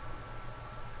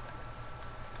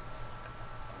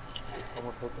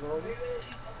 Someone took it already?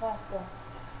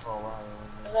 Oh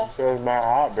wow. You said it's not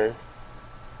hot, babe.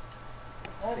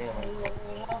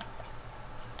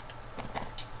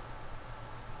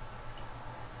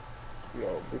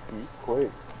 Yo, Vicky,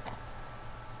 quick.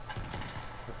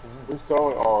 Who's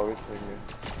throwing? Oh, this thing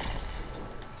is.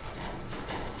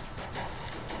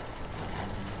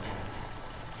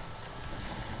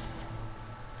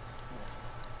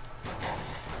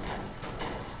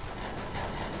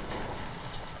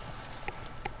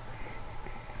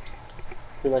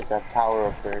 I feel like that tower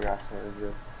up there got something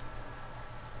good.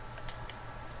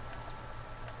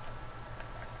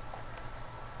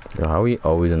 Yo, how are we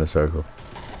always in a circle?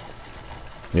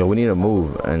 Yo, we need to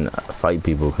move and fight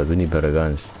people because we need better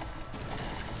guns.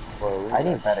 Bro, I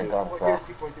need better guns, bro.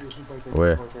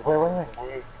 Where?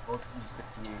 Wait.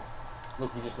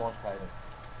 Look, he just launched by him.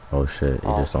 Oh shit, you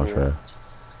just don't shit. try.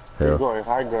 He's Hill. going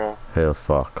high ground. Hill,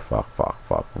 fuck.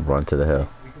 Run to the hill.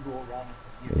 We can go around.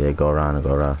 Yeah, go around and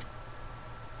go around.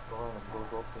 Go around and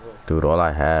go up the hill. Dude, all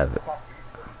I have.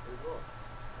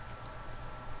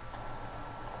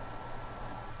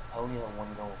 I only have one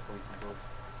gun with 42 bullets.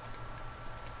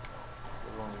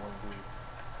 There's only one dude.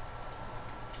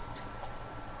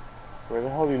 Where the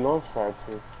hell did he launch pad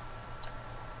to? It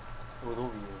was over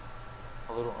here.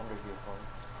 A little under here, probably.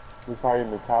 He's probably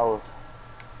in the tower.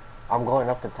 I'm going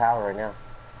up the tower right now.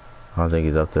 I don't think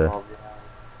he's up there. Oh,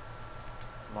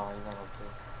 Nah, he's not up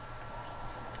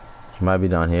there. He might be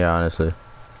down here, honestly.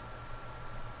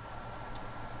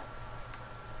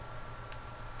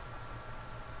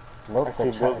 Nope, I see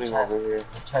a building over here.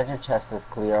 the treasure chest is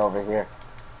clear over here.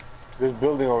 This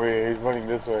building over here, he's running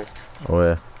this way.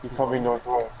 Where? He's coming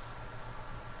northwest.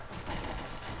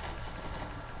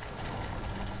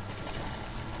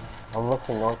 I'm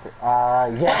looking north. Yeah,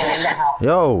 in the house.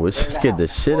 Yo, it just scared the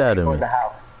shit out of In me. the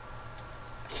house.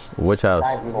 Which house?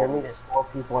 Guys, you hear me? There's 4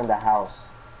 people in the house.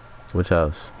 Which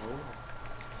house?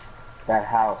 That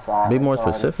house. Be more it's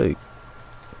on- specific.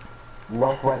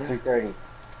 Northwest 330.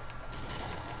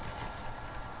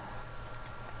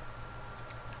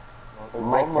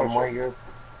 Mike, from where you're...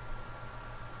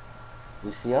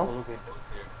 You see him? Oh, look, they built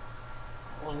there.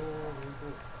 Oh, yeah, they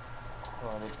did.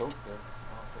 Oh, they built there.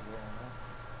 Oh,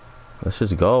 okay, Let's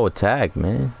just go attack,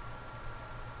 man.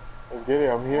 Let's get it.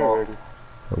 I'm here already.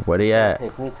 Where they at?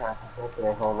 Take me time to get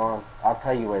there. Hold on. I'll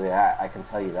tell you where they're at. I can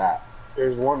tell you that.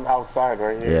 There's one outside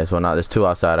right here. Yeah, it's one out. There's two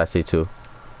outside. I see two.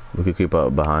 We could creep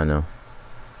up behind them.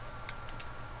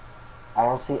 I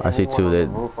don't see. I see two.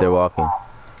 They're walking.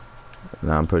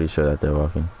 Nah, I'm pretty sure that they're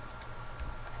walking.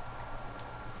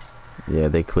 Yeah,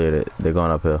 they cleared it. They're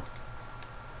going uphill.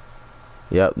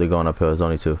 Yep, they're going uphill. There's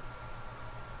only two.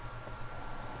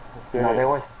 No, there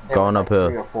was going like uphill.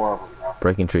 3 or 4 of them, bro.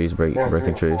 Breaking trees.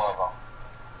 Breaking trees. 4 of them.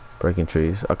 Breaking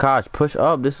trees. Akash, push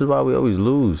up. This is why we always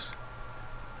lose.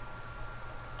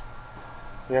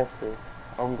 Yes, dude.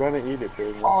 I'm gonna eat it,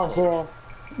 dude. Oh, damn.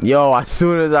 Yo, as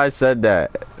soon as I said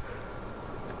that.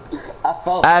 I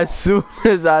felt. As soon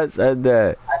as I said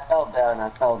that. I fell down. I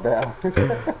fell down.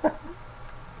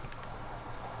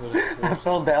 I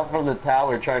fell down from the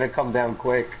tower trying to come down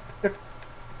quick.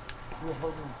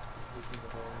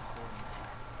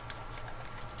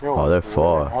 Yo, Oh, they're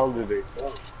far. Where the hell did they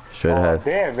go? Straight ahead.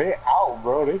 Damn, they out,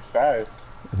 bro. They fast.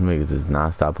 These niggas just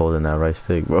non-stop holding that right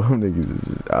stick, bro. Niggas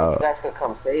is just out. You guys could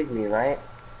come save me, right?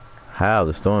 How?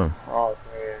 The storm. Oh,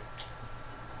 man.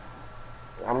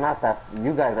 I'm not that.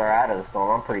 You guys are out of the storm.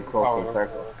 I'm pretty close to the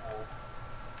circle.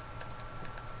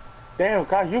 Damn,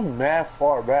 gosh, you mad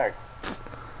far back.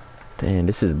 Damn,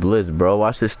 this is bliss, bro.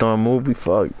 Watch this storm move. We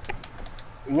fucked.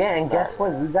 Yeah, and guess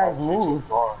what? You guys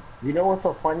moved. You know what's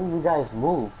so funny? You guys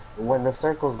moved when the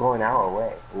circle's going our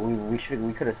way.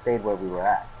 We could have stayed where we were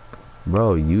at.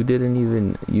 Bro, you didn't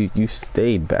even. You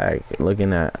stayed back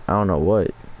looking at I don't know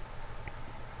what.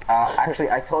 Actually,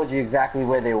 I told you exactly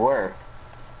where they were.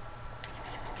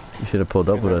 You should have pulled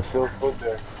up with us. Still stood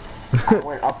there. I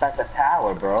went up at the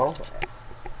tower, bro.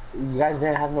 You guys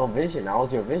didn't have no vision. I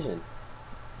was your vision.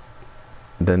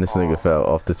 Then this nigga fell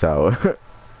off the tower.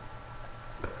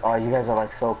 Oh, you guys are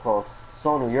like so close.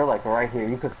 Sonu, you're like right here.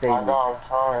 You could save I me. know, I'm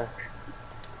trying.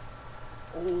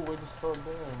 Oh, I just fell down.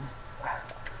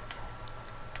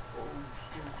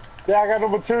 Yeah, I got no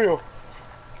material.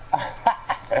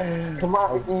 Come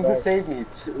on, Vicky, you can save me.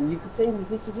 You can save me,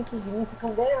 Vicky. Vicky, you need to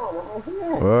come down. I'm right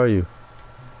here. Where are you?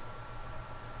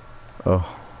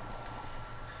 Oh.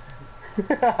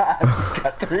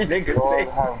 Got 3 niggas Lord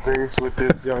saved. have grace with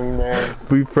this young man.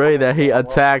 We pray that he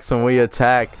attacks when we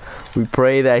attack. We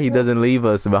pray that he doesn't leave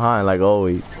us behind like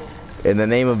always. In the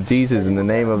name of Jesus, in the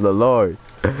name of the Lord.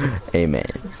 Amen.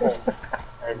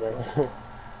 Amen.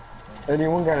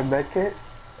 Anyone got a med kit?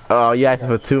 Oh, you asking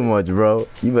for too much, bro.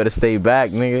 You better stay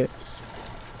back, nigga.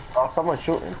 Oh, someone's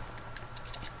shooting.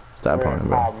 Stop playing, I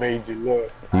bro. made you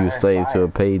look. You were slave to a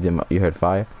page and you heard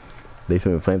fire? They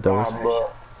shooting flamethrowers?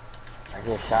 I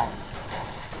hear shots.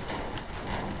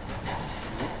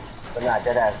 But not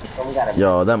dead ass. Someone got a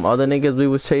Yo, them other niggas we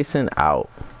was chasing out.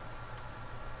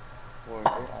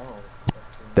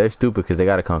 They're stupid because they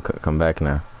gotta come back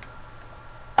now.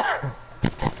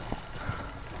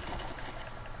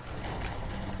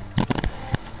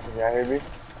 Yeah, hear me?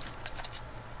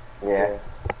 Yeah.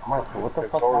 Mike, what the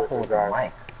fuck happened with the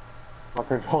mic? My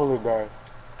controller died.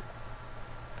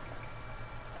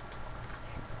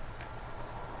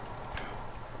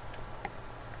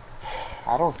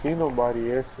 I don't see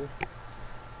nobody else.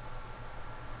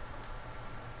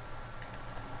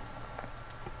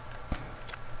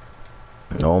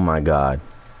 Oh my god.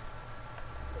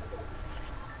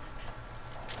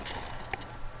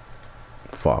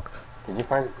 Fuck. Did you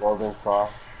find the golden saw?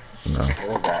 No.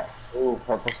 What is that? Ooh,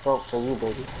 purple scope for you,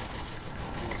 baby.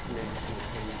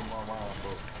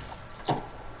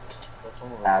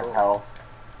 As hell.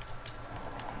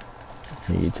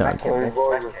 You trying to... Hey,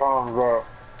 boy, your phone's up.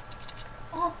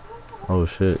 Oh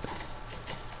shit.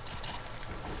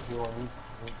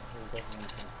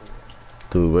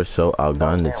 Dude, we're so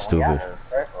outgunned, it's stupid.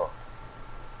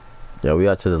 Yeah, we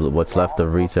out to the what's left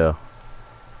of retail.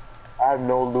 I have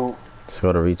no loot. Let's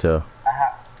go to retail.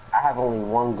 I have only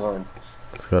 1 gun.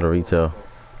 Let's go to retail.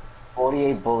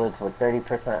 48 bullets with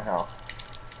 30% health.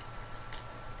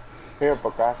 Here,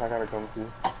 Bakash, I gotta come to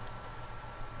you.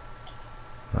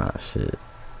 Ah, shit.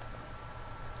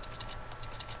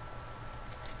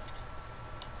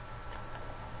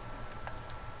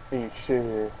 Ain't shit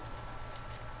here.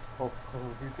 Oh,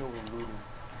 retail was looting.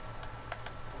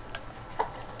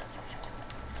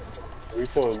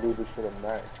 Retail will do this shit at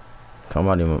night.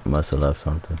 Somebody must have left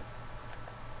something.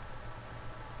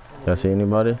 Oh, 哦 Y'all see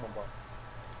anybody?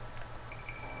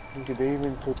 Nigga, they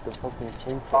even took the fucking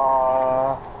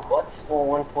chainsaw. What's for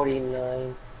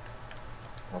 149?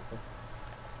 Okay.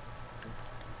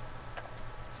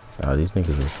 Oh, these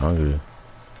niggas was hungry.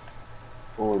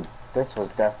 Ooh, this was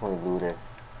definitely looted.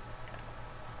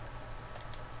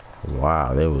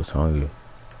 Wow, they was hungry.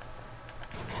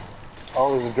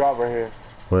 Oh, there's a drop right here.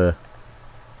 Where?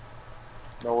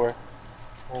 Nowhere.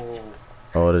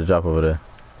 Oh, the drop over there.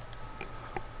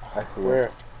 I see Where?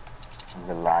 it.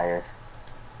 The liars.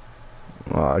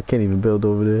 Oh, I can't even build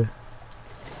over there.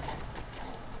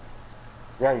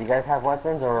 Yo, you guys have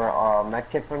weapons or a med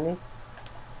kit for me?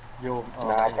 Yo,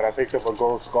 Nah, but I picked up a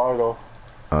gold scar though.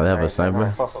 Oh, they have a Nice, I know, I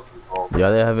sniper? saw something gold. Yeah,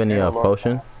 they have any Yeah, look.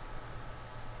 potion?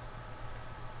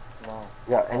 No.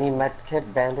 Yo, any med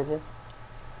kit bandages?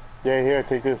 Yeah, here,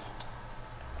 take this.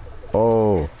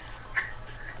 Oh,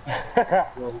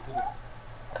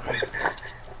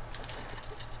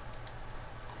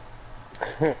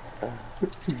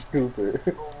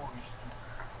 Stupid.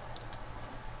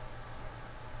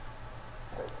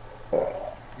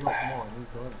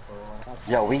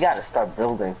 Yo, we gotta start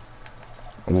building.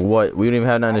 what? We don't even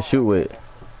have nothing to shoot with.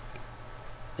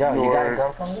 Yo, you got a Lord.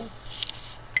 gun for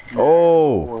me?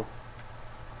 Oh!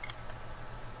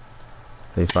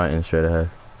 They fighting straight ahead.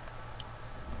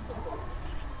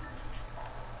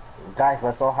 Guys,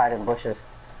 let's all hide in bushes.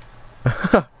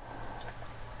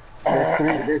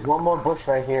 There's one more bush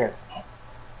right here.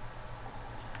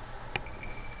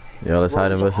 Yo, let's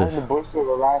hide in Hide in bushes. the bush to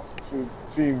the last two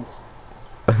teams.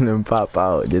 And then pop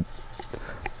out.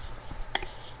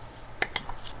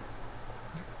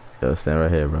 Yo, stand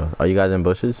right here, bro. Are you guys in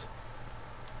bushes?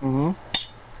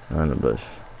 Mm-hmm. I'm in the bush.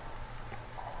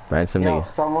 Find some Yo,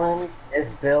 niggas. someone is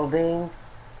building.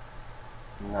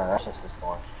 No, that's just a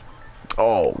storm.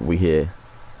 Oh, we here.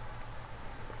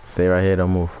 Stay right here,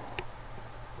 don't move.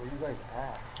 where you guys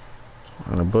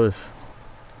at? On the bush.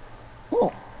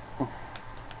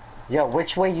 Yo,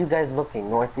 which way you guys looking?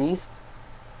 Northeast?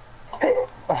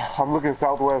 I'm looking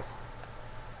southwest.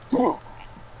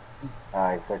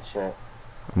 Alright, good shit.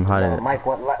 I'm hiding. Mike,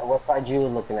 what side you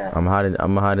looking at? I'm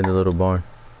hiding the little barn.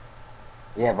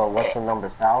 Yeah, but what's the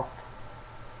number? South?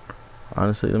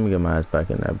 Honestly, let me get my ass back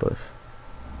in that bush.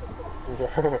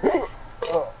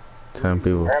 10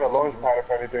 people. I got a launch pad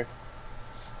if anything.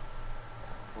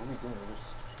 What are we doing? We're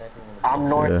just camping in the I'm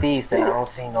northeast and I don't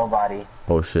see nobody.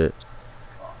 Oh shit.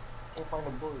 Can't find a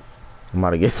bush. I'm about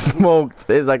to get smoked.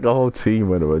 There's like a whole team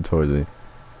running towards me.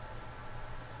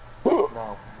 No,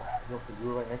 yo, cause you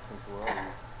were right next to me, so where are you?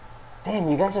 Damn,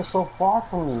 you guys are so far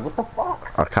from me. What the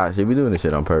fuck? Oh, gosh, you be doing this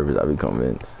shit on purpose. I be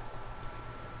convinced.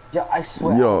 Yo, I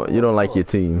swear. You don't like your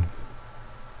team.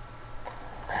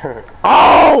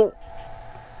 Oh!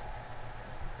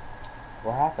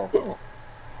 What happened?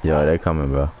 Yo, they're coming,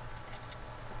 bro.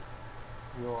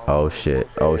 Oh shit.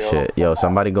 Oh shit. Yo,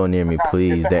 somebody go near me,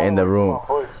 please. They're in the room.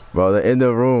 Bro, they're in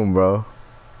the room, bro.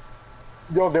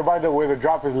 Yo, they're by the where the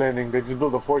drop is landing. They just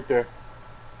built a fort there.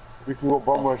 We can go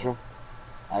bum rush them.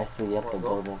 I see up the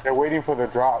building. They're waiting for the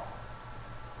drop.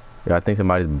 Yeah, I think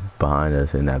somebody's behind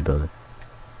us in that building.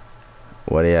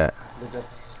 Where they at?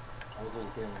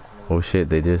 Oh shit,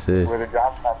 they just is. Where the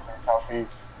drop's happening,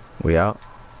 southeast. We out?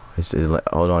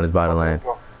 Hold on, it's by the land.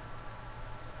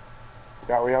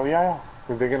 Yeah.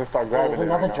 Because they're gonna start grabbing There's it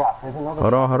another right drop. There's another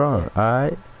Hold drop. on.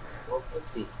 Alright.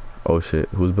 450. Oh shit,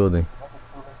 who's building?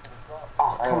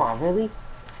 Oh, come on, really?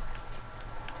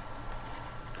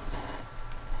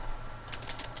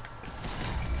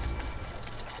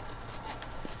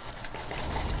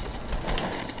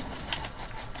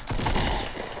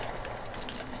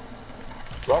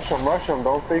 Rush them.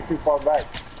 Don't stay too far back.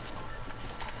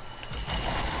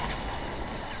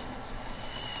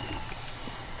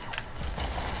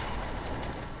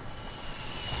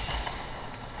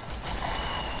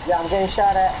 Yeah, I'm getting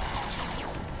shot at.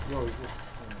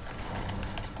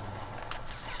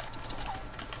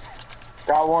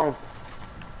 Got one.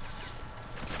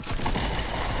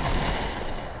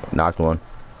 Knocked one.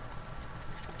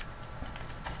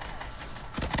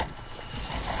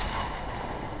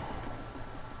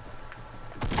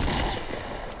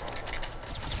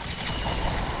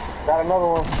 Got another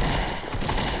one.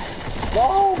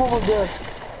 No, what was good?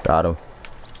 Got him.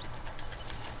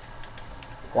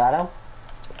 Got him?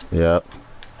 Yep.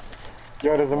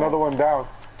 Yo, there's another one down.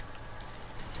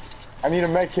 I need a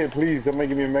med kit, please. Somebody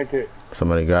give me a med kit.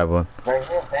 Somebody grab one. Right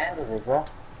here, bandages, bro.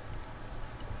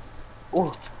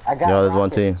 Ooh, I got Yo, there's rockets, one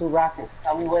team. 2 rockets.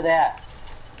 Tell me where they at.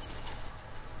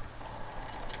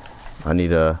 I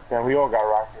need a... Yeah, we all got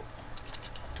rockets.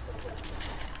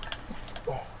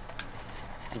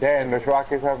 Damn, the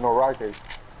rockets have no rockets.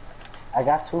 I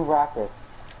got 2 rockets.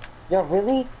 Yo,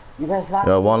 really? You guys locked?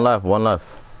 Yo, one left, one left.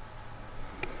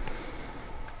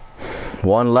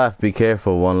 One left, be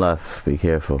careful, one left, be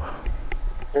careful.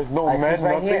 There's no She's med,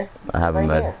 right nothing? here. I have a Right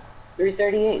med. here.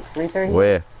 338, 338.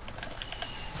 Where?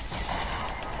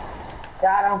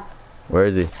 Got him. Where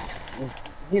is he?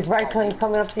 He's right, he's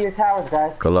coming up to your towers,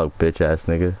 guys. Good luck, bitch ass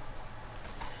nigga.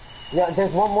 Yeah,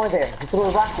 there's one more there. He threw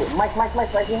a rocket. Mike,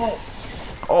 right behind.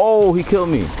 Oh, he killed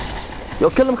me. Yo,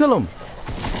 kill him, kill him.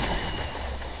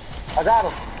 I got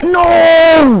him.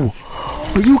 No!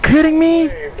 Are you kidding me?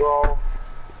 Hey, bro.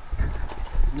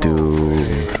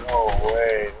 Dude. No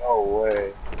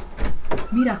way.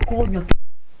 Mira, coño.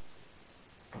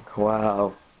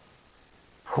 Wow.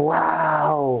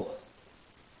 Wow.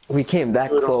 We came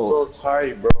that Dude, close. I'm so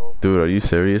tight, bro. Dude, are you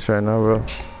serious right now, bro?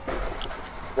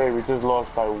 Hey, we just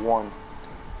lost by 1.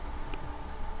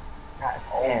 God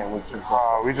damn,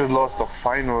 We just lost the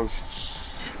finals.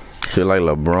 Shit like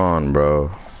LeBron,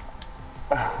 bro.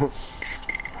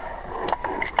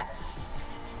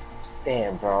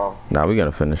 Damn, bro. Nah, we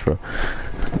gonna finish, bro.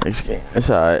 Next game. It's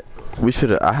alright. We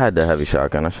should've. I had the heavy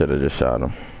shotgun. I should've just shot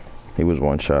him. He was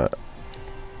one shot.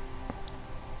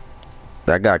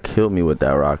 That guy killed me with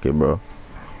that rocket, bro.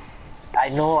 I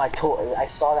know, I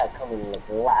saw that coming like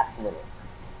last minute.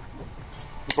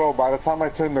 Bro, by the time I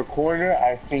turned the corner,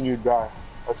 I seen you die.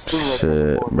 As soon as I turned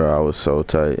the Shit, corner. bro, I was so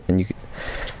tight. And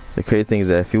the crazy thing is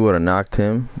that if you would've knocked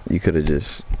him, you could've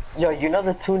just. Yo, you know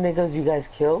the 2 niggas you guys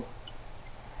killed?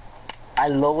 I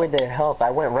lowered their health.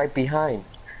 I went right behind.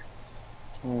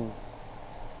 I'm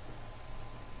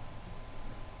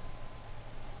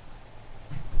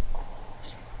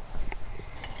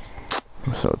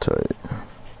so tight.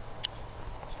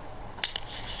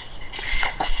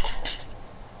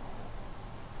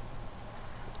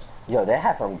 Yo, they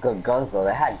had some good guns though.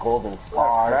 They had golden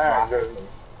stars.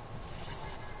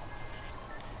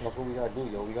 That's what we gotta do,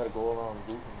 yo. We gotta go around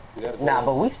looting. Nah,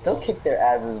 but we still kicked their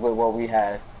asses with what we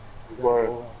had. We gotta go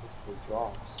around with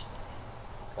drops.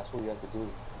 That's what we have to do.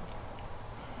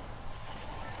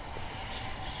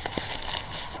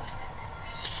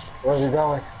 Where we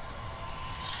going?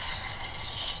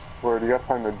 Word, you gotta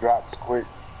find the drops quick.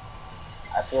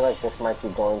 I feel like this might be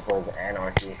going towards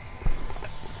anarchy.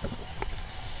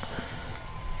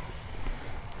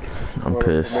 I'm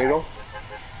pissed. Tomato?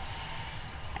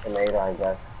 Tomato, I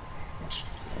guess.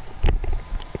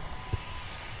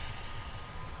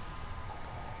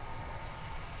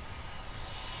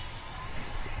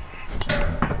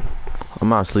 I'm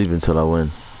not sleeping until I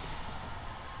win.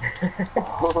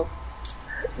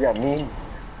 Yeah, me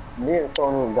and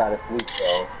Sonu gotta sleep,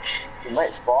 so he might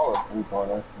fall asleep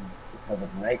on us because of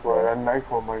NyQuil. Bro, that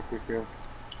NyQuil might kick in.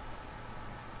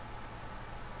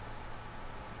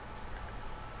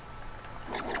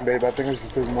 Babe, I think we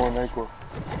should take more NyQuil.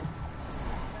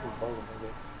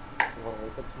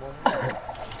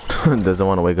 Doesn't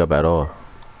want to wake up at all.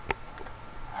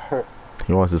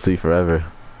 He wants to sleep forever.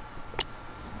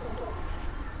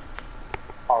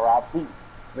 R.I.P.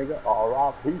 Nigga,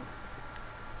 R.I.P.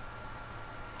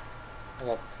 I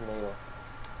got the tomato.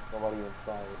 Nobody even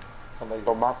tried it. Somebody.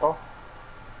 Tomato?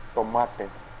 Tomate.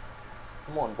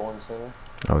 Come on, Born Center.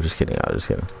 I was just kidding. I was just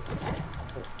kidding.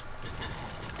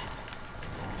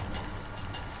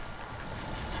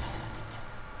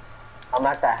 I'm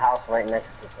at that house right next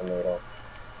to Tomato.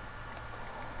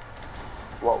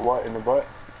 What, in the butt?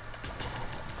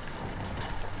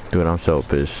 Dude, I'm so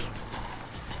pissed.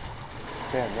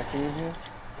 Damn, nothing in here?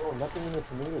 Oh, nothing in the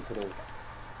tomato today.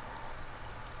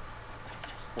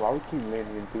 Why we keep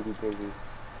landing in doodle diggy?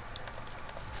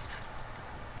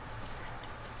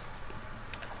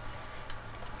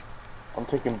 I'm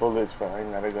taking bullets, but I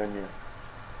ain't got a gun yet.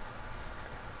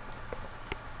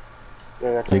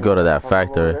 Yeah, You go to that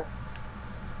factory.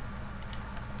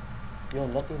 Yo,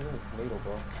 nothing's in the tomato,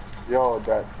 bro. Yo,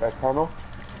 that tunnel?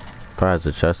 Probably has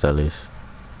a chest at least.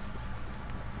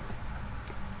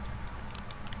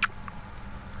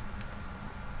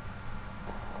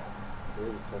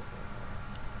 Really tough, man.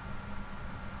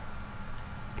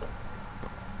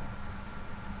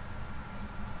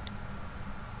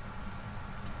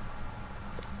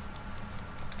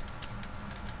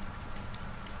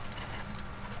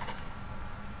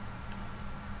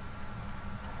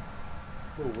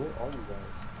 Yo, where are you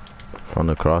guys? On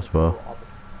the crossbow.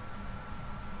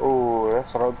 Oh,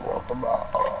 that's what I'm talking about.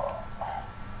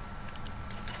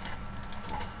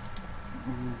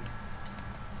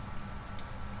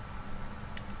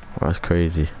 That's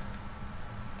crazy.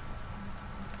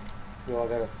 Yo, I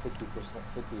got a 50%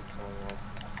 showing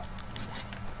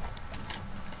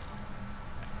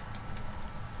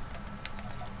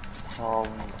off.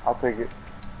 I'll take it.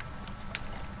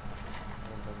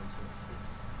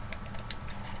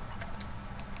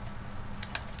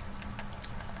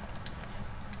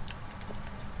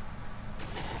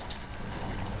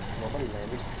 Somebody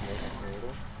landed.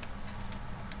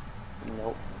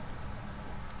 Nope.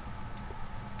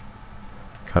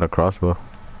 Got a crossbow.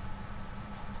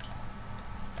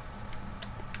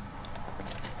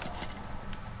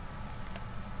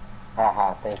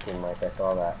 Haha, thank you, Mike. I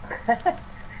saw that.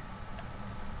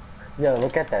 Yo,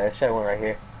 look at that. There's shit one right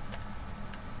here.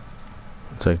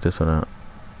 Check this one out.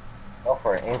 Go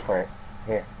for it. Aim for it.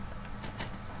 Here.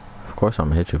 Of course I'm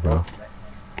gonna hit you, bro.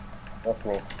 With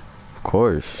me. Of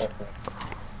course. With me.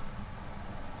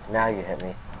 Now you hit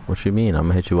me. What you mean? I'm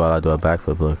gonna hit you while I do a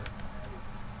backflip, look.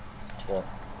 Yeah.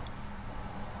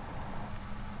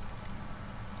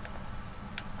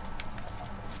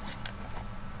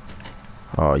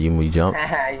 Oh, you jump?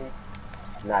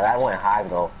 Nah, that went high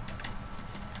though.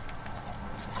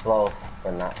 Close,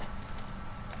 but not.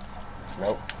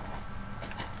 Nope.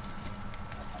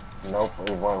 Nope,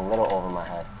 it went a little over my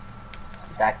head.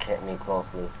 That hit me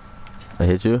closely. I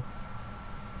hit you?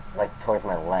 Like towards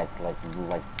my leg, like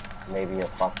maybe a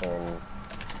fucking.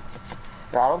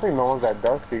 I don't think no one's that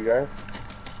dusty, guys.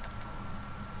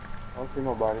 I don't see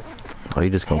nobody. Oh,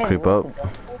 you just gonna creep up?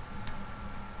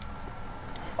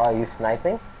 Oh, you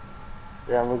sniping?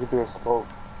 Yeah, I'm looking through a scope.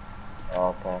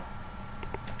 Oh, okay.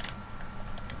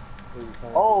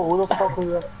 Oh, who the fuck was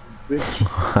that? Bitch.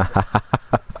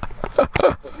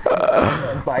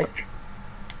 Mike.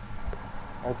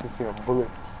 I just seen a bullet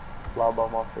fly by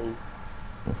my face.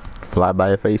 Fly by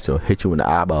your face or hit you in the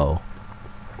eyeball.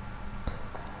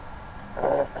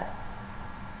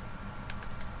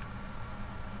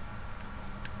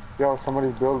 Yo,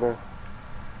 somebody's building.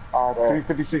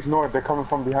 356 North, they're coming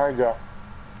from behind y'all.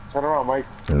 Turn around, Mike.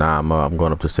 Nah, I'm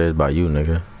going up the stairs by you,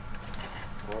 nigga.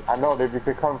 I know,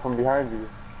 they're coming from behind you.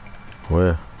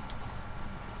 Where?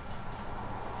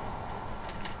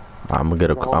 I'm gonna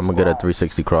get a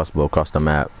 360 crossbow across the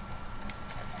map.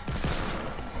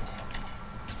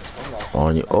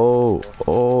 On you. Oh,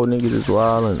 niggas is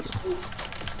wildin'.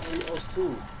 Somebody else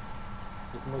too.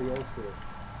 There's somebody else there.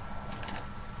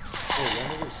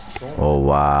 Oh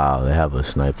wow, they have a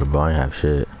sniper, but I ain't have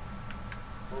shit.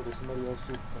 Oh, there's somebody else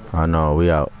too. I know,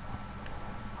 we out.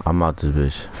 I'm out this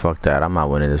bitch. Fuck that, I'm not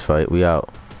winning this fight. We out.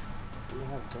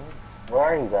 Where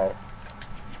are you guys?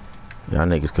 Y'all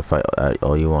niggas can fight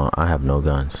all you want. I have no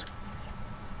guns.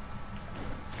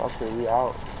 Okay, we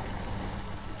out.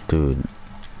 Dude,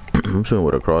 I'm shooting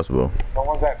with a crossbow. No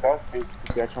one's that dusty.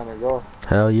 They're trying to go.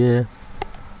 Hell yeah.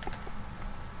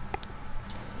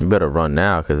 You better run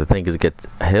now, because the thing is, get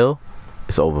a hill,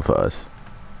 it's over for us.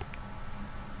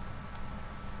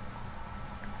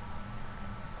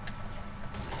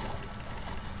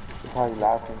 You're probably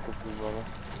laughing because we brother.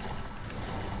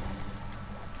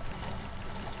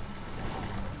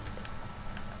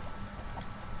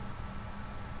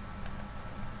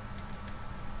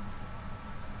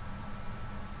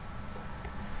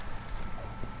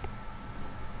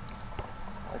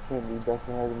 I can't be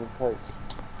Dustin having me touch.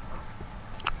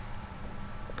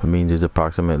 It means there's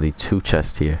approximately 2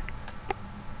 chests here.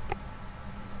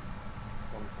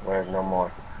 Where's no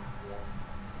more?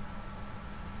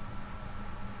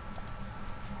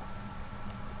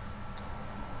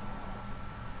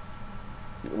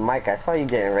 Mike, I saw you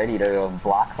getting ready to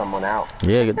block someone out.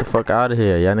 Yeah, get the fuck out of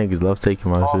here. Y'all niggas love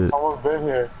taking my shit. Someone's been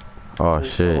here. Oh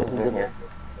shit.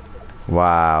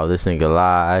 Wow, this nigga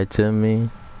lied to me.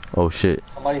 Oh shit.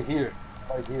 Somebody's here.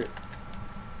 Somebody's here.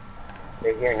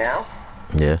 They're here now?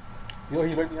 Yeah. Yo,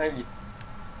 he's right behind you.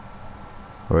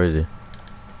 Where is he?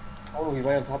 Oh no, he's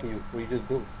right on top of you, where you just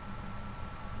built.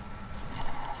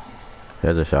 He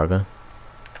has a shotgun?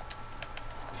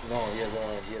 No, he has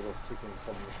a chicken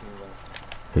submachine gun.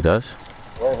 He does?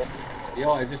 Where?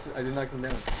 Yo, I just knocked him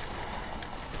down.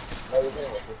 What are you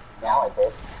doing with this? Now I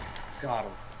did. Got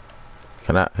him.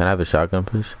 Can I have a shotgun,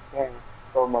 please? Dang,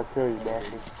 throw my kill you,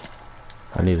 bastard.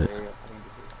 I need it.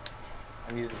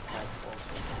 I need this type also.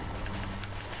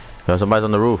 Yo, somebody's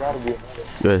on the roof.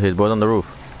 Yo, his boy's on the roof.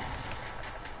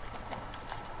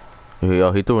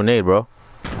 Yo, he threw a nade, bro.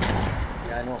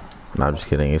 Yeah, I know. Nah, I'm just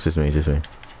kidding. It's just me, Oh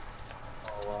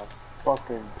wow.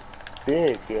 Fucking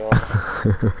dick, yo.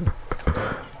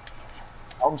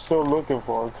 I'm still looking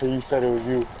for him until you said it was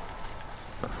you.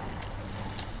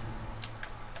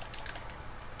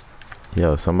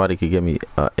 Yo, somebody could give me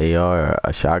a AR or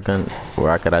a shotgun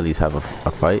where I could at least have a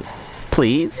fight.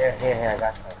 Please? Here, I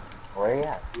got you. Where are you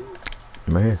at?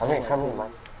 I'm right here. Come here,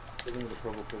 Mike. Hit him with a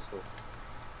purple pistol.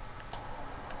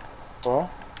 What?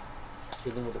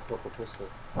 Hit him with a purple pistol.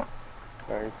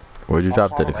 Thanks. Where'd you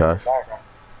drop that, Akash?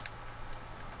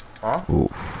 Huh?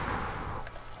 Oof.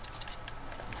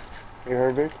 You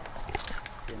heard me?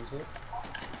 Can you see it?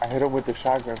 I hit him with the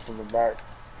shotgun from the back.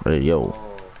 Hey, yo.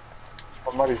 Oh.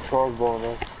 Somebody's car's blowing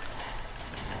up.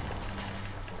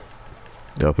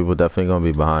 Yo, people definitely gonna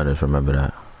be behind us, remember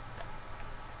that.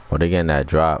 Or they getting that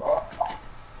drop.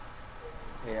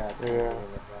 Yeah. Yeah.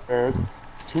 There's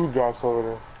 2 drops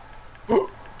over there.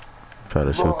 Try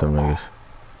to shoot them niggas.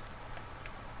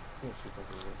 Can't shoot that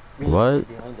dude. What?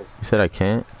 Behind us. You said I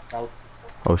can't? South,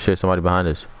 Oh shit, somebody behind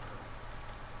us.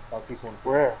 southeast one.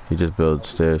 Where? He just built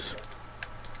stairs.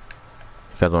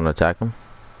 You guys wanna attack him?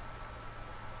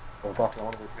 If I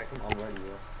want to attack him, I'm ready,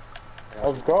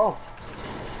 bro. Let's go.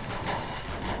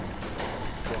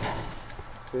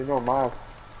 There's no mask.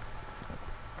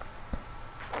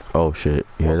 Oh shit,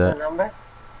 you hear What's the that? number?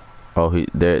 Oh,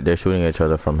 they're shooting at each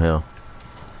other from hill.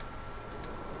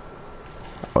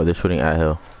 Oh, they're shooting at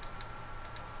hill.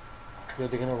 Yo,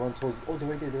 they're gonna run towards. Oh, they're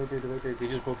right there, they're right there, they're right there. They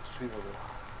just broke the street over.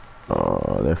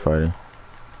 Oh, they're fighting.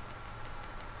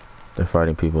 They're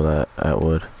fighting people at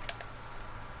Wood.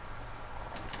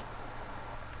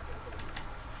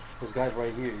 This guy's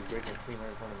right here. He's breaking a tree right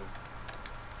in front of me.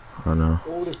 I know.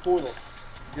 Oh, there's 4 of them.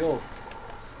 Yo.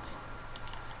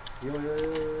 Yo, where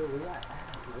you at?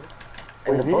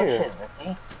 In the We're here. bushes,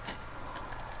 Ricky.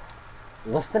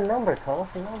 What's the number? Tell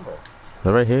us the number.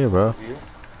 They're right here, bro. Here?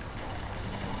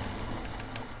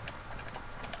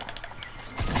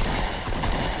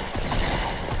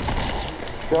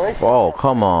 Oh,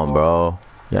 come on, bro.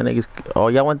 Y'all niggas. Oh,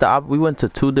 y'all went to. We went to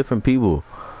 2 different people.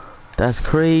 That's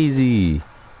crazy.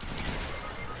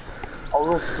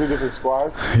 Oh, we're 2 different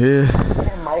squads. Yeah.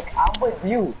 Hey, Mike, I'm with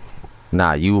you.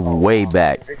 Nah, you way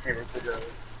back.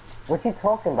 What you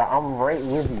talking about? I'm right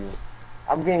with you.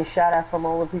 I'm getting shot at from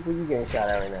all the people you getting shot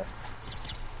at right now.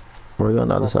 Where you on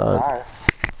the other side?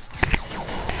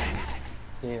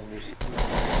 Damn, there's 2.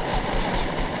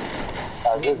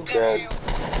 I just dead.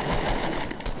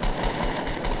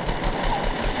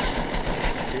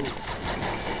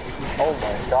 Oh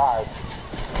my god.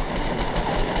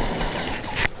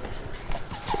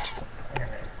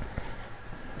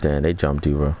 Damn, they jumped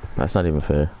you, bro. That's not even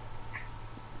fair.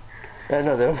 I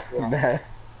know they're mad.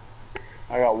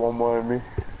 I got 1 more in me.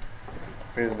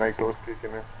 His Michael's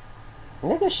kicking in.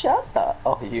 Nigga, shut the.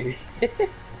 Oh, you.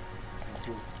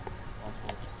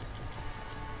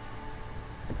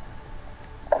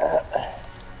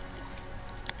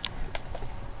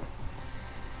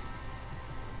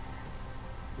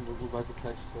 We're about to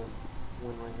catch the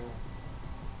win right now.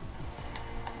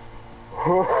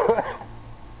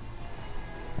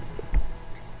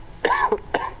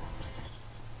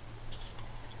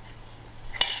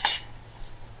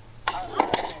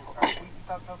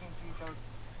 Stop talking to each other.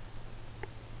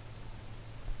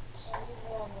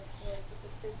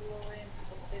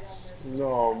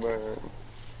 No, man.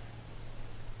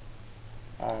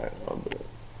 Alright, I'll do it.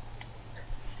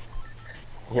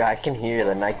 Yeah, I can hear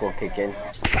the Nyquil kick in.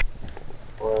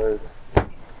 Word.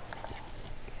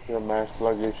 You're man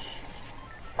sluggish.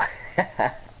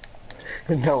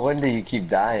 No wonder you keep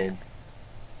dying.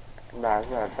 Nah, it's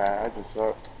not bad. I just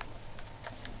suck.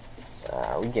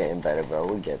 We getting better, bro.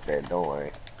 We get there. Don't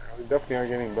worry. We definitely are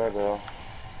getting better, though.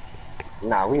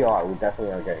 Nah, we are. We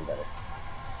definitely are getting better.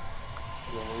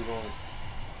 Yeah, where you going?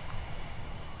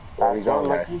 Where we going,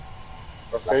 guys?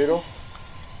 Lucky? Fatal?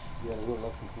 Yeah, we're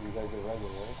lucky because you guys get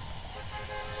regular, right?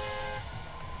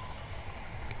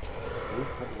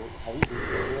 Have we been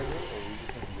regular or we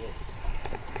just good?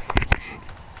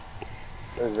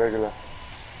 That's regular.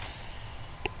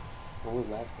 What was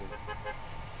last game?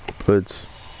 Blitz.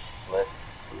 Let's.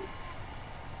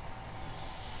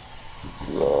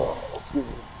 Excuse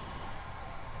me.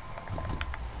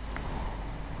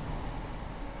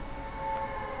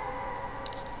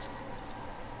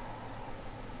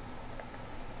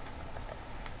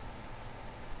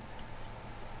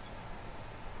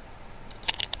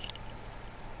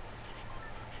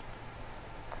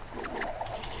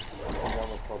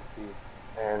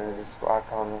 And there's a squad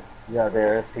coming. Yeah,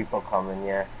 there is people coming,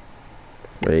 yeah.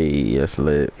 Hey, that's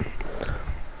lit.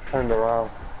 Turned around.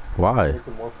 Why? It's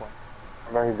a more fun.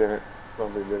 No, he didn't. No,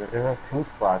 they didn't. There's a 2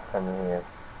 squads coming here.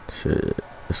 Shit.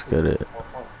 Let's get it.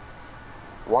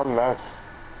 1 left.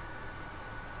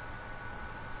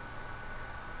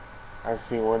 I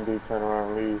see 1 dude turn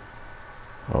around and leave.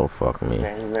 Oh, fuck me.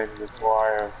 And he landed this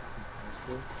wire.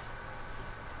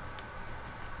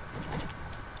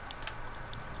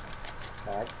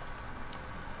 Tag.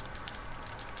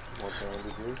 More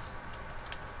bandages.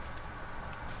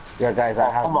 Yeah, guys, I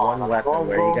have come on, 1 weapon. go,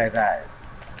 Where go. you guys at?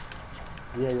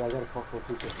 Yeah, I got a couple of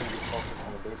people focused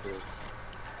on the base.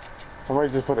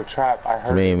 Somebody just put a trap. I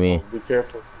heard Me, it. me. Be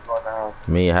careful. Go down.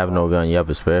 Me, I have no gun. You have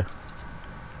a spare?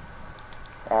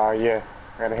 Yeah.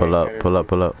 Gotta Pull hit up, it. pull up,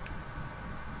 pull up.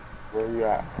 Where you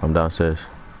at? I'm downstairs.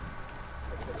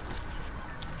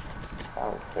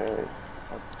 Hey.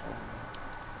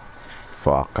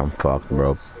 Fuck, I'm fucked,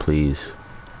 bro. Please.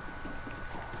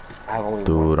 I have only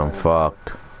Dude, one I'm friend.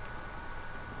 fucked.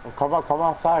 Come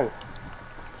outside.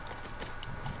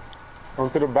 Come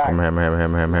to the back. I'm here.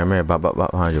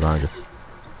 Behind you.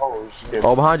 Oh shit.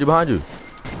 Oh, behind you.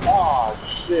 Oh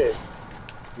shit.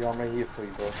 Yo, I'm right here for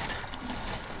you, bro.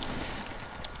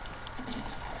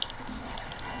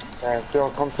 Man, Phil,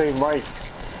 come save Mike.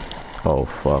 Oh,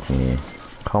 fuck me.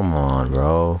 Come on,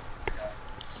 bro.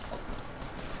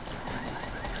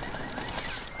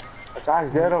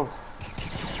 Guys, get him.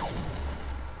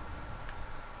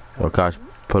 Yo, Kosh,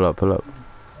 pull up.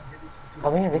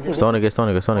 Come here, Vicky. Stone it.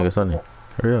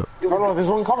 Hurry up. No, there's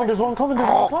one coming. Open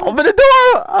the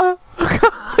door!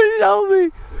 Help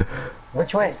me.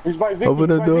 Which way? He's by Vicky. Open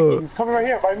the door. Vicky. He's coming right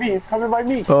here, by me. He's coming by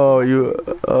me. Oh, you.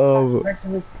 Oh. Next to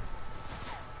me.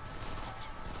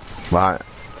 Bye.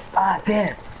 Ah,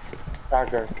 damn.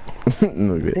 Okay.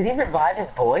 Did he revive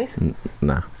his boys?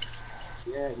 Nah.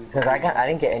 Yeah, Because I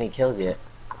didn't get any kills yet.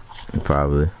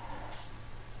 Probably.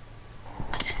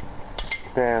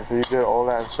 Damn, so you did all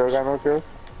that and still got no kills?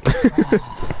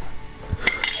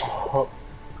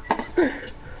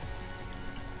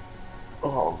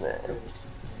 Oh, man.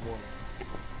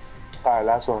 Alright,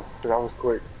 last one. That was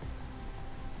quick.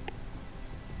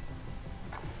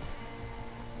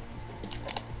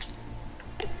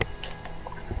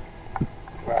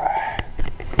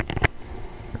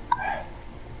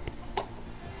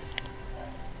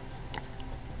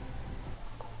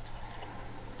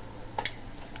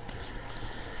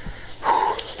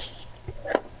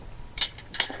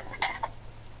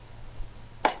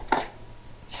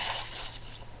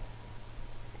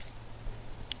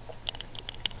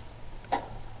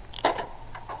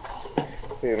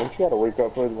 Hey, don't you gotta wake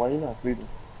up, bud? Why are you not sleeping?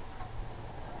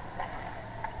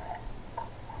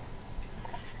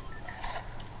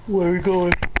 Where are we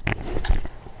going?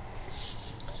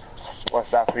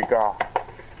 West Africa.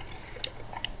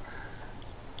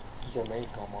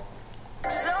 Jamaica, man.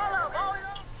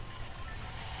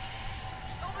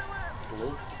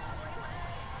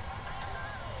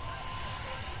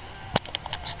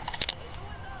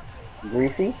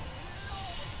 Greasy?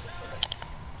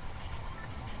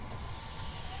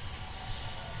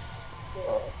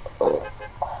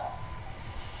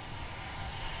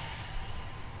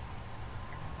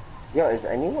 Yo, is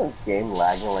anyone's game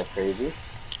lagging like crazy?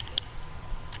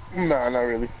 Nah, not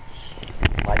really.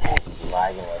 My game's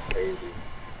lagging like crazy.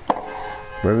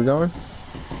 Where are we going?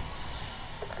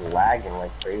 It's lagging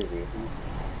like crazy.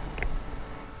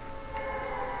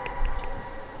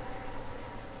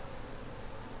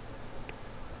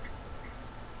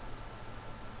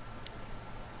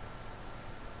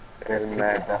 There's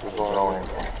mad. Definitely going.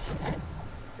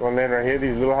 You wanna land right here,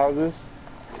 these little houses?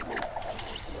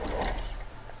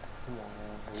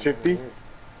 Shifty?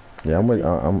 Yeah, I'm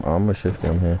a shifty.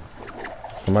 I'm here.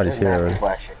 Somebody's here already.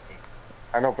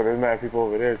 I know, but there's mad people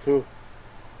over there too.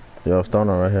 Yo,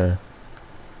 Stoner right here.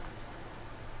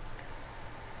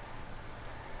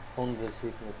 Only the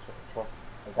secret truck.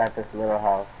 I got this little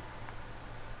house.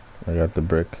 I got the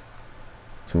brick.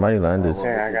 Somebody landed. Dang,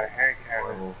 I got a hand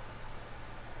cannon.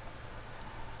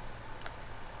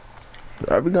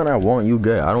 Every gun I want, you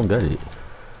get. I don't get it.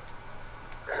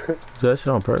 Is that shit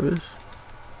on purpose?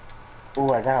 Ooh,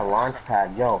 I got a launch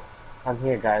pad. Yo, come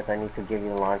here, guys. I need to give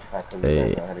you a launch pad because you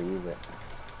don't know how to use it.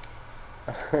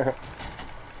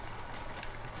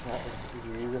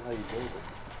 You use it how you build it.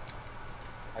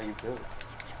 How you build it.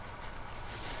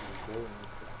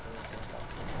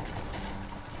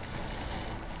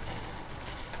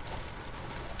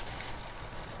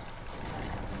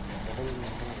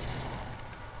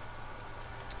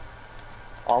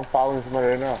 I'm following somebody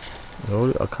right now.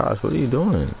 Yo, Akash, what are you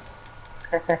doing?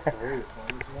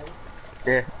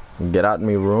 Yeah. Get out of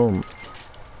me room.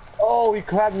 Oh, he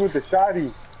clapped me with the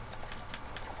shotty.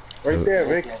 Right there,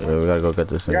 Vic. Yeah, we gotta go get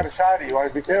this You thing. got a shotty, you wanna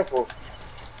be careful.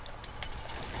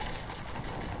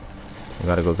 We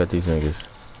gotta go get these niggas.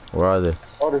 Where are they?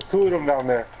 Oh, there's two of them down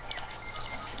there.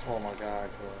 Oh my god,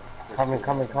 bro.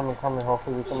 Coming.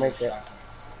 Hopefully we can make it.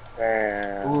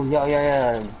 Damn. Ooh,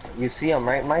 yeah. You see him,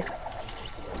 right, Mike?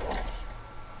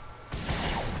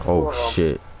 Oh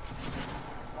shit.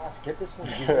 Get this one.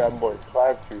 That boy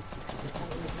clapped you.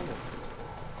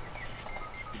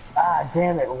 Ah,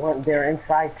 damn it. They're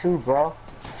inside too, bro.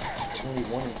 There's only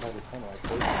one inside the tunnel. I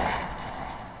told you. I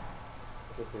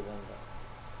think they learned that.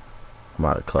 I'm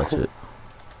about to clutch it.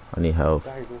 I need help.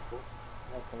 Guys, go for it.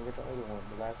 Yeah, come get the other one.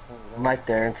 The last one. Mike,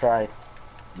 they're inside.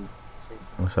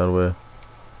 Inside where?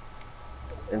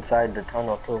 Inside the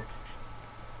tunnel too.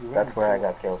 That's where I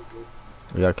got killed.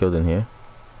 You got killed in here?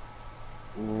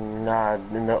 Nah,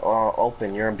 in the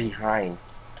open, you're behind.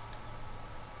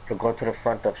 So go to the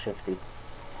front of Shifty.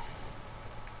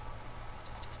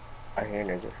 I hear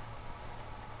niggas.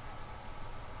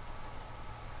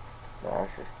 No,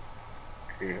 it's just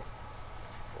clear.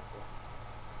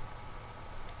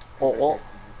 Oh.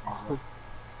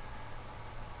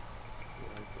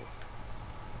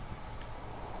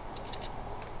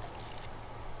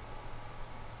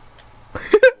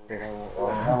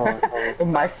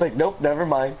 Mike's like, nope, never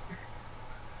mind.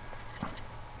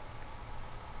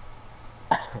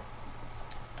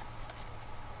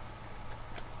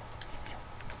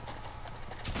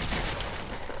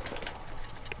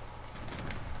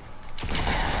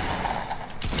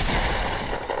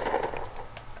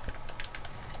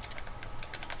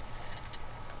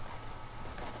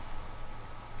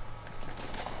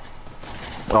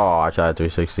 Oh, I tried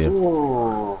 360 him.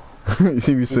 Ooh. You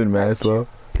see me spin mad slow?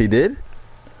 He did?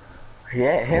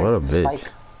 Yeah, him. What a bitch.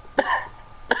 Spike.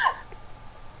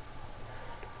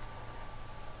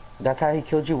 That's how he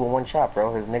killed you with one shot,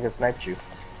 bro. His nigga sniped you.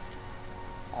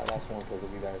 I lost one because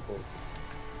of you guys quick.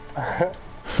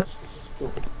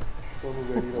 Still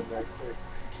ready to back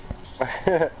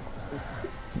quick.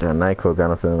 That Nightcore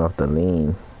got him feeling off the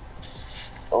lean.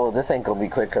 Oh, this ain't gonna be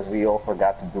quick because we all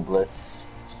forgot to do blitz.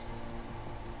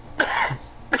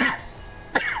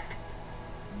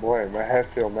 Boy, my head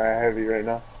feel mad heavy right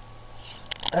now.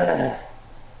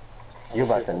 You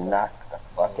about to knock the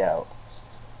fuck out.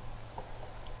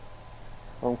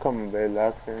 I'm coming, babe.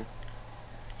 Last game.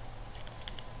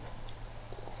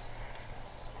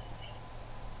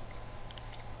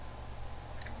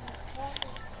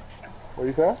 What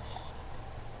you say?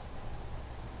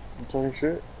 I'm talking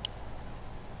shit.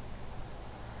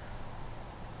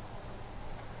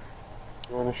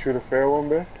 You wanna shoot a fair one,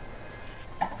 babe?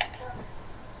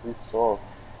 You soft.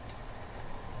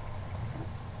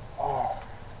 Oh.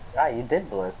 Ah, you did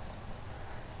blitz.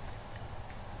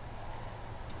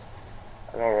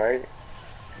 I know, right?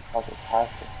 Fucking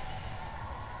passive.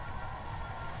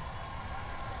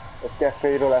 Let's get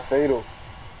fatal, that fatal.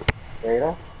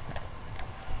 Fatal?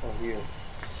 Oh, here.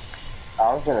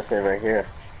 I was gonna say right here.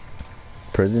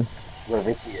 Prison? Where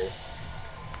Vicky is.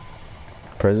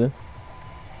 Prison?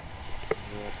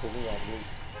 Yeah, prison got blue.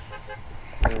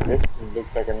 This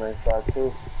looks like a nice spot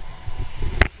too.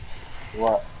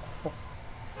 What?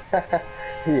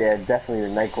 Yeah, definitely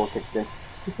the Nightcore kicked in.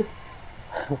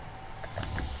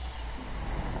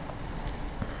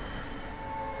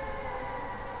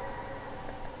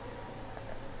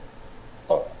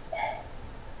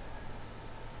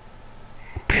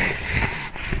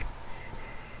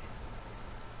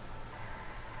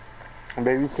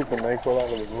 Baby took the NyQuil out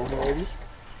of the room already.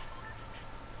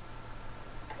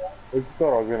 What you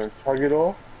thought I was gonna chug it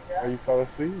all? While you fell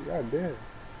asleep? God damn.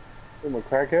 I'm a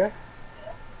crackhead?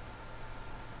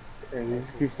 And you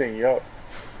just keep saying yup.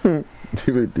 You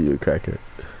would do a cracker.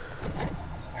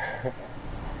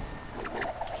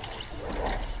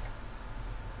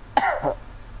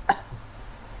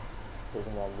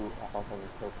 Prison got loot. I found something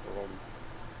close already.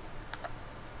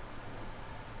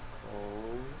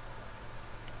 Oh.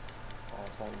 Oh,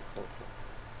 something close.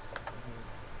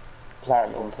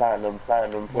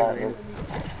 Platinum.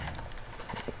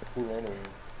 Who ran away?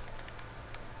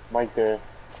 Mike there.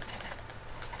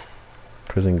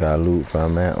 Prison got loot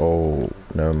from man. Oh,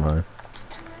 never mind.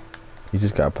 You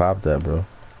just got popped at, bro.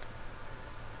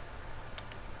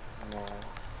 No.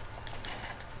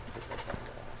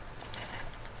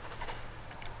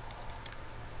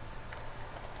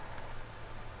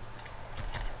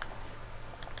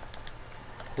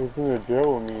 Who's gonna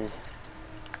deal with me?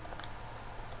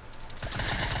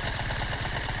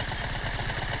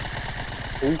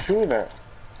 Who you shooting at?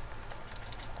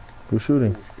 Who's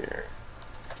shooting? I'm scared.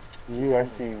 You, I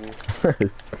see you.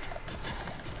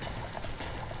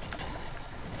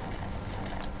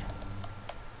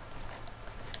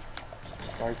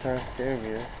 Why you trying to scare me?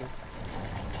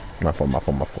 My phone.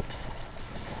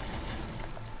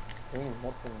 Ain't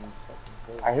nothing fucking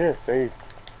close. I hear safe.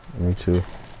 Me too.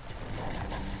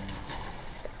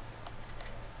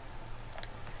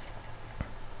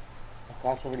 My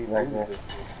class already Right moved there. this.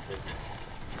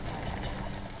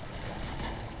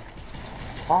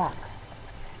 Fuck.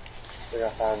 I think I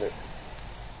found it.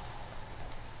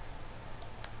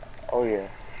 Oh yeah.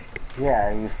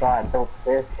 Yeah, you saw it built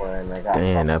stairs for it and I got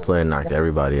Damn, that player knocked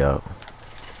everybody out.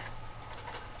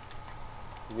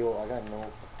 Yo, I got no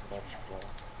much, bro.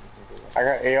 I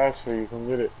got ARs for you, come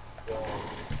get it.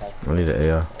 I need an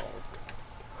AR.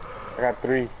 I got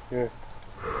 3, yeah.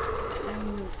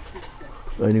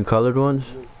 Any colored ones?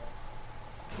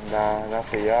 Nah, not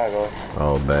for y'all though.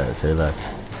 Oh, bad. Say less.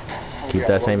 Keep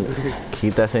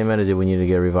that same energy when you need to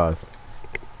get revived.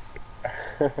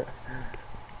 Yo,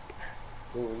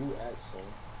 where you at, son?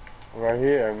 Right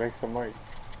here, next to Mike.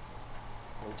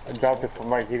 I dropped it for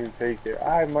Mike, he didn't take it.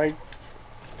 Alright, Mike.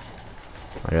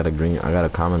 I got a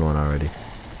common one already.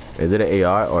 Is it an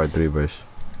AR or a 3-burst?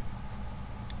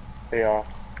 AR.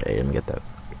 Hey, let me get that.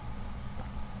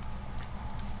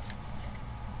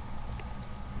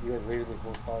 You guys ready to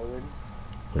go start already?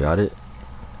 Got it?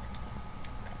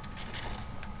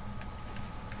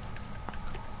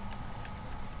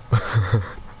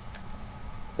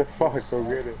 The fuck, go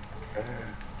get it.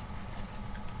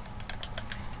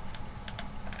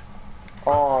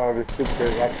 Oh, the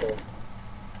stupid right there.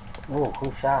 Ooh,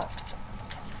 who shot?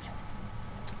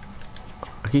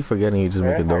 I keep forgetting you just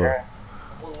make a door.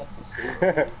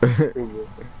 Stupid.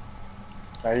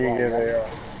 Now you can get AR.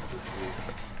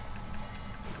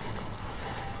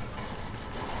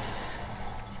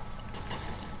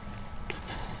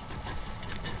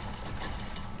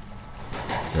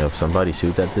 Yeah, if somebody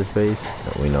shoots at this base,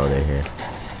 we know they're here.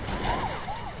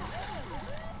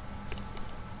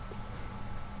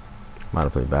 Might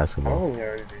have played I basketball. don't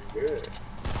hear anything good.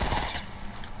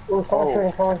 Ooh,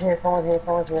 someone's here.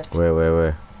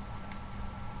 Where?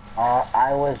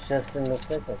 I was just in the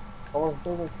prison. Someone's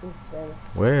building too, man.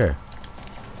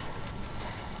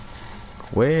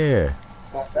 Where?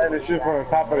 And they shoot from the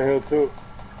top of the hill too.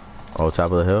 Oh,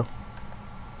 top of the hill?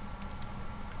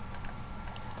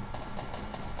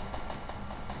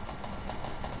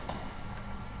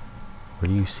 Where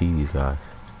do you see these guys?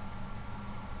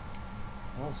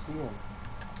 I don't see him.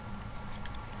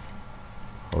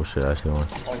 Oh shit, I see one.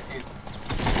 Oh, I see it.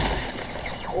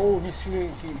 Oh, he's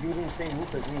shooting. He in the same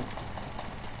roof as me.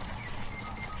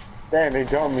 Damn, they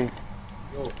jumped me.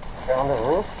 Yo. They're on the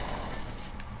roof?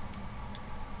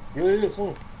 Yo,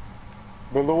 soon.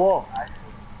 Build the wall.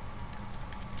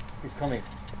 He's coming.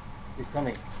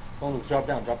 Someone, drop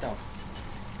down. Drop down.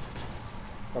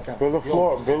 Build the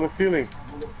floor. Build the ceiling.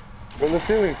 Build the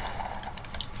ceiling.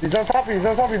 He's on top of you.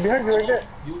 Behind you right there.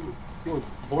 Yo,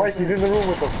 Mike, he's in the room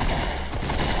with them.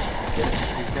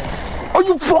 Are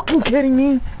you fucking kidding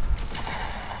me?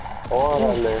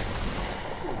 Órale.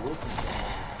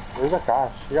 Where's that guy?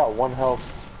 He got 1 health.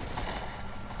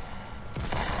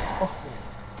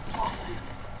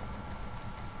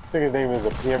 I think his name is a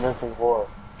PMS and 4.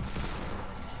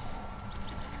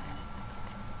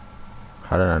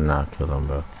 How did I not kill him,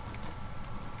 bro? I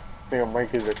think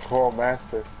Mike is a crawl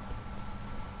master.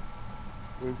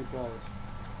 Where's the guy?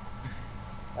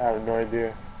 I have no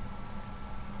idea.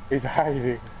 He's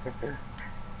hiding.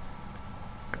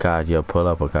 Akash, yo, pull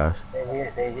up, Akash. They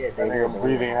here. I think I'm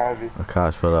breathing heavy.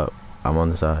 Akash, pull up. I'm on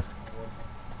the side.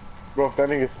 Bro, if that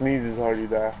nigga sneezes hard, you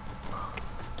die.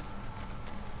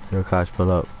 Yo, Akash,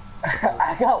 pull up.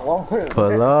 I got 1%.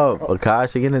 Pull up.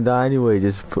 Akash, you're gonna die anyway.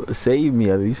 Just save me.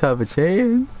 At least have a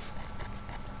chance.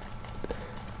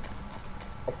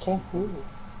 I can't see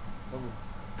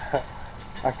it.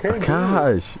 I can't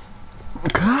Akash.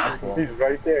 Akash. He's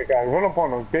right there, guys. Run up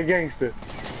on him. Big gangster.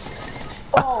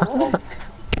 Oh,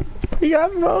 He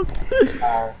got smoked.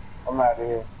 I'm out of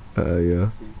here. Yeah.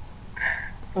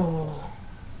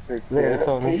 Take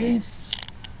care. Peace.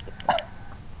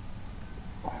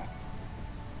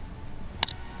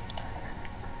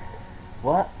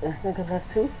 What? This nigga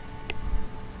left too?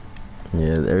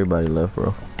 Yeah, everybody left,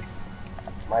 bro.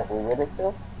 Mike, we ready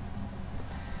still?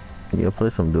 Yeah, play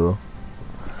some duo.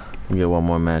 Get one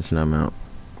more match and I'm out.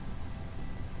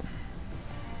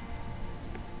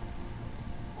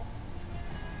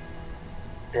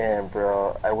 Damn,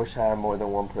 bro. I wish I had more than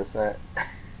 1%.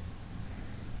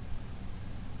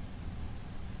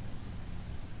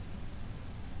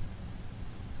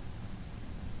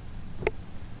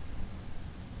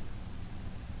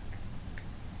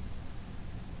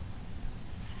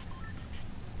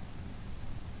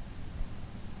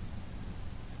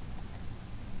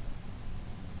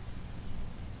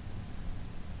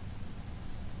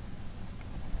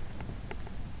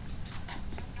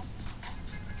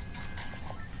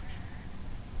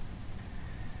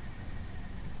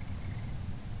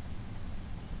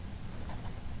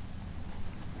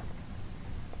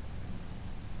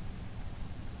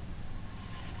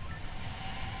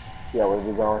 Yeah, where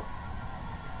we going?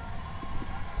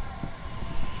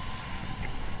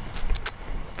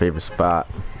 Favorite spot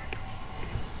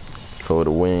for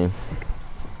the win.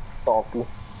 Salty.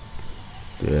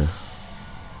 Yeah.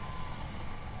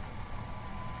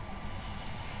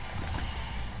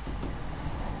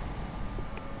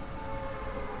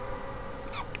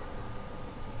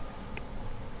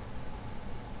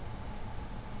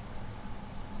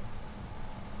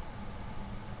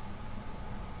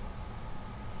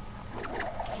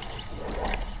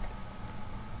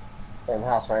 Same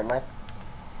house, right, Mike?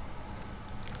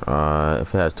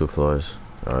 If it has 2 floors.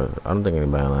 I don't think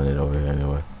anybody landed over here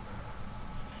anyway.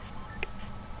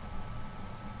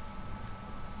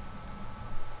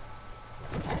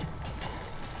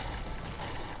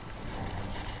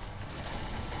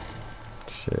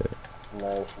 Shit.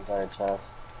 Nice, entire chest.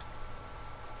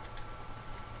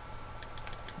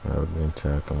 I would be in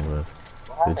check, I'm good.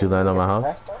 What Did you happened? land on Did my you house?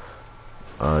 get the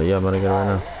crest, Yeah, I'm gonna get it right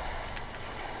now.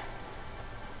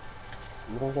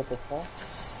 you didn't get the crest?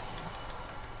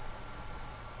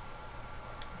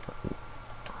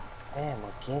 Damn, my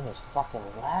game is fucking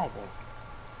lagging.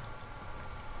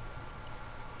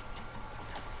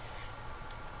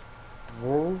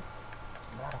 Really?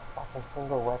 Not a fucking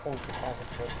single weapon besides a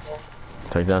pistol?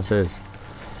 Take downstairs.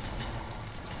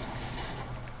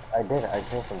 I did, I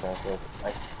came from downstairs.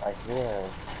 I hear a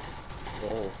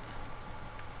safe.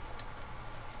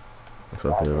 What's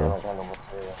up I here, hear bro? like on the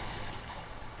material.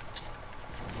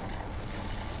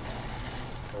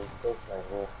 There's a safe right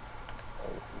here. Let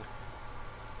me see.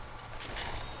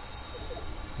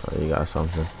 Oh, you got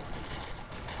something.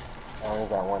 I only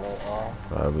got one AR.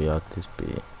 Probably out this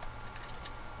beat.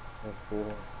 Let's do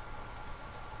it.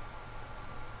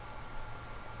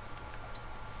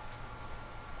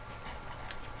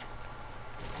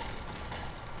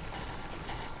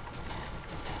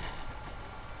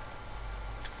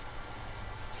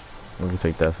 We can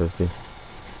take that 50.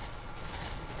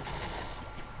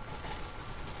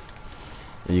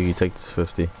 You can take this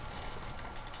 50.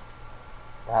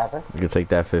 What happened? You can take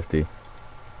that 50.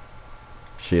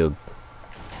 Shield.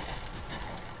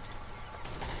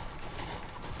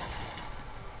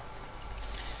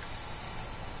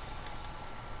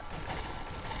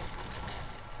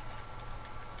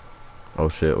 Oh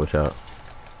shit, watch out.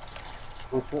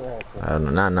 Who's shooting at you? I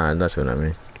don't know. Nah, that's shooting at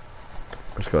me.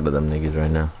 Let's go to them niggas right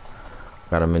now.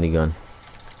 Got a minigun.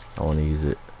 I wanna use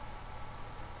it.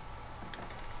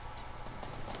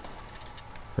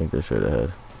 I think they're straight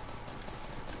ahead.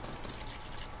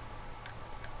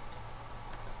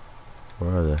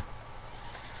 Where are they?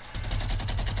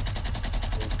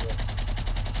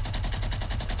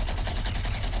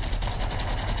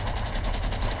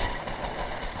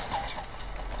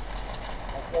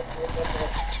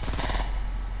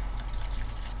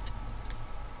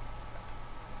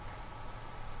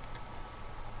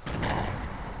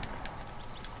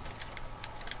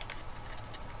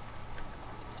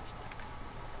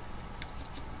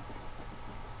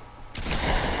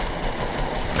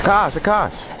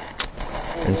 Akash!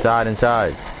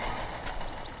 Inside.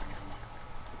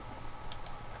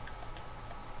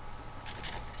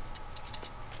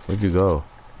 Where'd you go?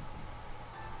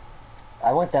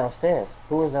 I went downstairs.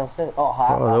 Who was downstairs? Oh,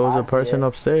 hi. Oh, there was a person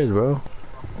upstairs, bro.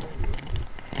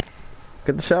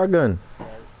 Get the shotgun.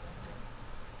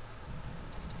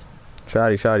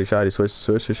 Shoddy. Switch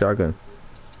to shotgun.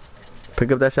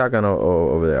 Pick up that shotgun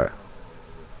over there.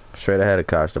 Straight ahead of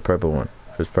Kosh, the purple one.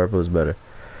 If it's purple, it's better.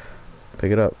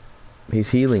 Pick it up. He's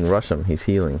healing. Rush him. He's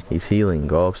healing.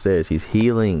 Go upstairs. He's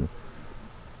healing.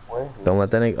 Where? Don't let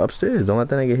that nigga upstairs. Don't let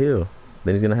that nigga heal.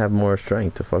 Then he's gonna have more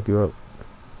strength to fuck you up.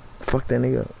 Fuck that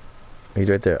nigga up. He's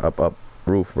right there. Up.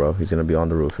 Roof, bro. He's gonna be on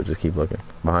the roof, so just keep looking.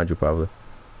 Behind you, probably.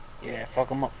 Yeah, fuck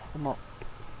him up.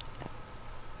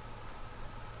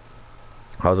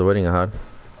 How's the wedding, Ahad?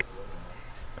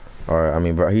 Alright, I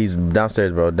mean, bro, he's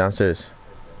downstairs, bro. Downstairs.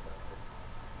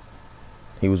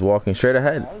 He was walking straight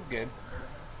ahead. That was good.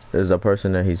 There's a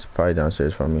person there. He's probably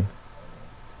downstairs from me.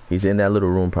 He's in that little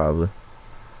room, probably.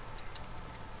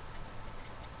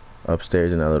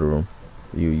 Upstairs in that little room.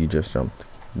 You just jumped.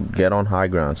 Get on high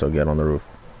ground, so get on the roof.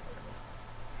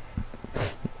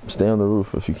 Stay on the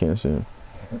roof if you can't see him.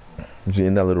 He's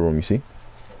in that little room, you see?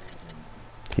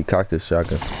 He cocked his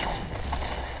shotgun.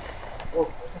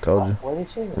 Told you. Where did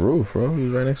you shoot? Roof, bro. He's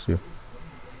right next to you.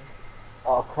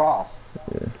 Oh, across.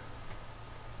 Yeah.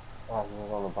 Oh, he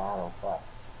was on the bottom. Fuck.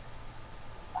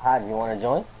 Hi, you want to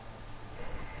join?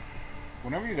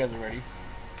 Whenever you guys are ready.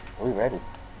 We ready.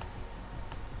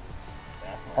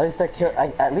 That's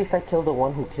At least I killed the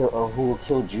one who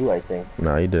killed you, I think.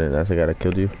 Nah, you didn't. That's the guy that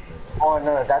killed you. Oh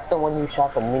no, that's the one you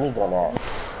shot the minigun at.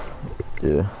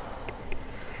 Yeah.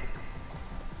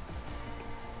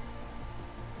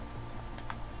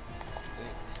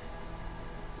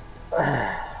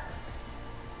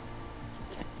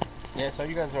 Yeah, so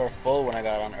you guys were full when I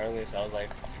got on earlier, so I was like,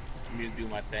 let me do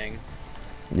my thing.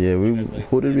 Yeah,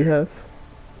 who did we have?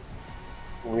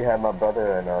 We had my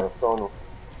brother and Sonu.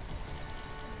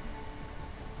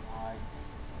 Nice.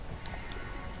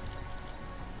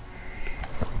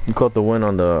 You caught the win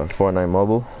on the Fortnite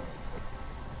mobile.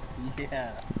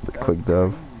 Yeah. The quick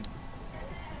dub.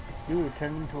 Dude, it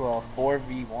turned into a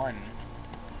 4v1.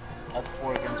 Us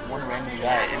four against one random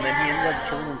guy, and then he ended up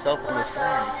killing himself in the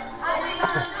storm.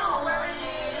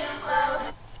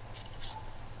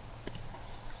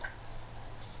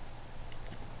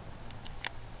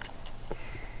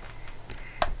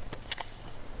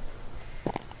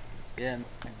 Yeah, in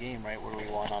the game, right, where we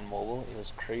won on mobile, it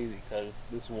was crazy, because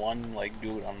this one, like,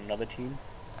 dude on another team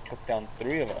took down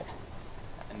 3 of us.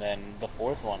 And then the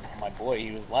 4th one, my boy,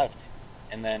 he was left.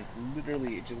 And then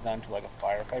literally it just got into like a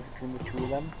firefight between the 2 of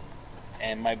them.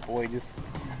 And my boy just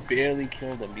barely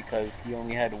killed him because he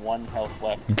only had 1 health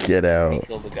left. Get He out.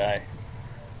 killed the guy.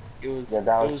 It was Yeah,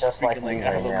 that was just freaking like like me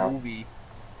out right of a now. movie.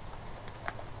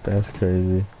 That's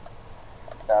crazy.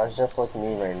 That was just like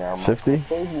me right now. Shifty?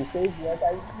 Save me, I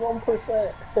got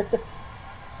 1%.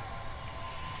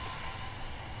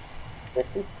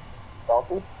 50?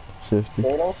 Salty? Shifty.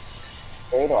 Fatal,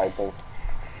 I think.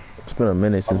 It's been a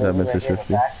minute since I've been to Right here in the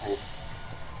Shifty. factory.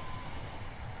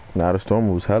 Nah, the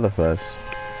storm was hella fast.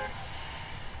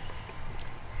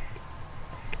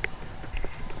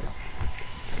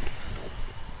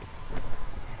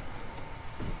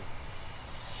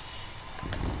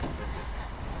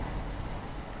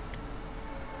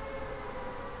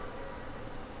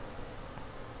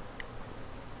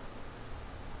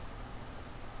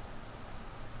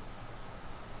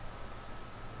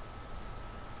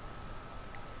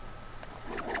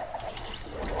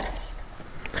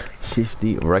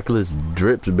 Shifty, reckless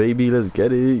drips, baby. Let's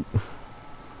get it.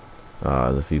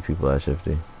 There's a few people at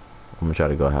Shifty. I'm gonna try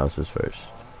to go houses first.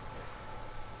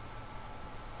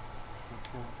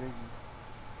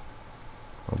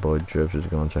 My boy Drips is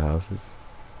going to houses.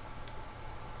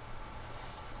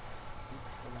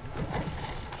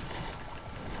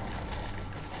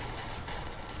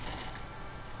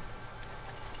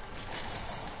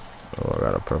 Oh, I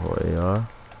got a purple AR.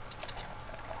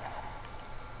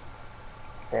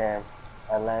 Damn,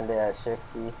 I landed at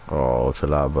Shifty. Oh,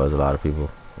 chill out, bro. There's a lot of people.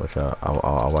 Watch out.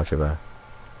 I'll watch your back.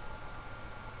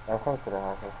 I'm coming to the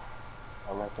house.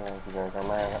 I'm making it you guys.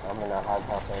 I'm in a hot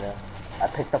house right now. I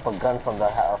picked up a gun from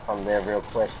there real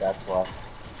quick. That's why.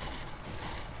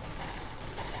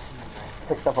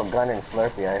 Picked up a gun in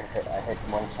Slurpee. I hit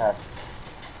 1 chest.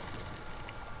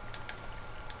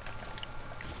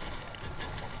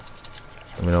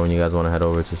 Let me know when you guys want to head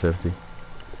over to Shifty.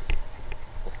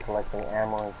 Just collecting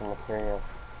ammo and some material.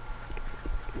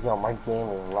 Yo, my game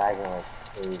is lagging like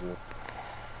crazy.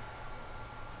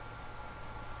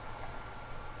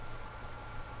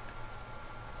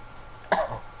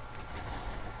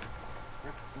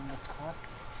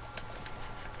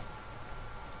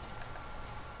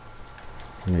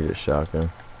 I need a shotgun.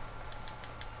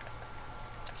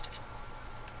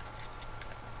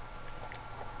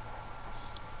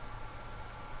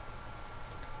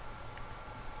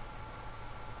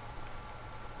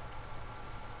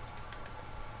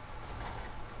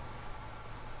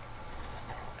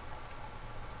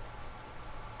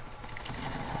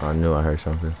 I knew I heard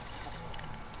something.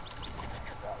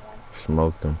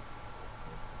 Smoked him.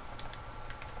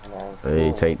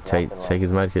 Hey, take his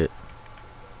medkit.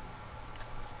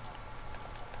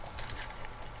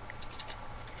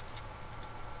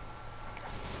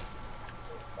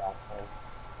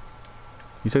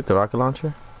 You took the rocket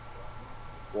launcher?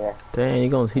 Yeah. Dang, you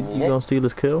gonna steal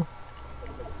his kill?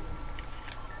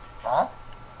 Huh?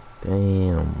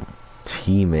 Damn.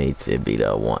 Teammates, it'd be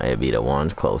the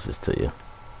ones closest to you.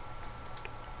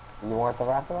 You want the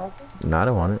rocket launcher? No, I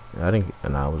didn't want it. I didn't.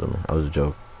 Nah, I was a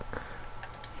joke.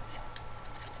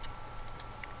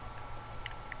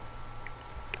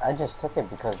 I just took it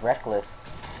because reckless.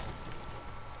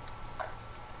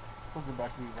 Who's about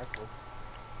to be reckless?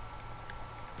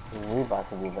 We about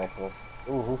to be reckless.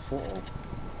 Ooh, who's shooting?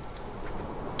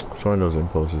 Showing those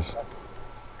impulses.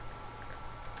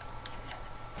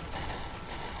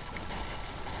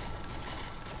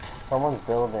 Someone's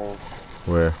building.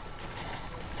 Where?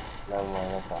 Never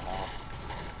mind, that's a house.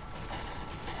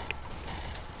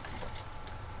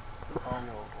 Oh, I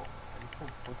just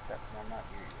heard footsteps and I'm not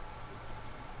here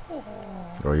yet.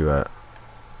 Where you at?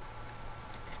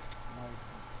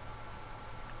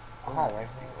 Hi, right here.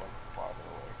 Farther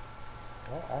away.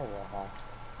 Where are you, huh?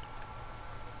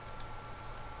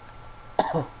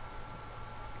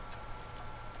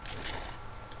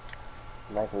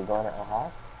 Like we going to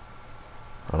Ahad?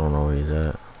 I don't know where he's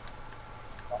at.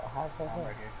 Ahad's right I'm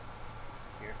right here.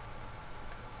 here.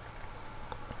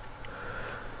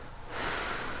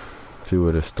 See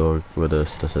where the store, that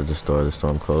said the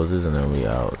storm closes, and then we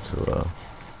out to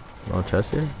Mount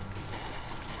Chester.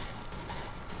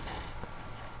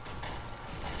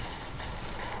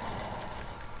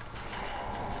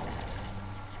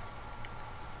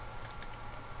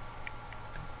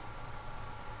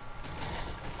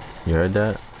 You heard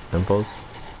that? Impulse?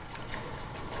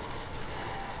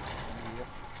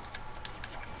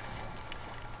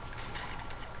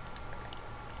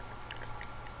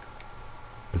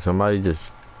 Did somebody just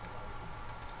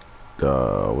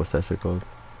what's that shit called?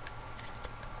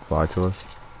 Fly to us?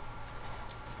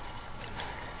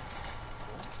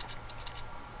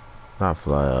 Not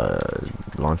fly,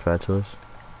 launch pad to us?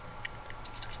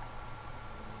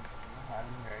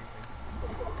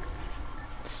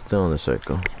 Still in the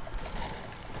circle.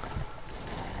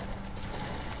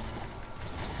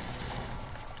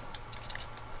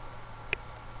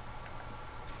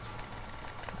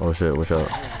 Oh shit, watch out.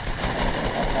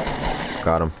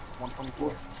 Got him.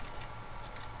 124.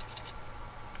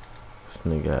 This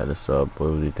nigga had us up.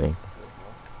 What was he think?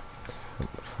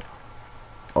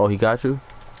 Oh, he got you?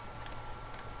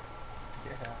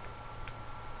 Yeah.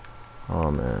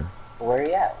 Oh man. Where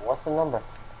he at? What's the number?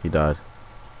 He died.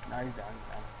 No, he's down,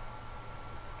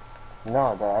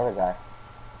 No, the other guy.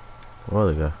 What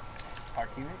other guy? Our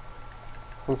teammate?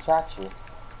 Who shot you?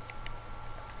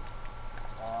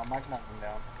 Mike knocked him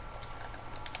down.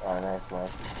 Oh, nice,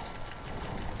 Mike.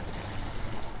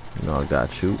 No, I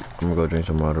got you. I'm gonna go drink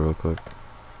some water real quick.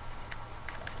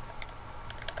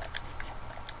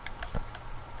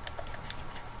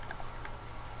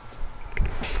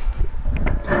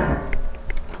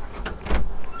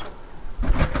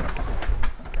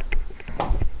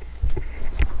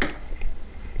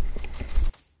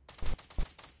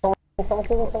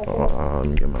 Let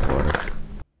me get my water.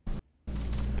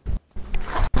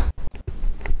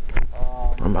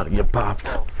 I'm about to get popped.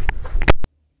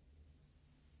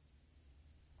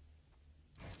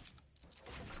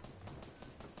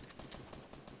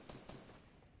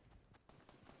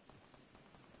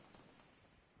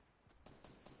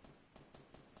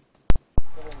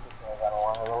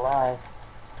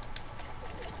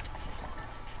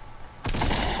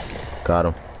 Got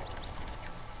him.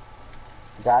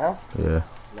 Got him? Yeah.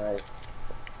 Nice.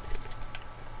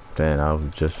 Man, I was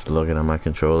just looking at my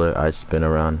controller. I spin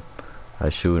around. I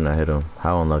shoot and I hit him.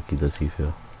 How unlucky does he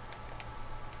feel?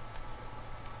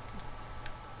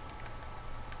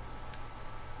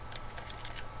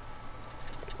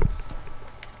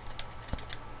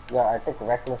 Yeah, I think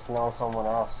Reckless knows someone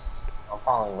else. I'm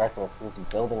following Reckless. He's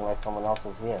building like someone else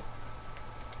is here.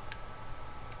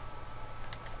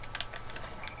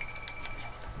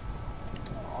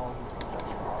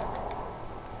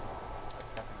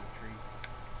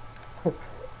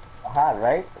 Hot,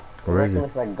 right? Where is he?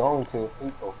 Reckless like going to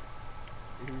people.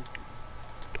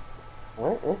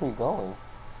 Where is he going?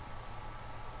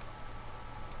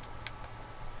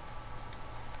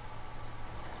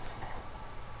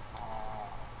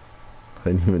 I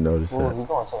didn't even notice Ooh, that. he's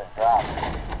going to the drop.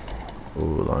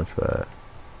 Ooh, launch pad.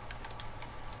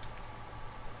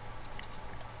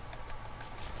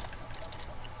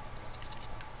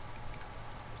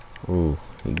 Ooh,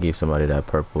 he gave somebody that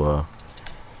purple,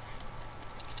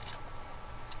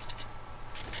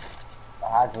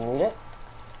 How'd you need it?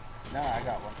 No, I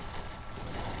got one.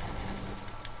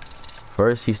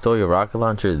 First he stole your rocket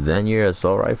launcher, then your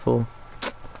assault rifle?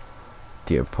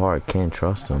 Dear Park, can't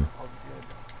trust him.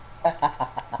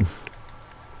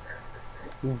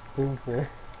 He's stupid.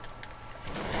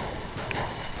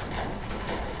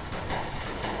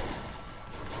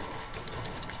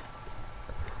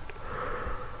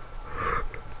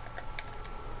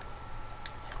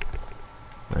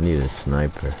 I need a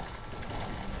sniper.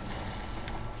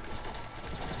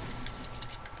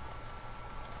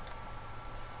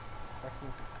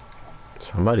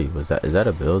 Somebody, is that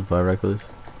a build by Reckless?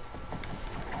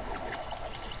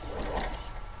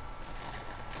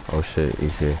 Oh shit,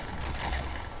 he's here.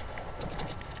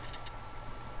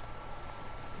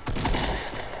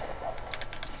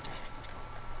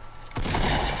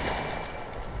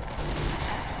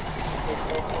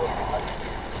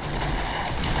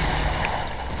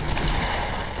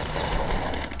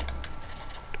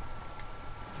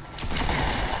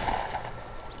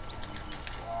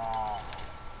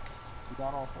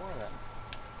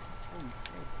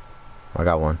 I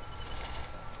got one.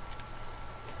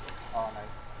 Oh,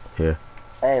 nice. Here.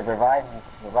 Hey, revive me.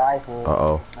 Revive me.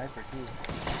 Uh-oh. Sniper too.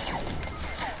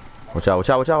 Watch out, watch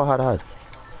out, watch out. Hide, hide.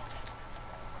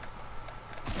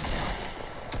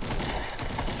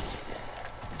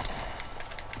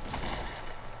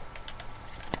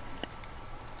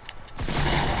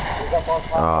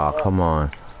 Ah, come on.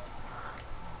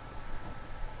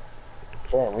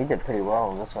 Yeah, we did pretty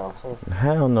well in this round too.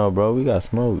 Hell no, bro. We got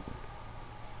smoked.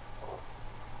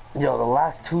 Yo, the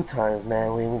last two times,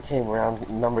 man, when we came around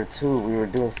number 2, we were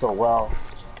doing so well.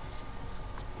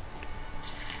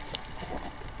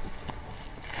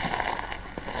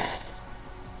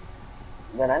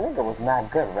 Man, that nigga was mad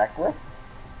good. Reckless?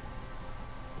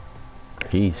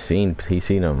 He seen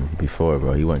him before,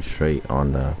 bro. He went straight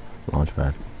on the launch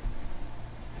pad.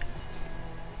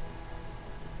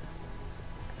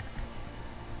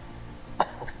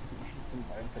 He's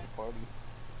invited to the party.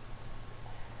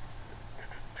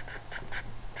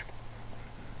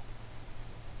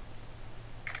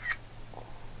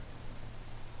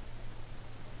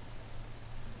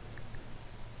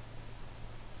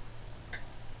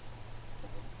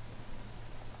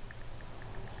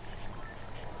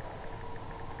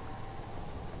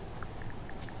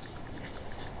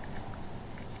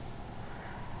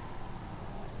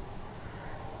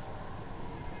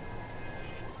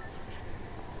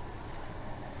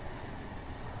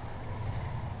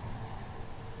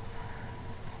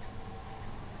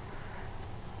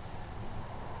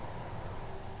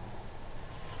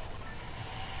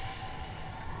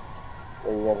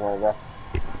 Where you guys wanna go?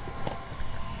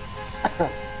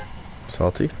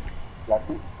 Salty?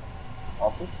 Lucky? Salty?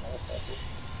 Oh, salty.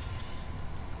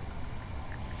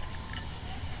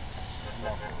 No,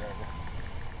 forever.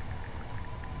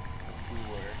 Let's see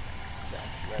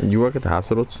where that's You work at the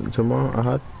hospital tomorrow,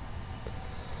 Ahad?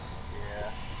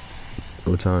 Yeah.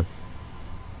 What time?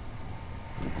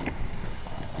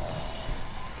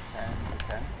 10 to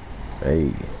 10.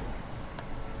 Hey.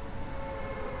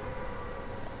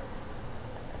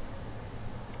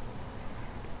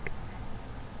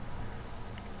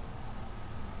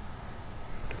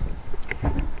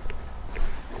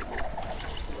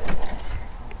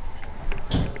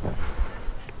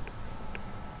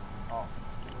 Oh,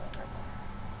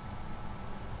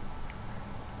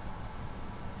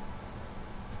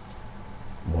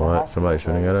 What? Somebody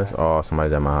shooting at us? Oh,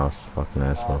 somebody's at my house. Fucking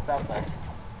asshole. Southside.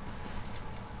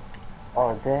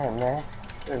 Oh, damn, man.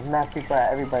 There's mad people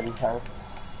at everybody's house.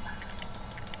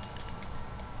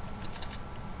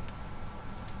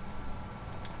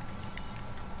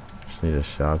 Just need a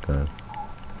shotgun.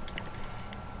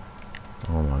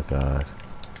 Oh my god.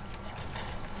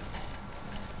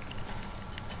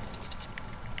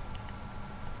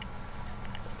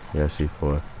 Yeah,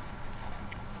 C4.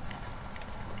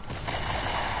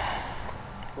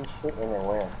 Who's shooting and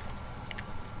where?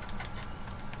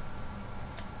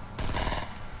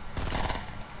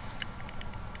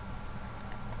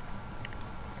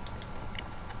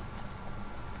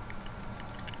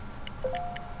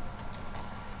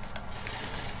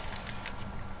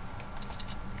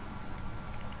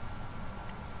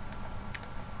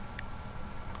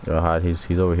 Yo, Ahad,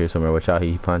 he's over here somewhere. Watch out,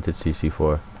 he planted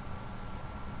CC4.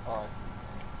 oh.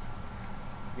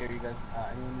 Here, you guys,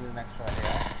 anyone need an extra AR?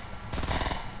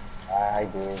 I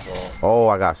do, but... Oh,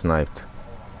 I got sniped.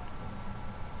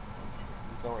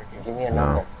 It's over here. Give me a No.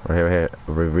 number. Right here, right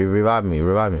here. Revive me,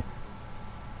 revive me.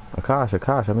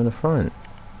 Akash, I'm in the front.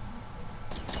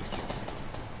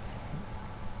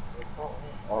 Oh,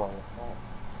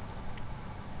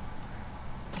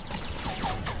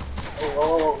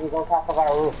 oh, he's on top of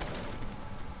our roof.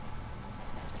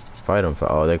 Fight him.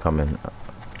 Oh, they're coming.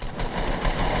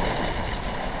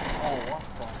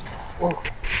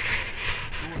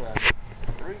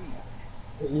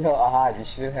 Yo, Ahad, you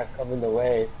shouldn't have come in the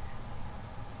way.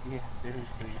 Yeah,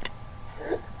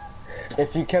 seriously.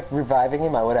 If you kept reviving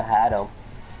him, I would have had him.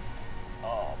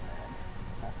 Oh,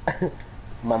 man.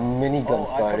 My minigun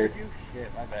I started. covered you?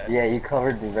 Shit, my bad. Yeah, you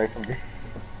covered me right from there.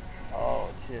 Oh,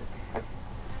 shit.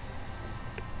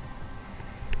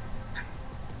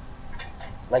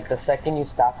 Like, the second you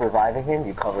stopped reviving him,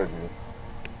 you covered me.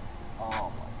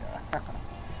 Oh, my God.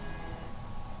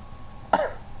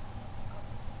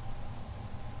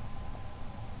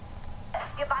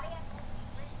 Your body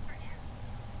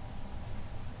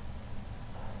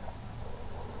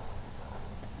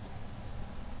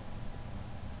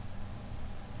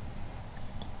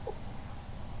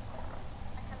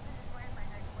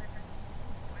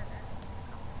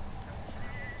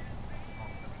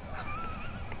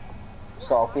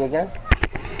Salty again?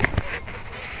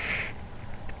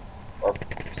 Or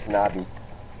snobby?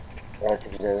 Yeah,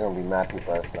 there's gonna be mad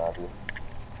people at snobby.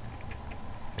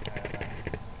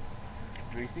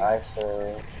 Greasy? I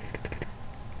say...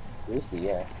 Greasy,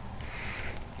 yeah.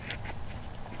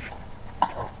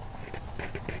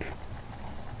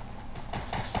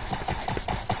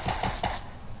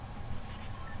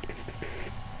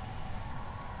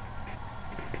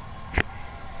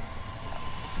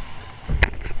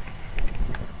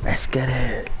 Let's get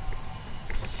it.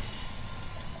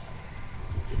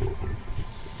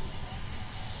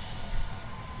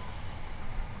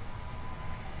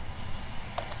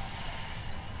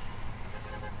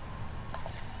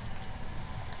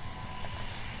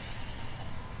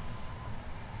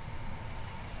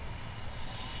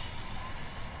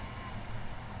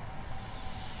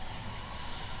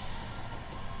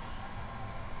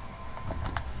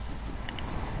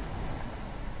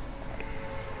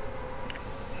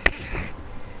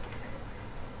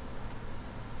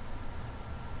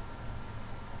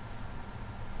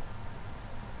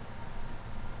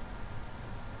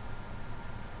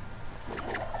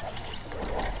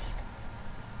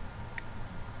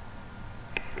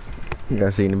 You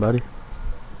guys see anybody?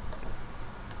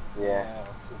 Yeah.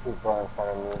 Two people in front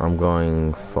of me. I'm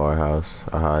going far house.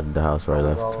 I had the house right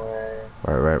left.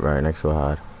 Right next to a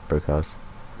hide. Brick house.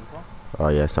 Oh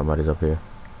yeah, somebody's up here.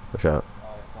 Watch out.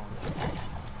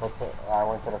 I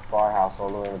went to the far house all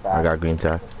the way in the back. I got green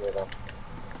tack.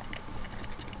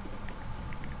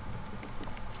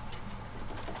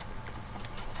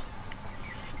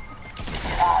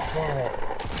 God damn it.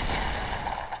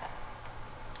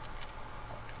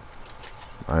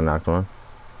 I knocked one.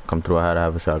 Come through, I had to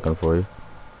have a shotgun for you.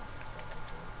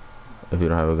 If you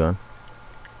don't have a gun.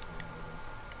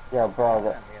 Yeah,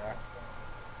 bro.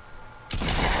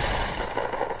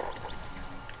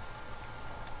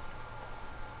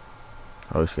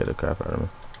 I was scared the crap out of me.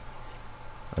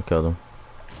 I killed him.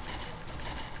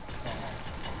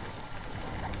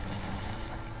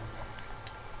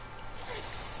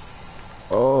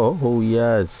 Oh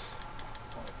yes.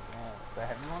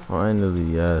 Finally,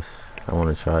 yes. I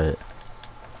want to try it.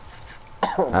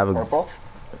 I have a purple?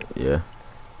 Yeah.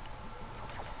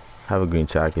 Have a green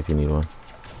tack if you need one.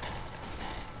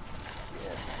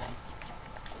 Yeah.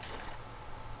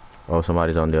 Oh,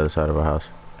 somebody's on the other side of our house.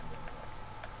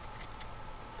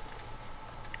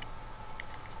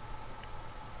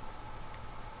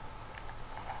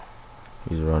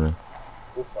 He's running.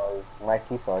 He saw you. Mike,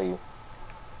 he saw you.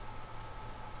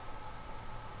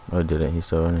 Oh, he didn't. He's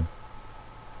still running.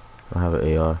 I have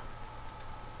an AR.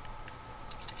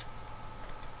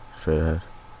 Straight ahead.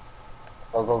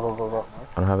 Go, go, go, go, go.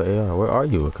 I don't have an AR. Where are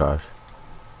you, Akash?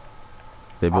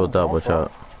 They built up. Watch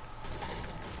out.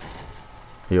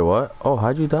 You're what? Oh,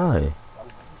 how'd you die?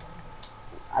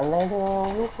 I landed on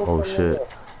a roof. Oh, shit.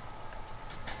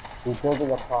 He's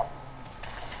building a car.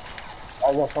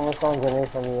 Oh, yeah, someone's throwing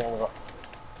grenades on me. Oh,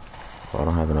 I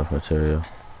don't have enough material.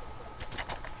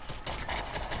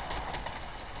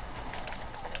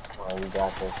 Oh, you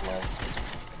got this, man.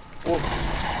 Ooh.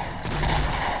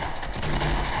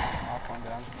 Knock one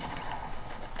down.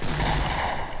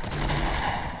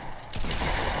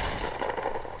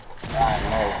 Ah,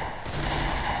 nice.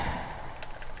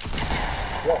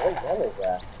 Yo, what gun is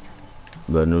that?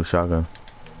 The new shotgun.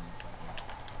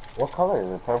 What color is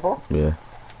it? Purple? Yeah.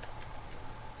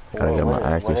 Gotta get my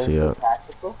accuracy up.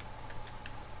 Tactical?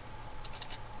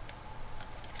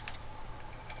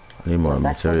 I need more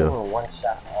material. One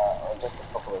shot, or just a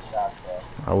couple of shots,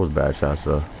 though. I was bad shots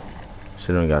though.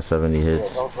 Shit only got 70 hits.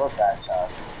 Yeah, those were bad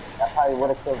shots. That's how you would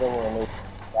have killed them when they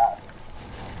shot.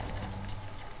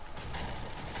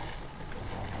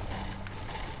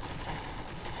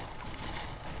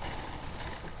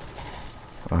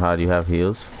 How do you have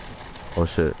heals? Oh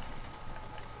shit.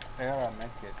 I got a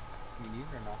medkit. You need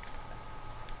or not?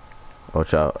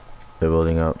 Watch out. They're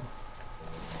building up.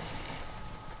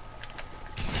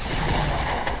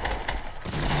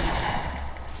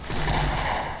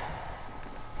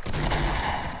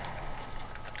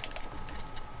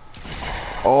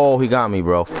 Oh, he got me,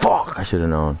 bro. Fuck, I should have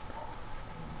known.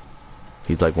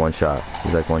 He's like one shot.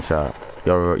 He's like one shot.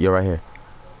 You're right here.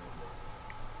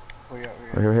 Right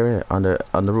here. On the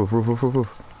roof.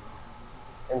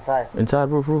 Inside. Inside,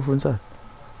 roof, inside.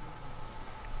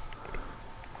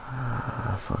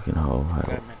 Ah, fucking hole.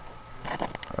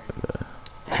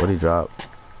 What'd he drop?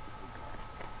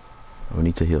 We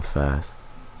need to heal fast.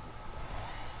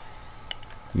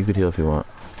 You could heal if you want.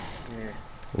 Yeah.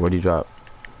 What'd he drop?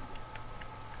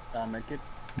 Medkit.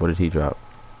 What did he drop?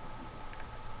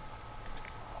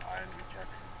 I didn't check.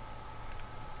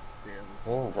 He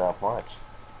didn't drop much.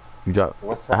 You drop.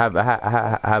 What's I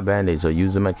that? have band-aids, so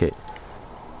use the medkit.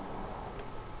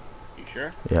 You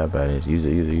sure? Yeah, I have band-aids. Use it.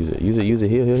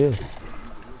 Heal. You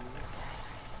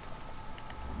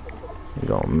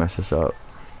gonna mess us up.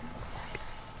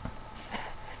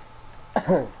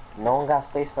 No one got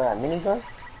space for that minigun?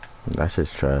 That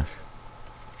shit's trash.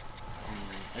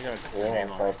 I got a Yeah,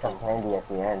 but it comes handy at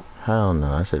the end. Hell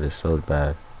no, that shit is so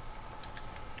bad.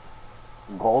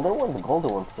 Golden one? The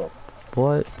golden one's sick.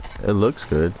 What? It looks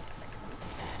good,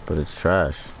 but it's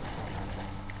trash.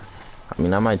 I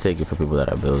mean, I might take it for people that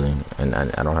are building, and I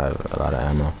don't have a lot of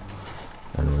ammo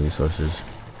and resources.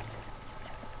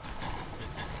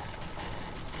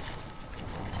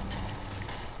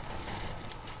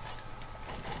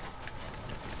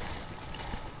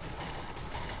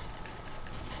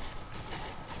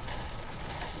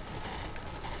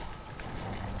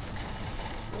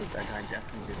 That guy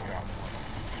definitely did drop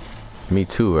one. Me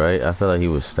too, right? I feel like he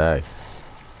was stacked.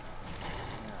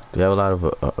 Do you have a lot of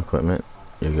equipment?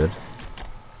 You're good?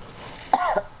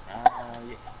 Yeah.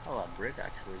 Oh, a brick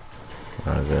actually.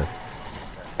 Alright, good.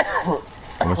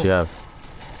 How much you have?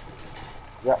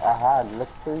 Yeah, I had. Look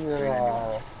through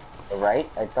your, Right?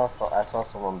 I thought so. I saw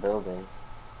someone building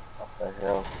up the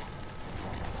hill.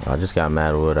 I just got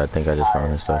mad wood. I think I just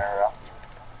found this stuff. Higher up.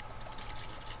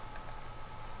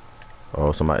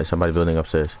 Oh, somebody building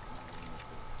upstairs.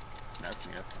 That's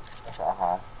me. That's a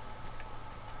high.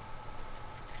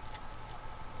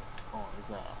 Oh,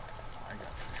 there's I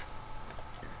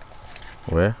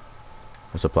got Where?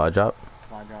 A supply drop?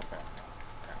 supply drop at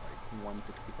like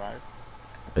 165.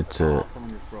 It's someone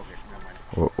just broke it. Never mind.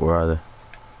 where are they? I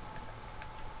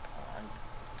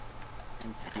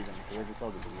can see them. Where's it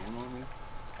called? The balloon on me?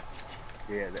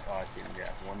 Yeah, I see them.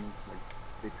 Yeah,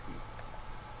 160.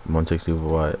 160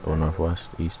 what? Or northwest?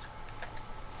 East?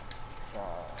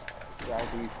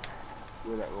 Southeast,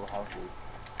 where that little house is.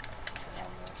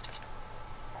 Around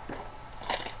there.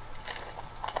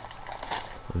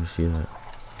 Where do you see that? I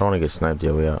don't want to get sniped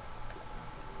yet. We out.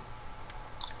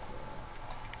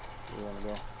 Where you wanna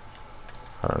go?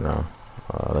 I don't know.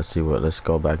 Let's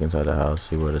go back inside the house,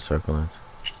 see where the circle is.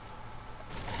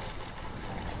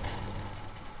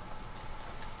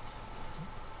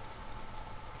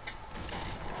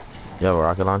 You have a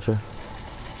rocket launcher?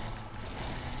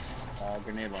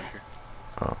 Grenade launcher.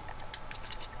 Oh.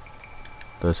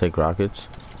 Does it take rockets?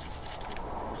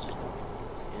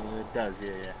 It does,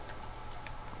 yeah.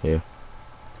 Here.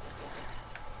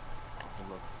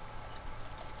 Look.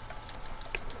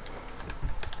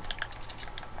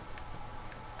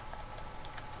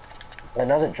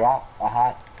 Another drop. A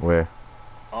hot. Where?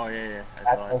 Oh, yeah.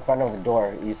 That's in front of the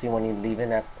door. You see when you leave in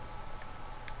that.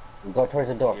 You go towards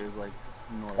the door. It was like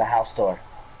north. The house door.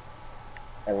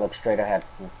 And look straight ahead.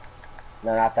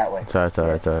 No, not that way. It's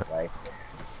alright. Right.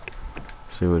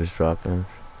 See where this drop is.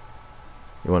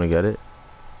 You want to get it?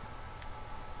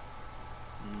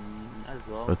 As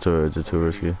well. Or is it too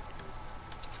risky?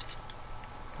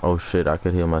 Oh shit, I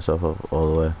could heal myself up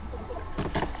all the way.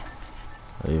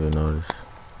 I didn't even notice.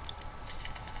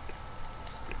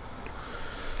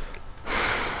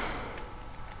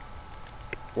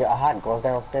 Yeah, a hot goes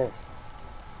downstairs.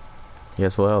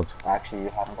 Yes, full health. Actually, you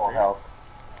have full health.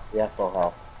 You have full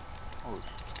health.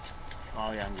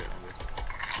 Oh yeah, I'm good.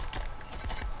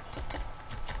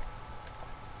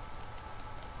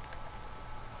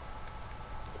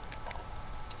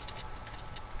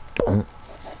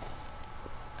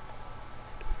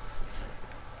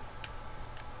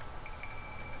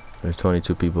 There's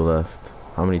 22 people left.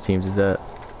 How many teams is that?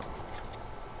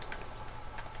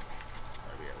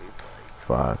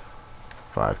 5.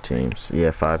 5 teams.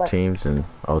 Yeah, 5 teams and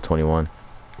 21.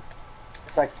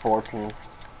 It's like 14.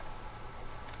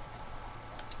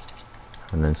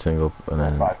 And then single, and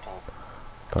then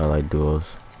probably like duos.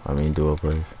 I mean duo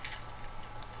plays.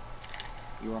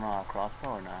 You want a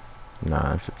crossbow or not?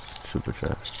 Nah, it's just super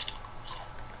trash.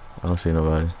 I don't see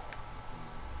nobody.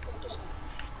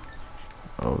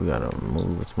 Oh, we gotta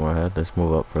move. It's more ahead. Let's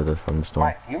move up further from the storm.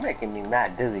 Mike, you're making me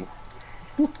mad dizzy.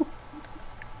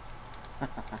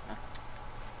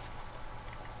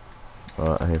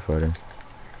 I hate fighting.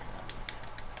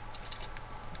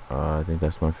 I think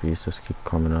that's my piece. Just keep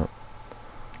coming up.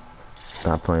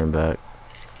 Not playing back.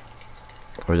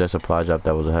 Or is that supply drop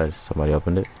that was ahead? Somebody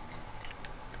opened it?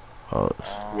 Oh.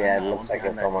 Yeah, it looks like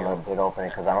it's someone who did open it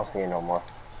because I don't see it no more.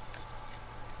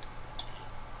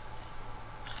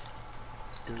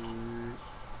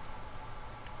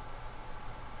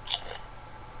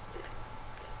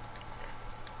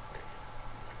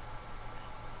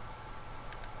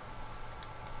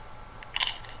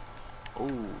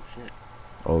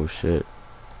 Oh shit.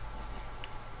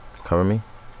 Cover me?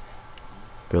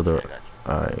 Build a...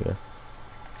 Alright, yeah.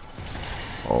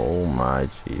 Oh my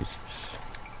Jesus.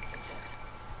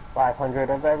 500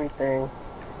 of everything.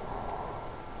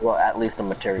 Well, at least the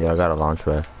material. Yeah, I got a launch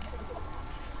pad.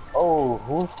 Oh,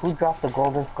 who dropped the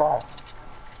golden scar?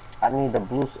 I need the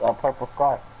blue, purple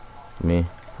scar. Me.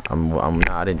 I'm not,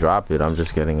 I didn't drop it. I'm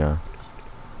just getting a...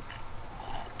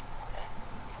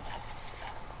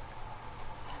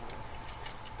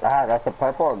 Ah, that's a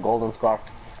purple or golden scar?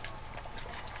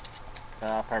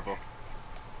 Purple.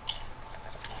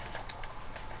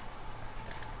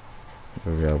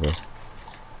 Here we go, bro. Let's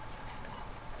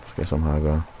get some high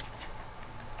ground.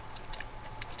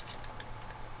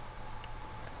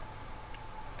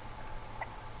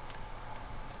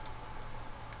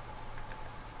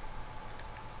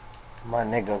 My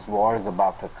nigga's war is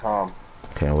about to come.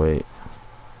 Can't wait.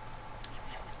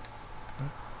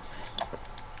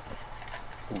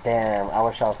 Damn, I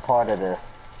wish I was part of this.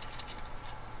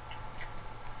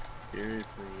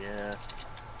 Seriously, yeah.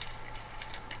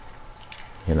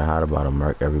 You know how about to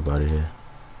murk everybody here.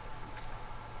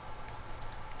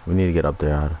 We need to get up there,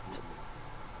 Ada.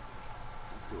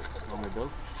 Want me to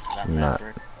build? Not.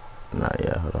 Not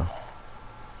yet, hold on.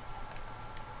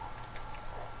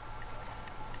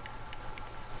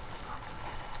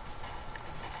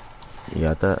 You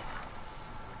got that?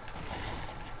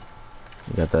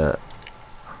 You got that?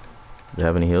 You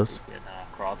have any heals?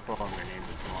 Crossbow and grenades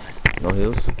if you want it. No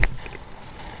heals?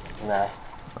 Nah.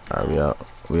 Alright, we out.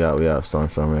 We out. Storm,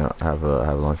 we out. Have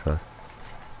a launch pad.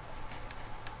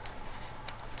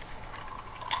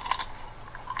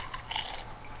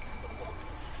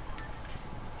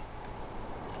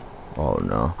 Oh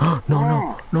no.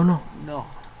 No.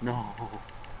 No.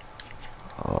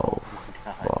 Oh,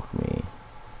 fuck me.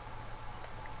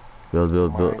 Build.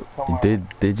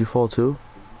 Did you fall too?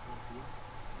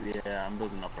 Yeah, I'm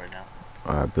building up right now.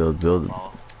 Alright, build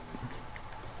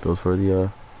for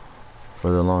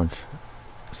the launch.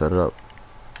 Set it up.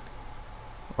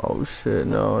 Oh shit,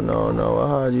 no,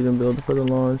 you didn't build for the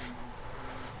launch.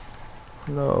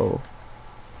 No.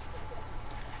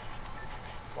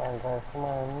 Come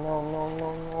on,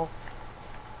 no.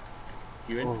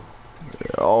 You in?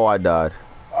 Oh, I died.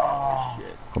 Oh,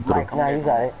 I'm through. Mike, nah, you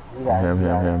got it.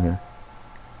 I'm here.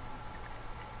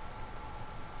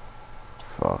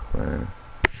 Fuck, man.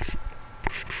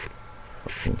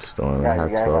 Fucking storm. I have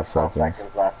 12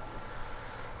 seconds. Left.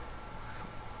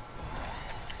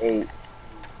 8,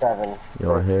 7.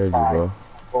 Yo, I heard you, bro.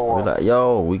 4.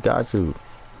 Yo, we got you.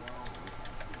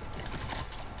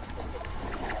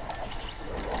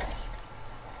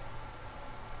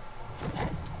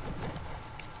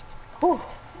 Whew.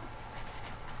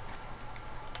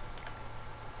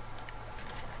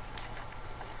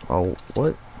 Oh,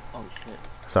 what? Oh shit.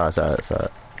 Sorry.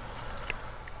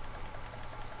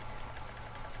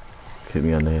 Keep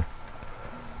me under here.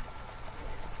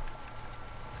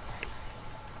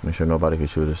 Make sure nobody can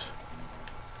shoot us.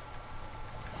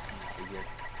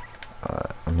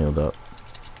 Alright, I'm healed up.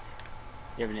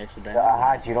 You have any extra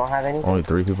damage? You don't have any? Only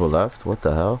 3 people left? What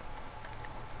the hell?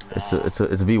 Nah.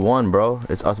 It's V1, bro.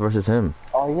 It's us versus him.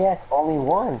 Oh yeah, it's only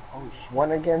one.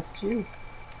 One against you.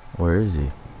 Where is he?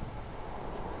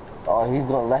 Oh, he's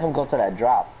gonna let him go to that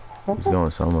drop. He's going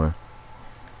somewhere.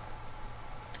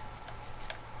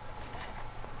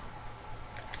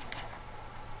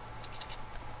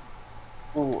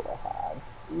 Ooh,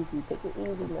 easy, take it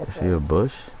easy, Is she a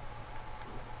bush?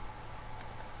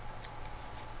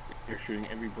 You're shooting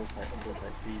every bush I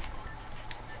see.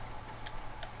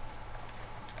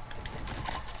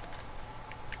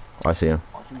 Oh, I see him.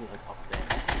 Watch him like up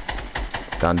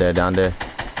there. Down there.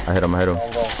 I hit him.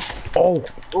 Oh!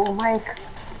 Oh, Mike.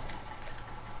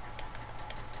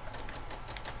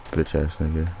 Bitch ass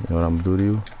nigga. You know what I'm gonna do to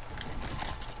you?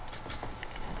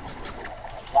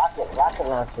 Rocket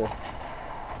launcher.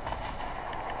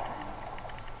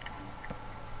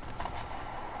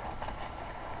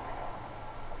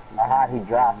 Aha, he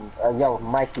dropped. Yo,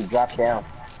 Mike, he dropped down.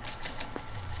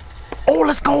 Oh,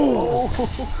 let's go!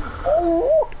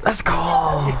 Let's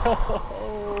go!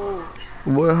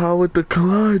 We're out with the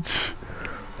clutch.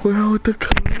 Oh my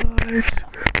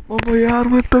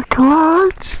god, with the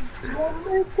clutch! Oh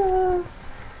my god.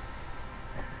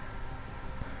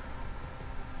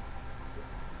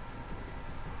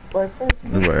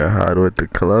 We're hard with the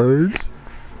clutch.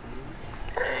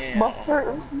 My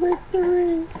first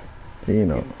victory. You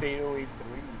know.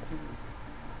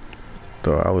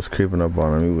 So I was creeping up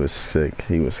on him. He was sick.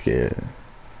 He was scared.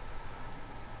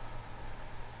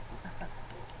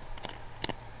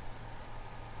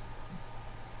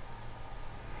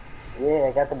 Yeah,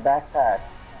 I got the backpack.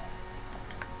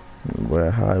 We're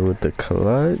high with the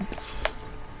clutch.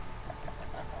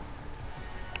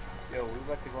 Yo, we're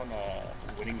about to go on a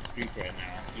winning streak right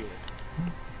now. I feel it.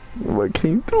 What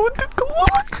came through with the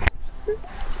clutch?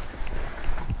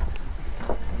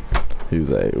 He was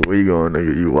like, where you going,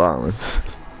 nigga? You wildin'.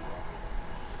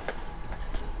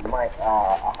 Mike,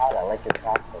 I like your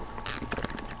costume.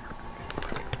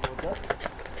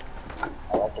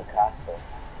 I like your costume.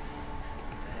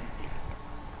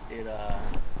 It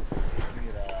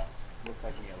looks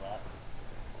like me a lot.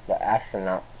 The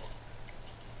astronaut.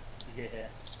 Yeah.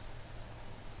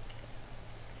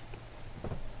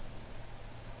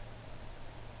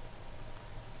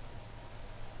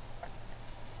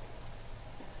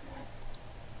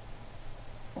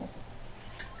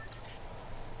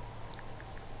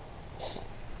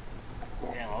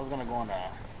 Damn, I was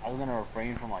gonna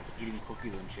refrain from like eating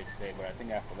cookies and shit today, but I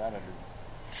think after that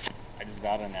I just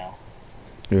gotta now.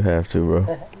 You have to, bro.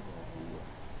 There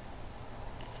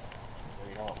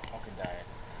you go, fucking diet.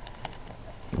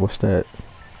 What's that?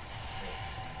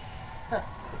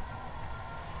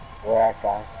 Where at,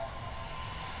 guys?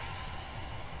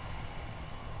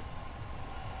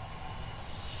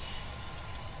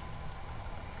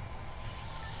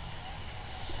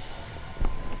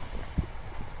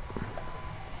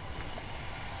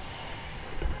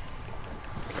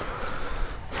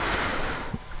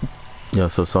 Yo,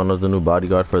 so Sono's the new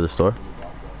bodyguard for the store?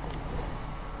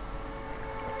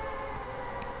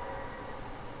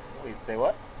 Wait, say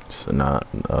what? So, not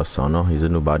Sono, he's a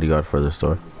new bodyguard for the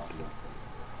store.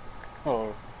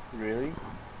 Oh, really?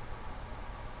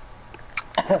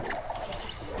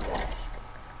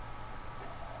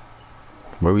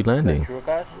 Where we landing? True,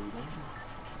 Akash?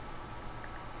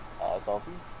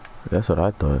 Salty? That's what I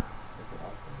thought.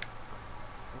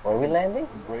 Where are we landing?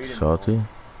 Braden. Salty?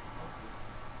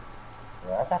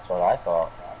 Yeah, that's what I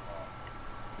thought.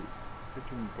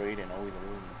 Freaking Braden always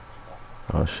loses.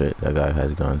 Oh shit, that guy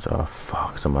has guns. Oh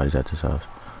fuck, somebody's at this house.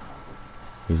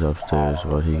 He's upstairs.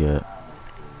 What he get?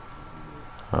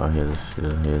 Oh, he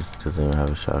doesn't even have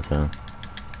a shotgun.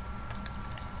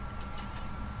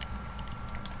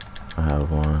 I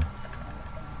have one.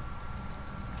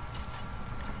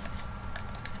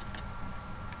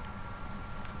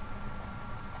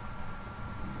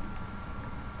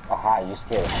 Aha, you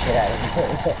scared the shit out of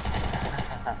me.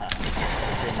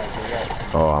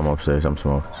 Oh, I'm upstairs. I'm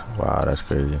smoked. Wow, that's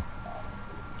crazy.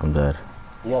 I'm dead.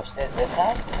 You upstairs this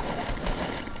house?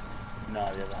 No,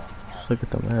 the other house. Just look at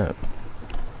the map.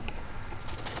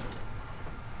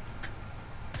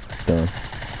 Damn.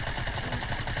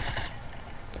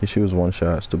 She was one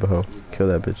shot. Stupid hoe. Kill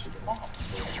that bitch.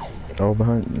 Oh,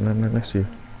 behind, next to you.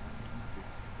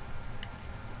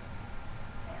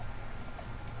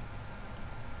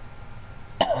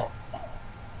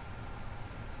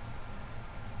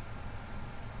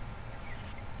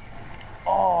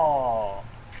 Oh.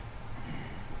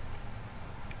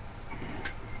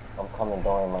 I'm coming,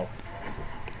 don't worry, Mike.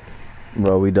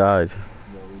 Bro, we died.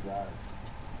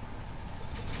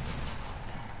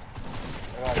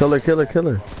 Kill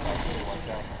her.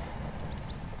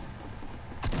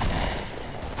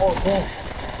 Oh, damn.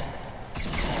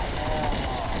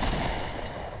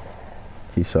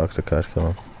 He sucks. Akash, kill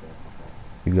him.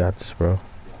 You got this, bro.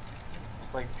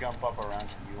 Just like jump up around him.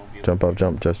 You won't be able Jump up,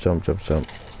 jump. Just jump.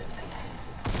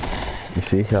 You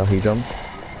see how he jumped?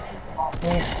 Oh,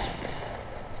 man.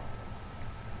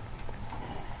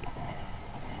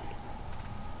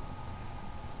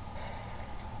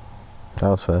 That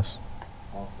was fast.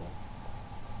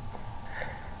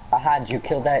 Aha, did you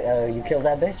kill that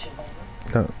bitch?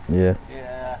 Oh, yeah.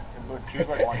 Yeah, but she was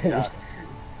like one shot.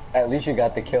 At least you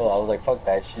got the kill. I was like, fuck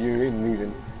that shit, you didn't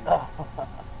even.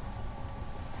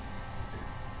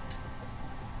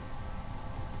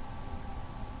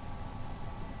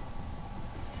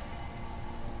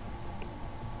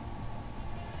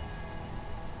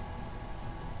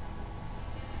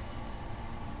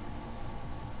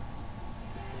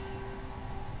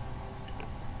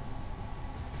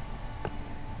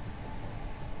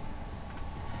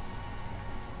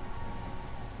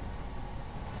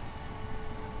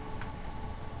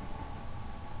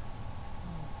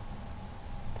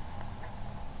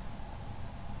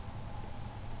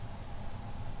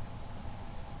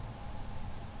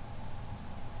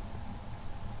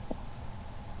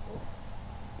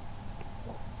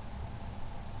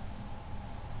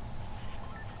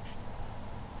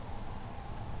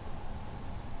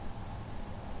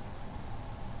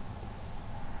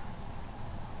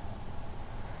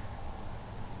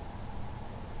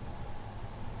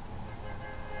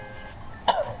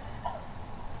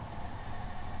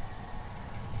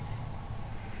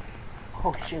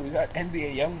 Oh shit, we got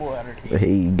NBA Youngboy on our team.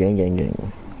 Hey,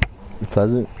 gang.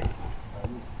 Pleasant?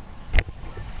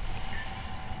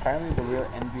 Apparently the real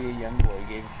NBA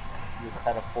Youngboy just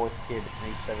had a fourth kid and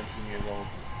he's 17 years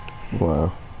old.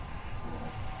 Wow.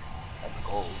 That's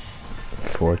gold.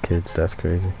 4 kids, that's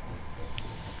crazy.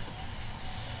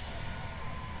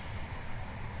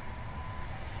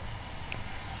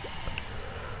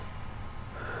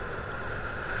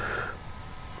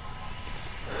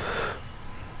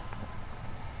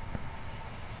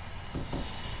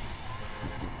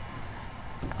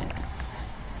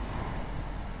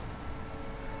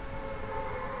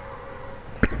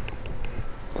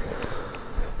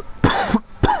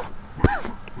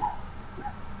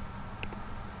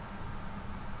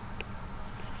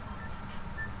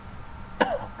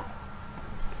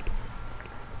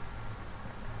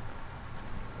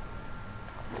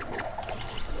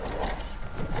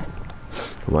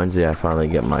 Wednesday I finally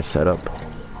get my setup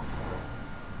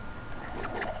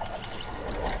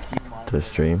to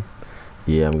stream.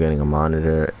 Yeah, I'm getting a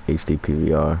monitor, HD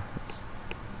PVR.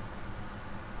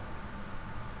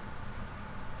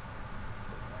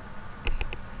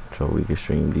 So we can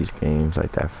stream these games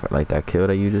like that kill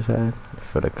that you just had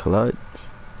for the clutch.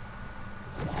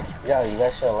 Yo, you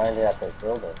guys should have landed at the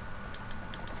building.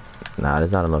 Nah,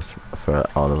 there's not enough for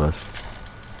all of us.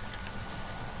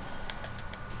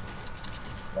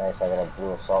 Nice, I got a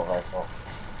blue assault rifle.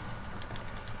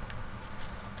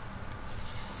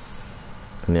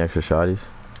 Any extra shotties?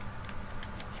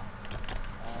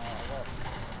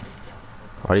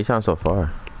 Why do you sound so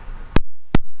far?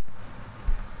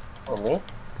 Oh, me?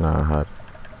 Nah, hot.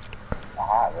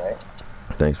 Hot, right?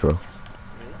 Thanks, bro.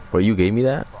 Wait, you gave me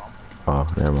that? Oh,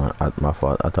 never mind. My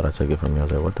fault. I thought I took it from you. I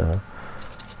was like, what the hell?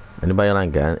 Anybody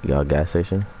like gas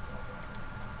station?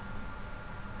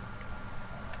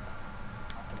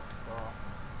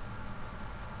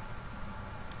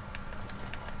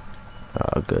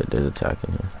 Oh, good. There's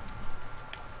attacking here.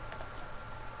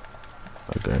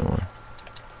 A green one.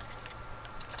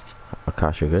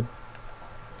 Akash, you good?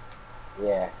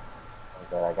 Yeah. I'm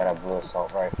good. I got a blue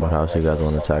assault rifle. What house you guys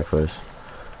want to attack first?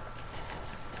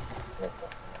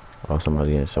 Oh,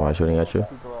 somebody shooting at you?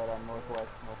 People are on northwest.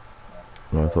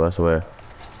 Northwest, where?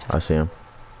 I see him.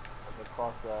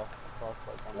 Across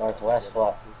like, Northwest,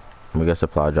 what? We got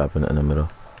supply drop in the middle.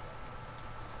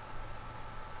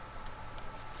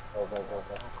 Go. I'll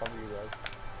cover you guys.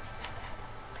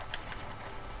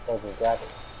 Go, just grab it.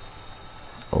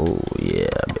 Oh,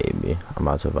 yeah, baby. I'm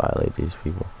about to violate these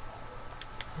people.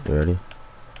 You ready?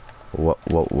 What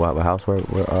house where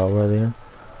are they in?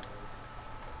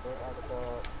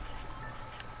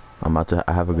 I'm about to,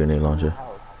 I have a grenade launcher.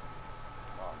 Oh,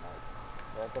 nice.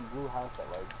 They're at the blue house at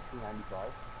like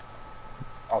 295.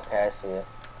 Okay, I see it.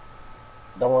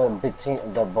 The one big team,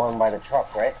 the one by the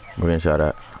truck, right? We're getting shot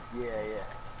at. Yeah.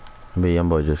 Me, young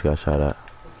boy just got shot at.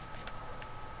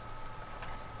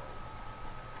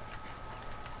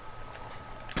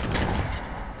 Is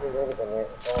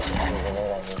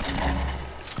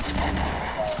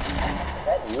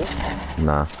that you?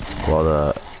 Nah.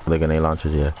 Well, the grenade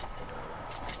launchers, yeah.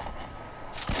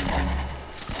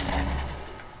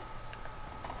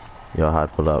 Yo,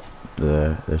 hot, pull up.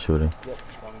 They're shooting. Yep,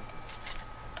 coming.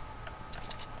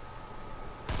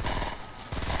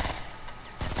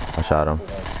 I shot him.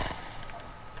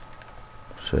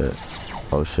 Shit.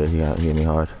 Oh shit, he hit me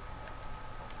hard.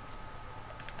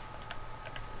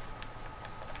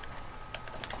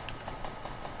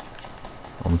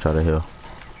 I'm gonna try to heal.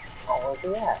 Oh, where's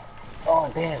he at?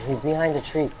 Oh, damn, he's behind the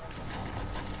tree.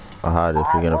 I hide if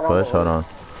you're gonna push. Hold on.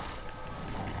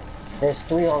 There's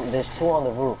two on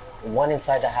the roof. One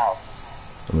inside the house.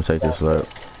 Let me take this look.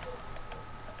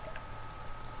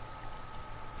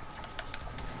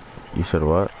 You said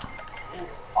what?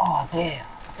 Oh, damn.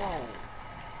 How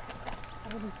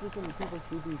are these freaking people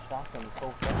shooting shotguns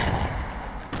so fast?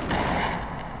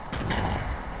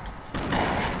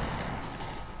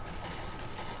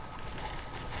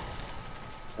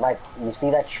 Mike, you see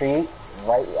that tree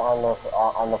right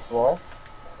on the floor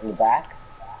in the back?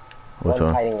 Which One's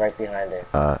one? hiding right behind it.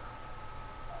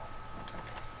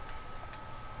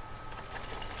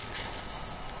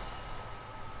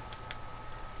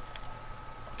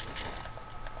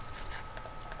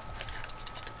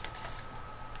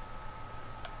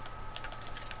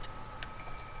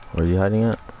 Where are you hiding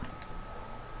at?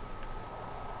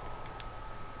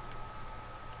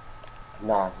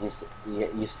 No, you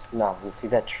see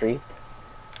that tree?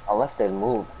 Unless they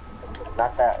move.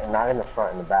 Not in the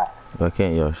front, in the back. I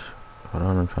can't, Yosh. Hold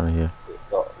on, I'm trying to hear.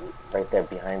 So, right there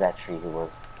behind that tree he was.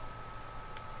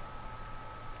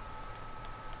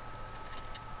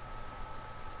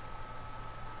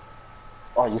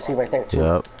 Oh, you see right there too?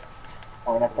 Yep.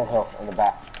 Going up the hill in the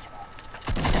back.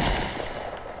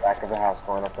 Back of the house,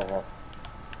 going up the hill.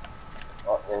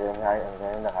 Oh, they're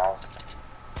in the house.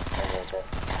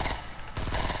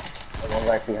 And one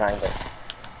right behind it.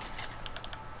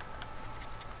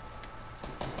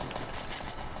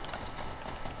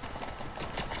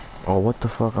 Oh, what the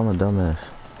fuck? I'm a dumbass.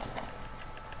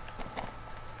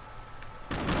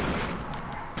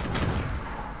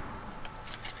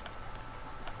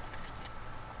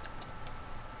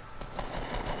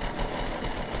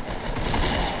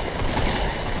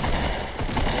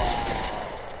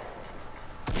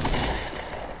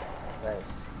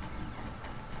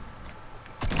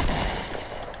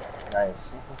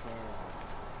 Nice.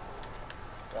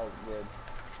 That was good.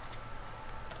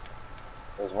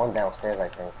 There's one downstairs, I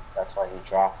think. That's why he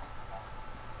dropped.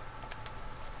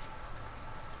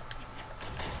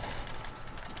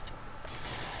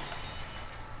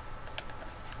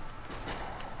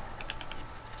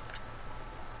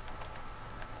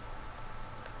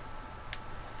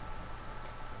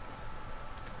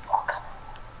 Oh, come on.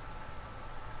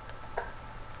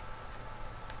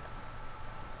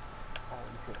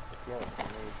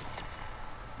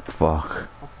 Fuck.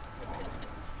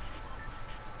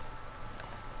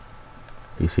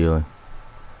 He's healing.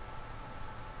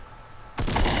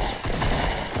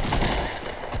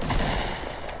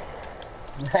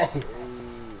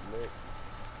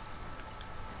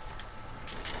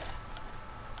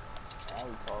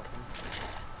 Falcon.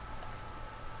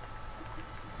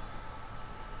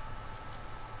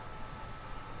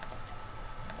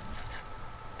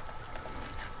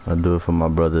 I do it for my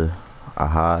brother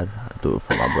Ahad. I do it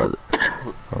for my brother,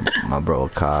 my bro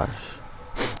Akash.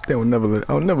 They will never let.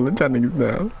 I'll never let y'all niggas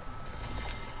down.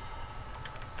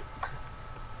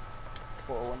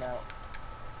 Pour one out.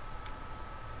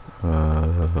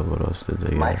 What else did they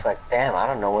get? Mike's like, damn, I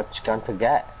don't know which gun to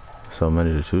get. So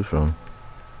many to choose from.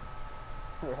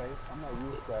 Right? I'm not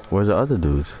used to that. Where's the other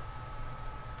dudes?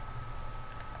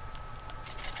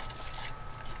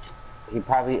 He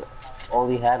probably, all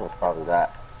he had was probably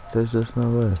that. There's just no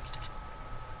way.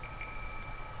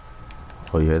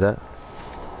 Oh, you hear that?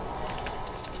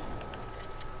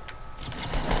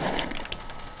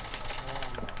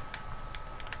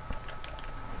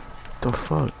 The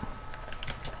fuck?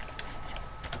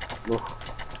 Oof.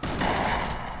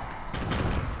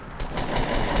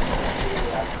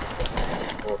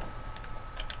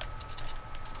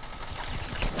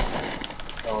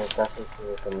 So it's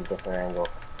definitely from a different angle.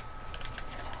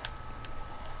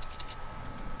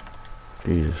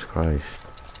 Jesus Christ.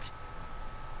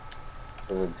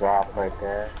 There's a drop right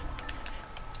there.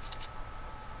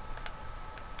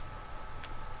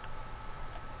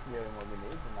 You have more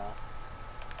grenades or not?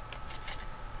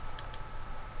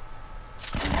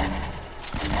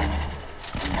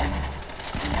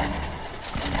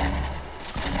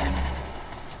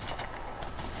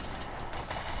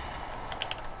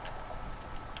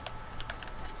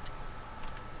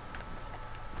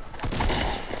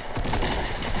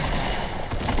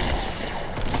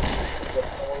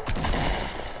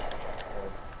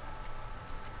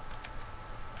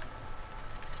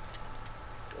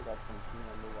 Still got some team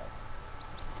members out.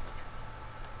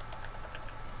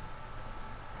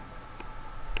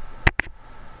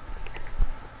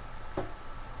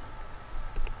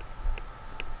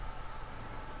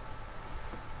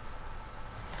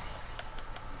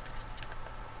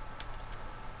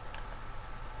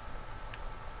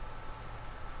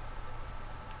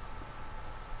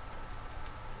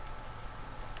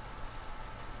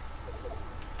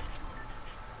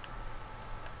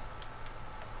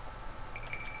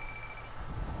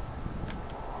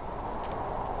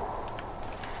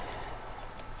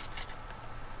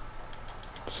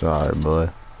 Sorry, boy.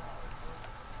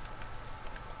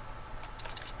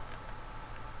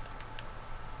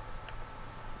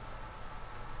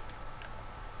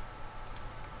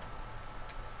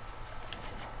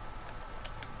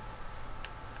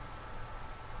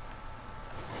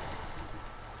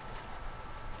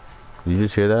 Did you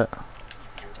just hear that?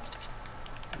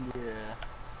 Yeah.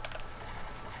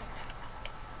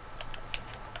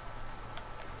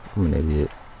 I'm an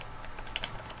idiot.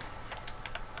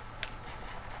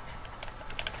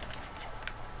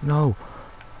 No.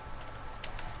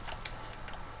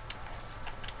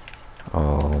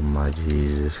 Oh my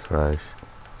Jesus Christ.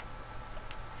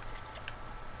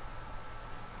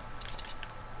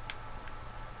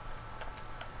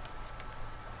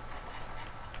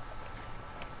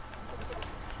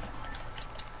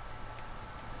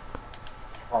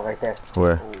 Oh, right there.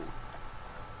 Where? Oh.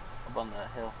 Up on the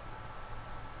hill.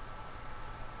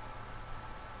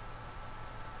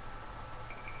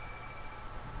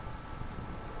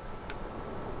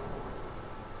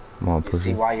 Come on, You see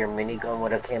pussy. why your minigun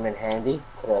would have came in handy?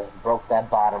 Could have broke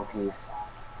that bottom piece.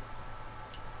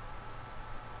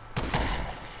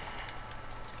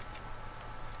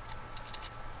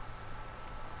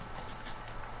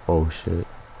 Oh shit.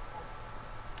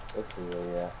 Let's see where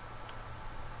you at.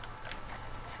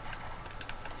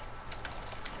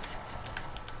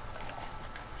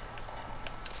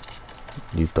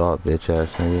 You thought, bitch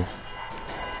ass niggas.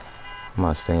 I'm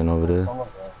not staying over there.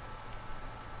 Someone's there.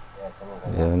 Yeah, someone's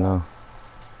there. Yeah, no.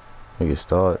 Nigga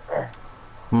start.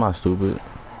 I'm not stupid.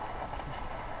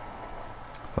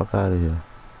 Fuck out of here.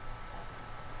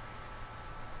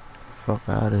 Fuck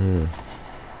out of here.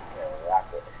 Yeah,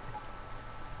 rocket.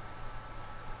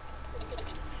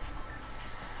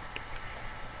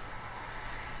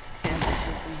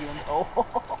 Oh.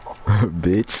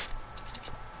 Bitch.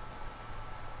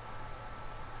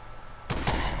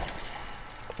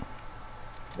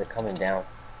 They're coming down.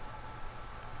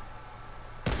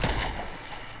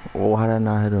 Oh, why did I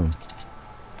not hit him?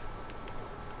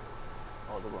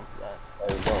 Oh, they're going for that.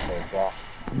 There you go, they drop.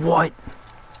 What?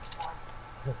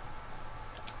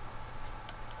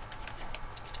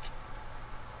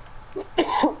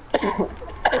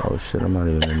 Oh shit, I'm not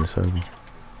even in the circle.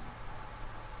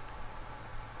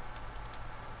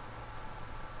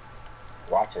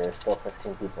 Watch it, there's still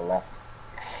 15 people left.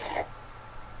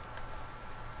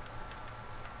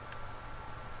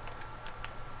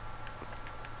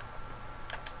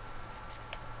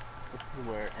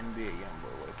 Where NBA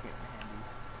Youngboy would have came in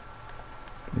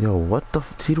handy. Yo, what the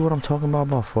see what I'm talking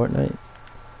about Fortnite?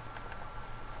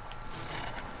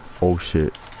 Oh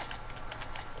shit.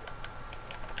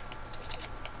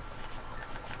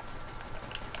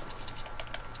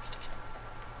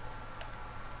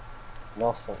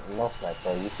 No, no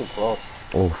sniper, you too close.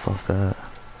 Oh fuck that.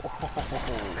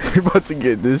 He about to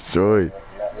get destroyed.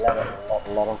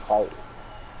 Let him fight.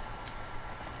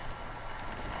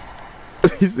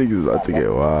 These niggas about to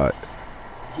get wild.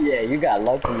 Yeah, you got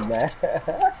lucky, man.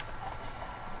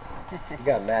 You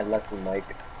got mad lucky,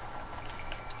 Mike.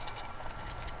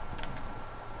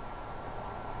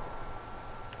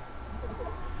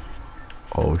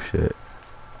 Oh shit.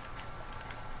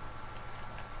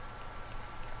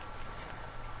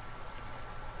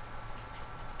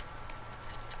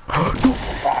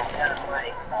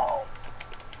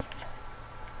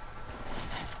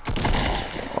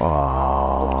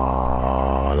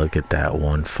 Oh, look at that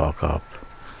one fuck up.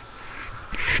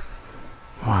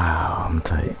 Wow, I'm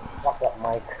tight. Fuck up,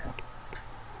 Mike.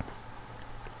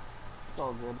 It's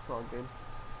all good, it's all good.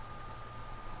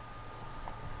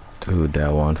 Dude,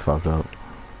 that one fuck up.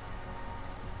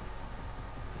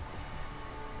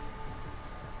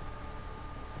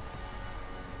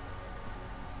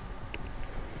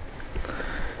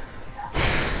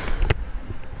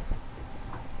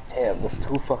 Damn, this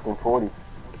 240.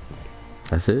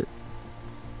 That's it?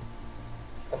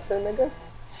 That's it, nigga?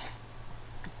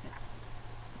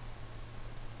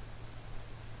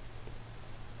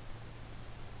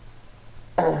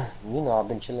 You know, I've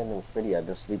been chilling in the city. I've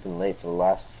been sleeping late for the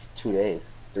last 2 days,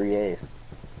 3 days.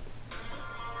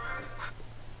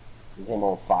 Came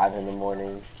home 5 in the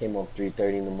morning, came home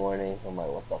 3:30 in the morning. I'm like,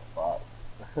 what the fuck?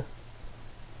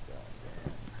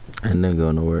 And then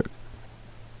going to work.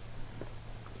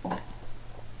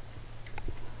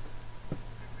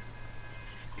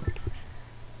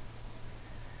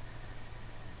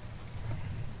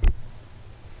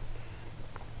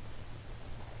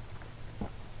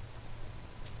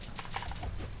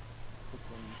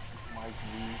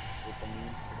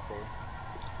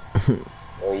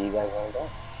 Where you guys wanna go?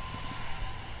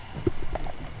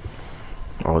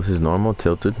 Oh, this is normal,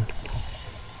 tilted.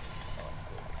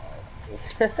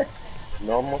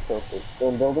 Normal filter.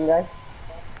 Still building, guys?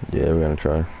 Yeah, we're gonna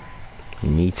try.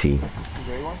 Meaty.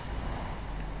 Gray one?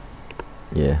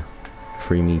 Yeah.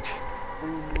 Free meat.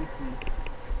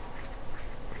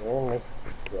 Yeah, let's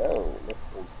go. Let's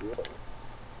go.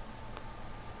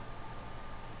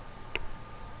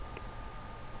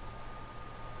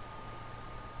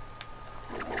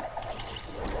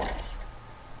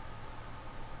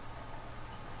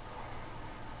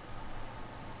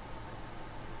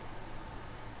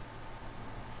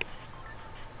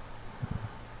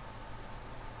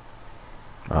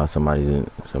 Oh, somebody's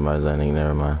landing.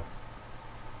 Never mind.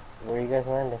 Where are you guys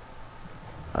landing?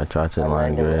 I tried to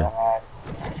land gray.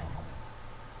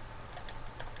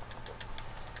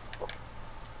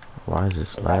 Why is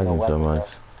this lagging so much?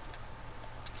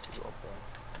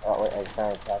 Oh wait, I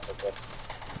found a tactic there.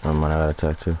 Oh man, I got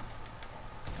attacked too.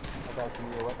 I got you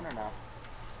a weapon or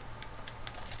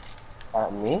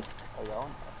not? Me? Oh, that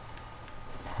one?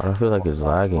 I don't feel like it's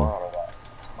lagging. Tomorrow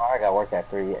I got work at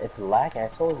 3. It's lagging, I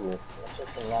told you. It's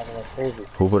just been lagging like crazy.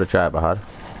 Who put a trap, Bahad?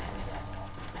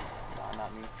 Nah,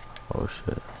 not me. Oh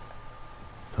shit.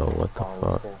 Yo, what the Oh,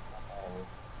 fuck?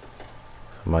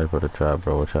 Somebody put a trap,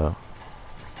 bro. Watch out.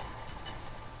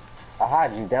 Aha,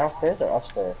 you downstairs or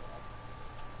upstairs?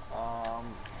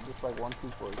 Just like 1, 2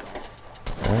 floors down.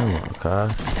 Oh my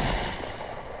gosh.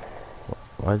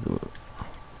 Why do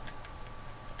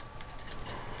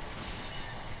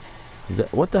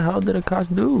what the hell did a cock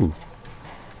do?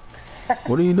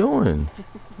 What are you doing?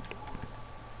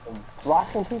 I'm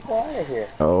blocking people out of here.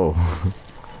 Oh.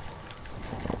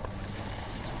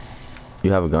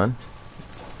 You have a gun?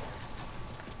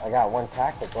 I got 1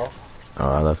 tactic, bro. Oh,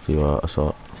 I left you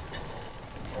assault.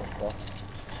 Okay.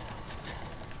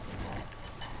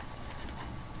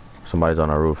 Somebody's on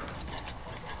our roof.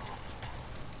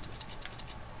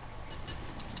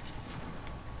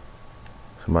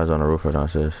 Somebody's on the roof right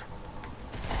downstairs.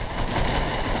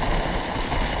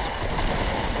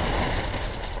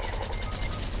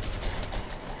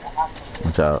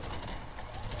 Watch out.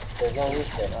 There's no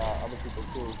roof there. Other people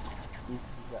too. He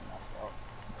got knocked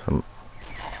out.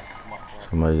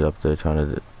 Somebody's up there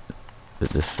trying to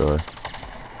destroy.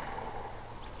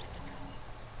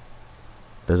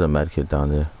 There's a med kit down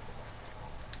there.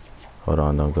 Hold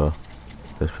on, don't go.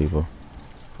 There's people.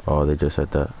 Oh, they just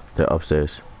said that. They're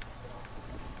upstairs.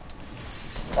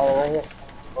 Oh, right here.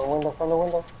 From the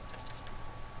window.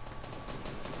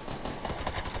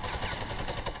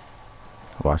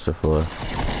 Watch the floor.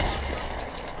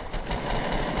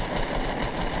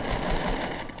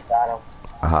 Got him.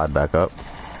 I hide back up.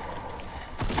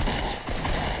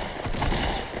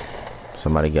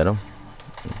 Somebody get him.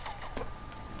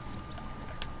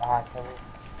 Coming.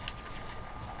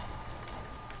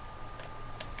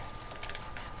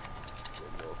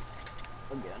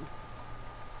 Again.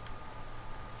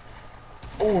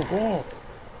 Oh, damn.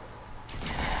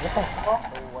 What the fuck?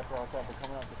 Oh, watch out, they're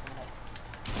coming up,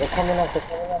 They're coming up, they're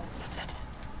coming up.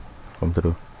 Come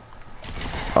through.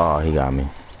 Oh, he got me.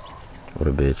 What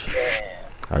a bitch.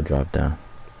 I dropped down.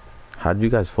 How did you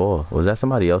guys fall? Was that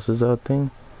somebody else's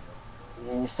thing?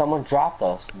 Someone dropped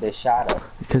us. They shot us.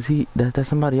 Because that's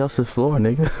somebody else's floor,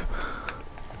 nigga.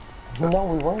 No,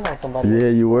 we weren't on somebody Yeah,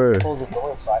 else's you floor. were. Close the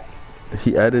door, so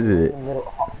He edited it.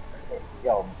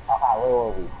 Yo, where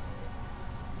were we?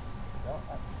 I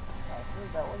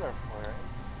think that was our floor,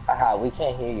 right? We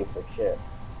can't hear you for shit.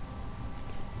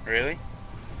 Really?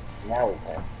 Now we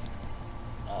can.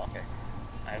 Oh, okay.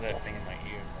 I have that thing in my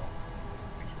ear, so.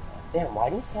 Damn, why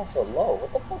do you sound so low?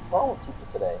 What the fuck's wrong with people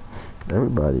today?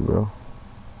 Everybody, bro.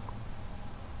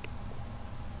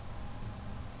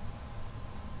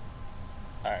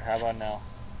 Alright, how about now?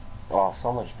 Oh,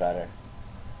 so much better.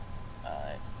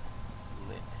 Alright.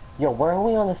 Lit. Yo, weren't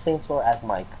we on the same floor as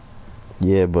Mike?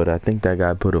 Yeah, but I think that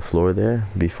guy put a floor there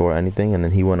before anything, and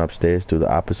then he went upstairs through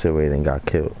the opposite way and got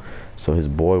killed. So his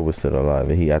boy was still alive.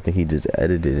 And I think he just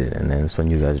edited it, and then it's when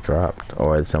you guys dropped,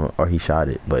 or he shot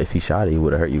it. But if he shot it, he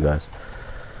would have hurt you guys.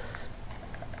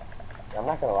 I'm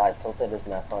not gonna lie, Tilted is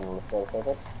not fun. Let's go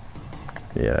Tilted.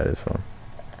 Yeah, that is fun.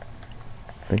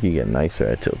 I think you get nicer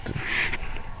at Tilted.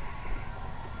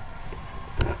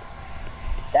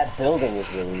 That building is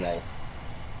really nice.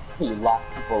 You lock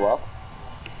people up.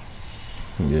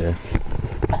 Yeah.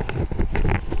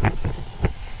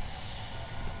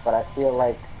 But I feel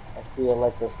like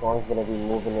the storm's gonna be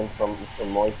moving in from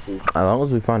Moisty. As long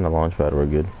as we find the launch pad, we're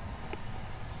good.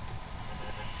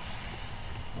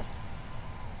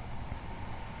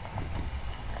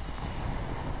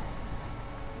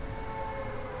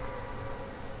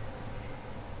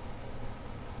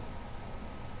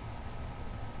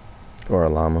 Or a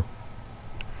llama.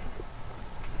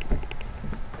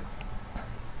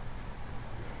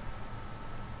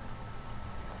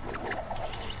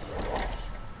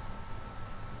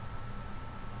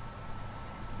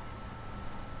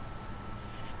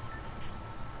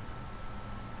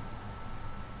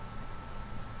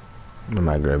 In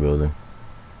my gray building.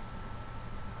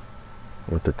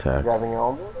 With the tack. You having your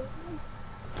own building?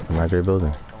 In my gray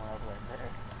building.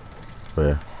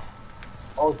 Where?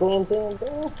 Oh, damn.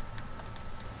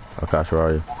 Akash, where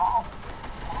are you?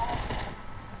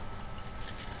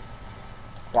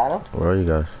 Got him? Where are you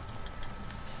guys?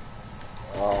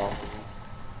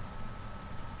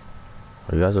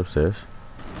 Are you guys upstairs?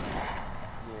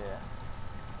 Yeah.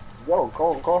 Yo,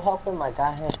 go help him. I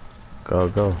got him.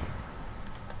 Go.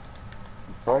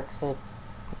 Burks it.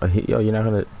 Yo, you're not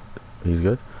gonna... He's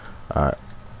good? Alright.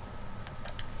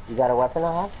 You got a weapon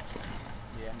I have?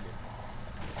 Yeah, I'm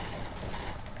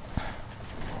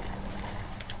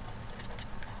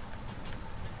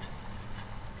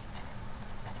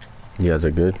good. You guys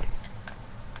are good?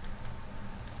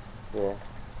 Yeah.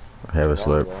 I have a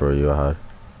slurp for you, Ahad.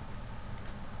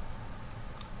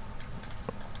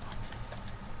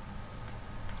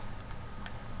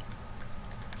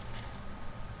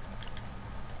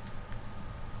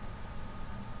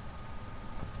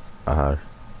 Ahad.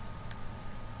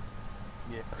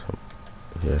 Yeah.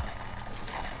 Yeah.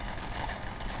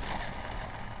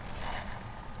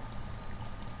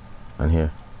 And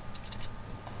here.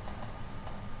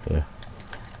 Yeah.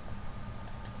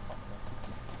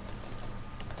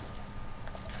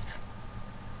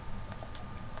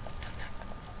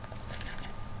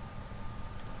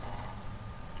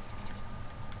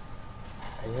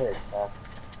 I hear it,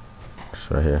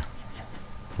 It's right here.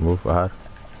 Move, Ahad.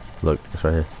 Look, it's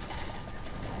right here.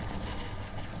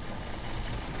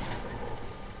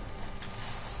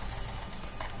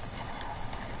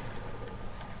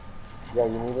 Yeah,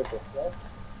 you need it this way?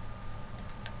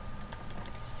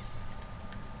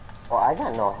 Oh, I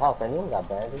got no help. Anyone got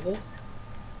bandages?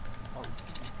 Oh.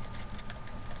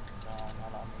 Nah,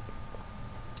 not on me.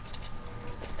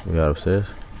 We got upstairs.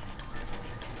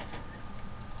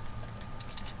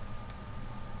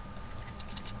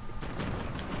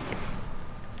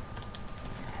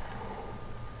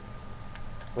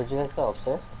 Where'd you guys go?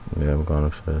 Upstairs? Yeah, I'm going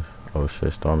upstairs. Oh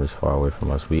shit, Storm is far away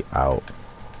from us. We out.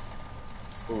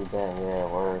 Ooh, damn, yeah,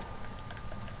 word.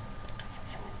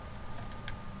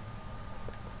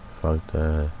 Fuck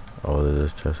that. Oh,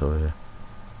 there's this chest over here.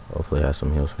 Hopefully it has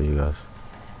some heals for you guys.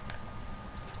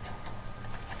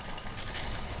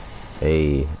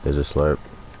 Hey, there's a slurp.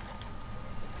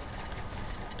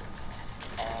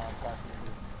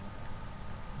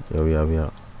 Yo,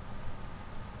 yo.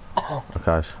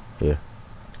 Akash, here.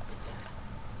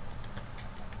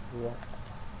 Yeah.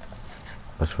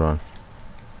 Let's run.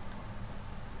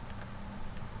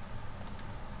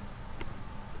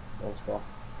 Let's go.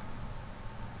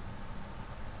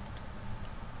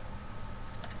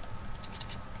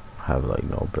 I have like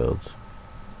no builds.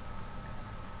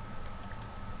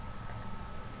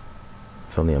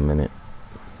 It's only a minute.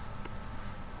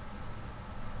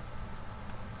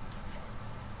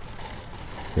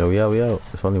 Yo.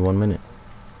 It's only 1 minute.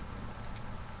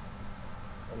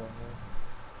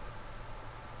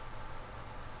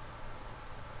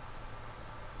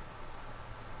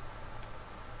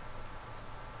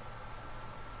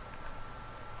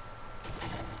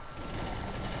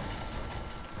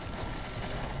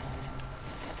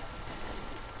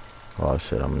 Oh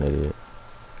shit, I'm an idiot.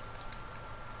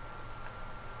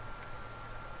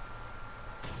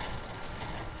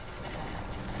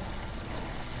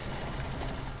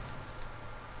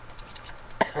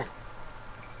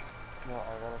 No, I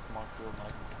got a small shield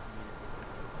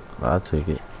now. I'll take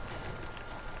it.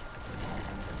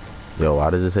 Yo, why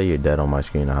does it say you're dead on my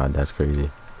screen? That's crazy.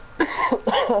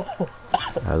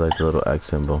 I like the little X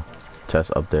symbol.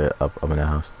 Chest up there, up in the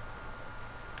house.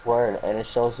 Word, and it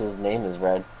shows his name is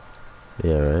red.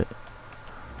 Yeah, right?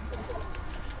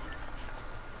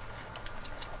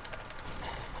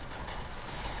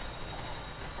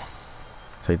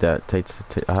 Take that, take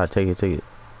it.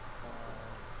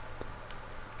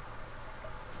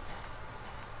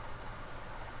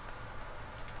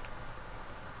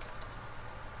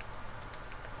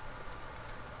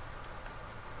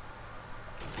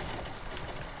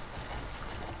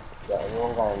 Yeah,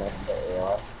 anyone got an extra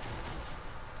AR?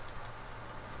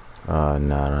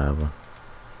 Nah, I don't have one.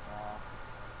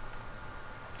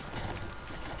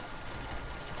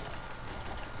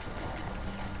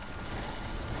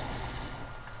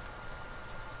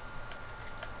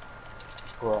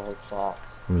 Whoever shot.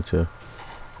 Me too.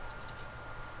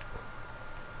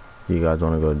 You guys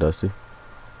wanna go to Dusty?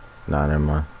 Nah, never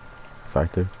mind.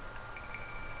 Factory.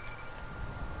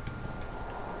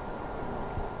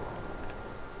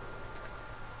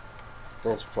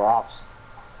 There's drops.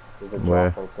 There's a Where?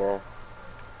 drop right there.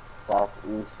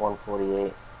 Southeast 148.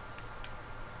 Another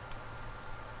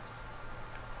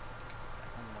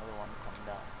one coming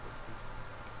down.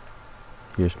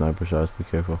 Your sniper shots, be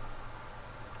careful.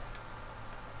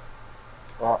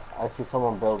 Well, I see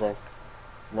someone building.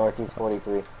 Northeast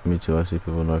 43. Me too, I see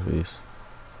people northeast.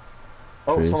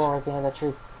 Oh, Trees. someone right behind that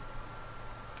tree.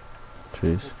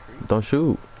 Trees. Don't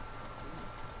shoot.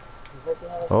 He's right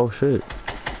behind that Oh shit.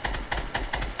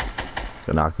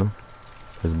 I knocked him.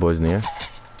 His boy's near.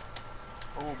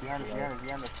 Oh, behind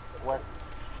us, west.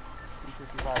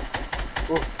 355.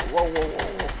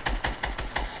 Whoa.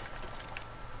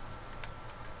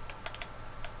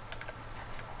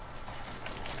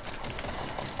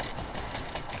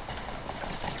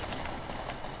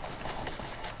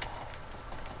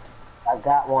 I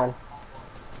got one.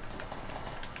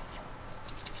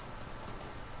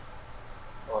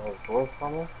 Oh, his boy's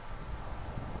coming?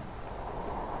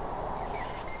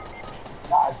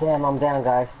 God damn, I'm down,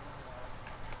 guys.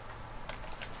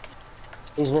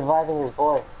 He's reviving his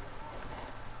boy.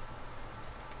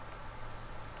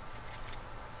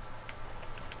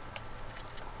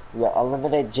 Yeah,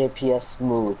 eliminate JPS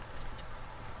smooth.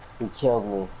 He killed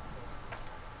me.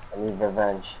 I need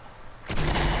revenge.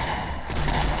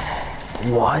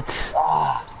 What?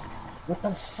 Ah, what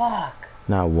the fuck?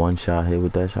 Not one shot hit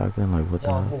with that shotgun? Like, what the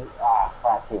hell?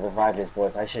 Fuck, he revived his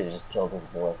boys. I should have just killed his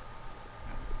boy.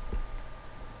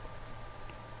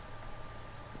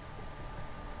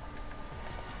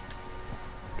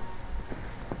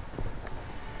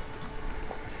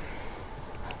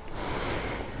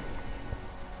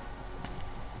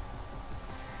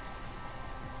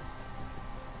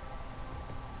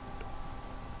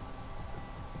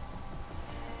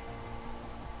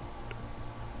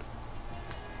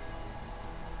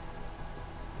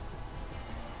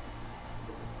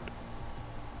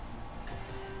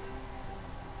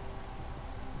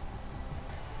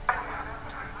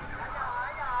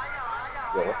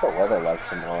 Yeah, what's the weather like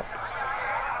tomorrow?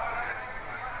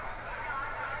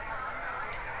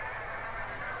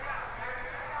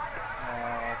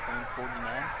 From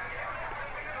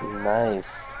 49.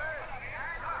 Nice.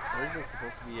 What is it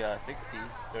supposed to be 60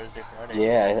 Thursday, Friday?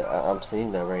 Yeah, I'm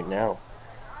seeing that right now.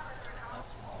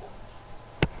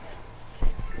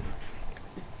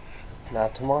 Nah,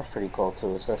 tomorrow's pretty cold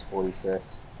too. It says 46.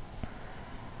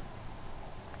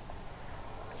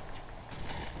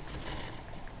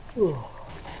 There you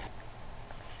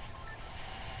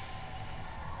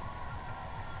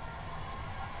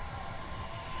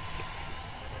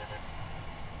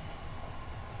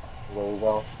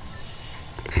go.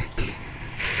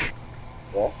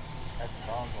 Yeah? That's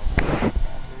dog on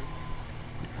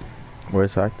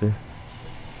Where's Factory?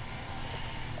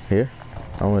 Here?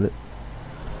 I'm with it.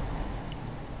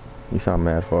 You sound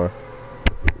mad far.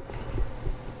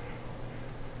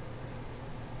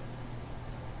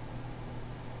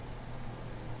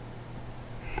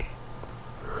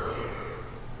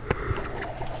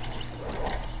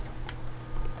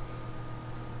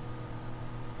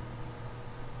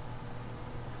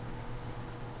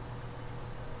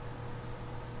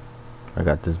 I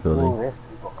got this building. Ooh, there's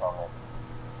people coming.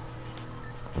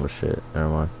 Oh shit, never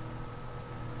mind.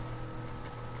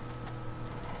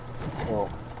 Cool.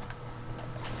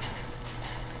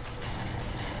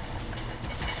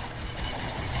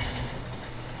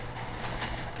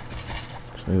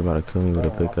 This nigga about to kill me with a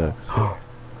pickaxe.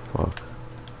 Fuck.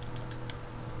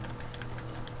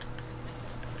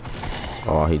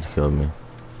 Oh, he killed me.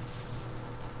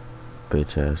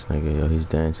 Bitch ass nigga, yo, he's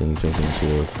dancing, he's drinking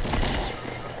shield.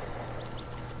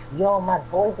 Yo, my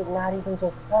boy did not even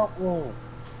just help me.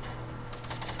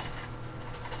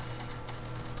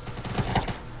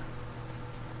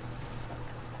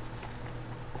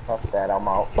 Fuck that, I'm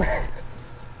out.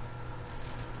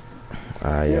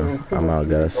 Alright, yo, I'm out,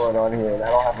 guys. Going on here, and I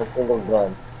don't have a single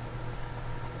gun.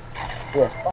 Yes.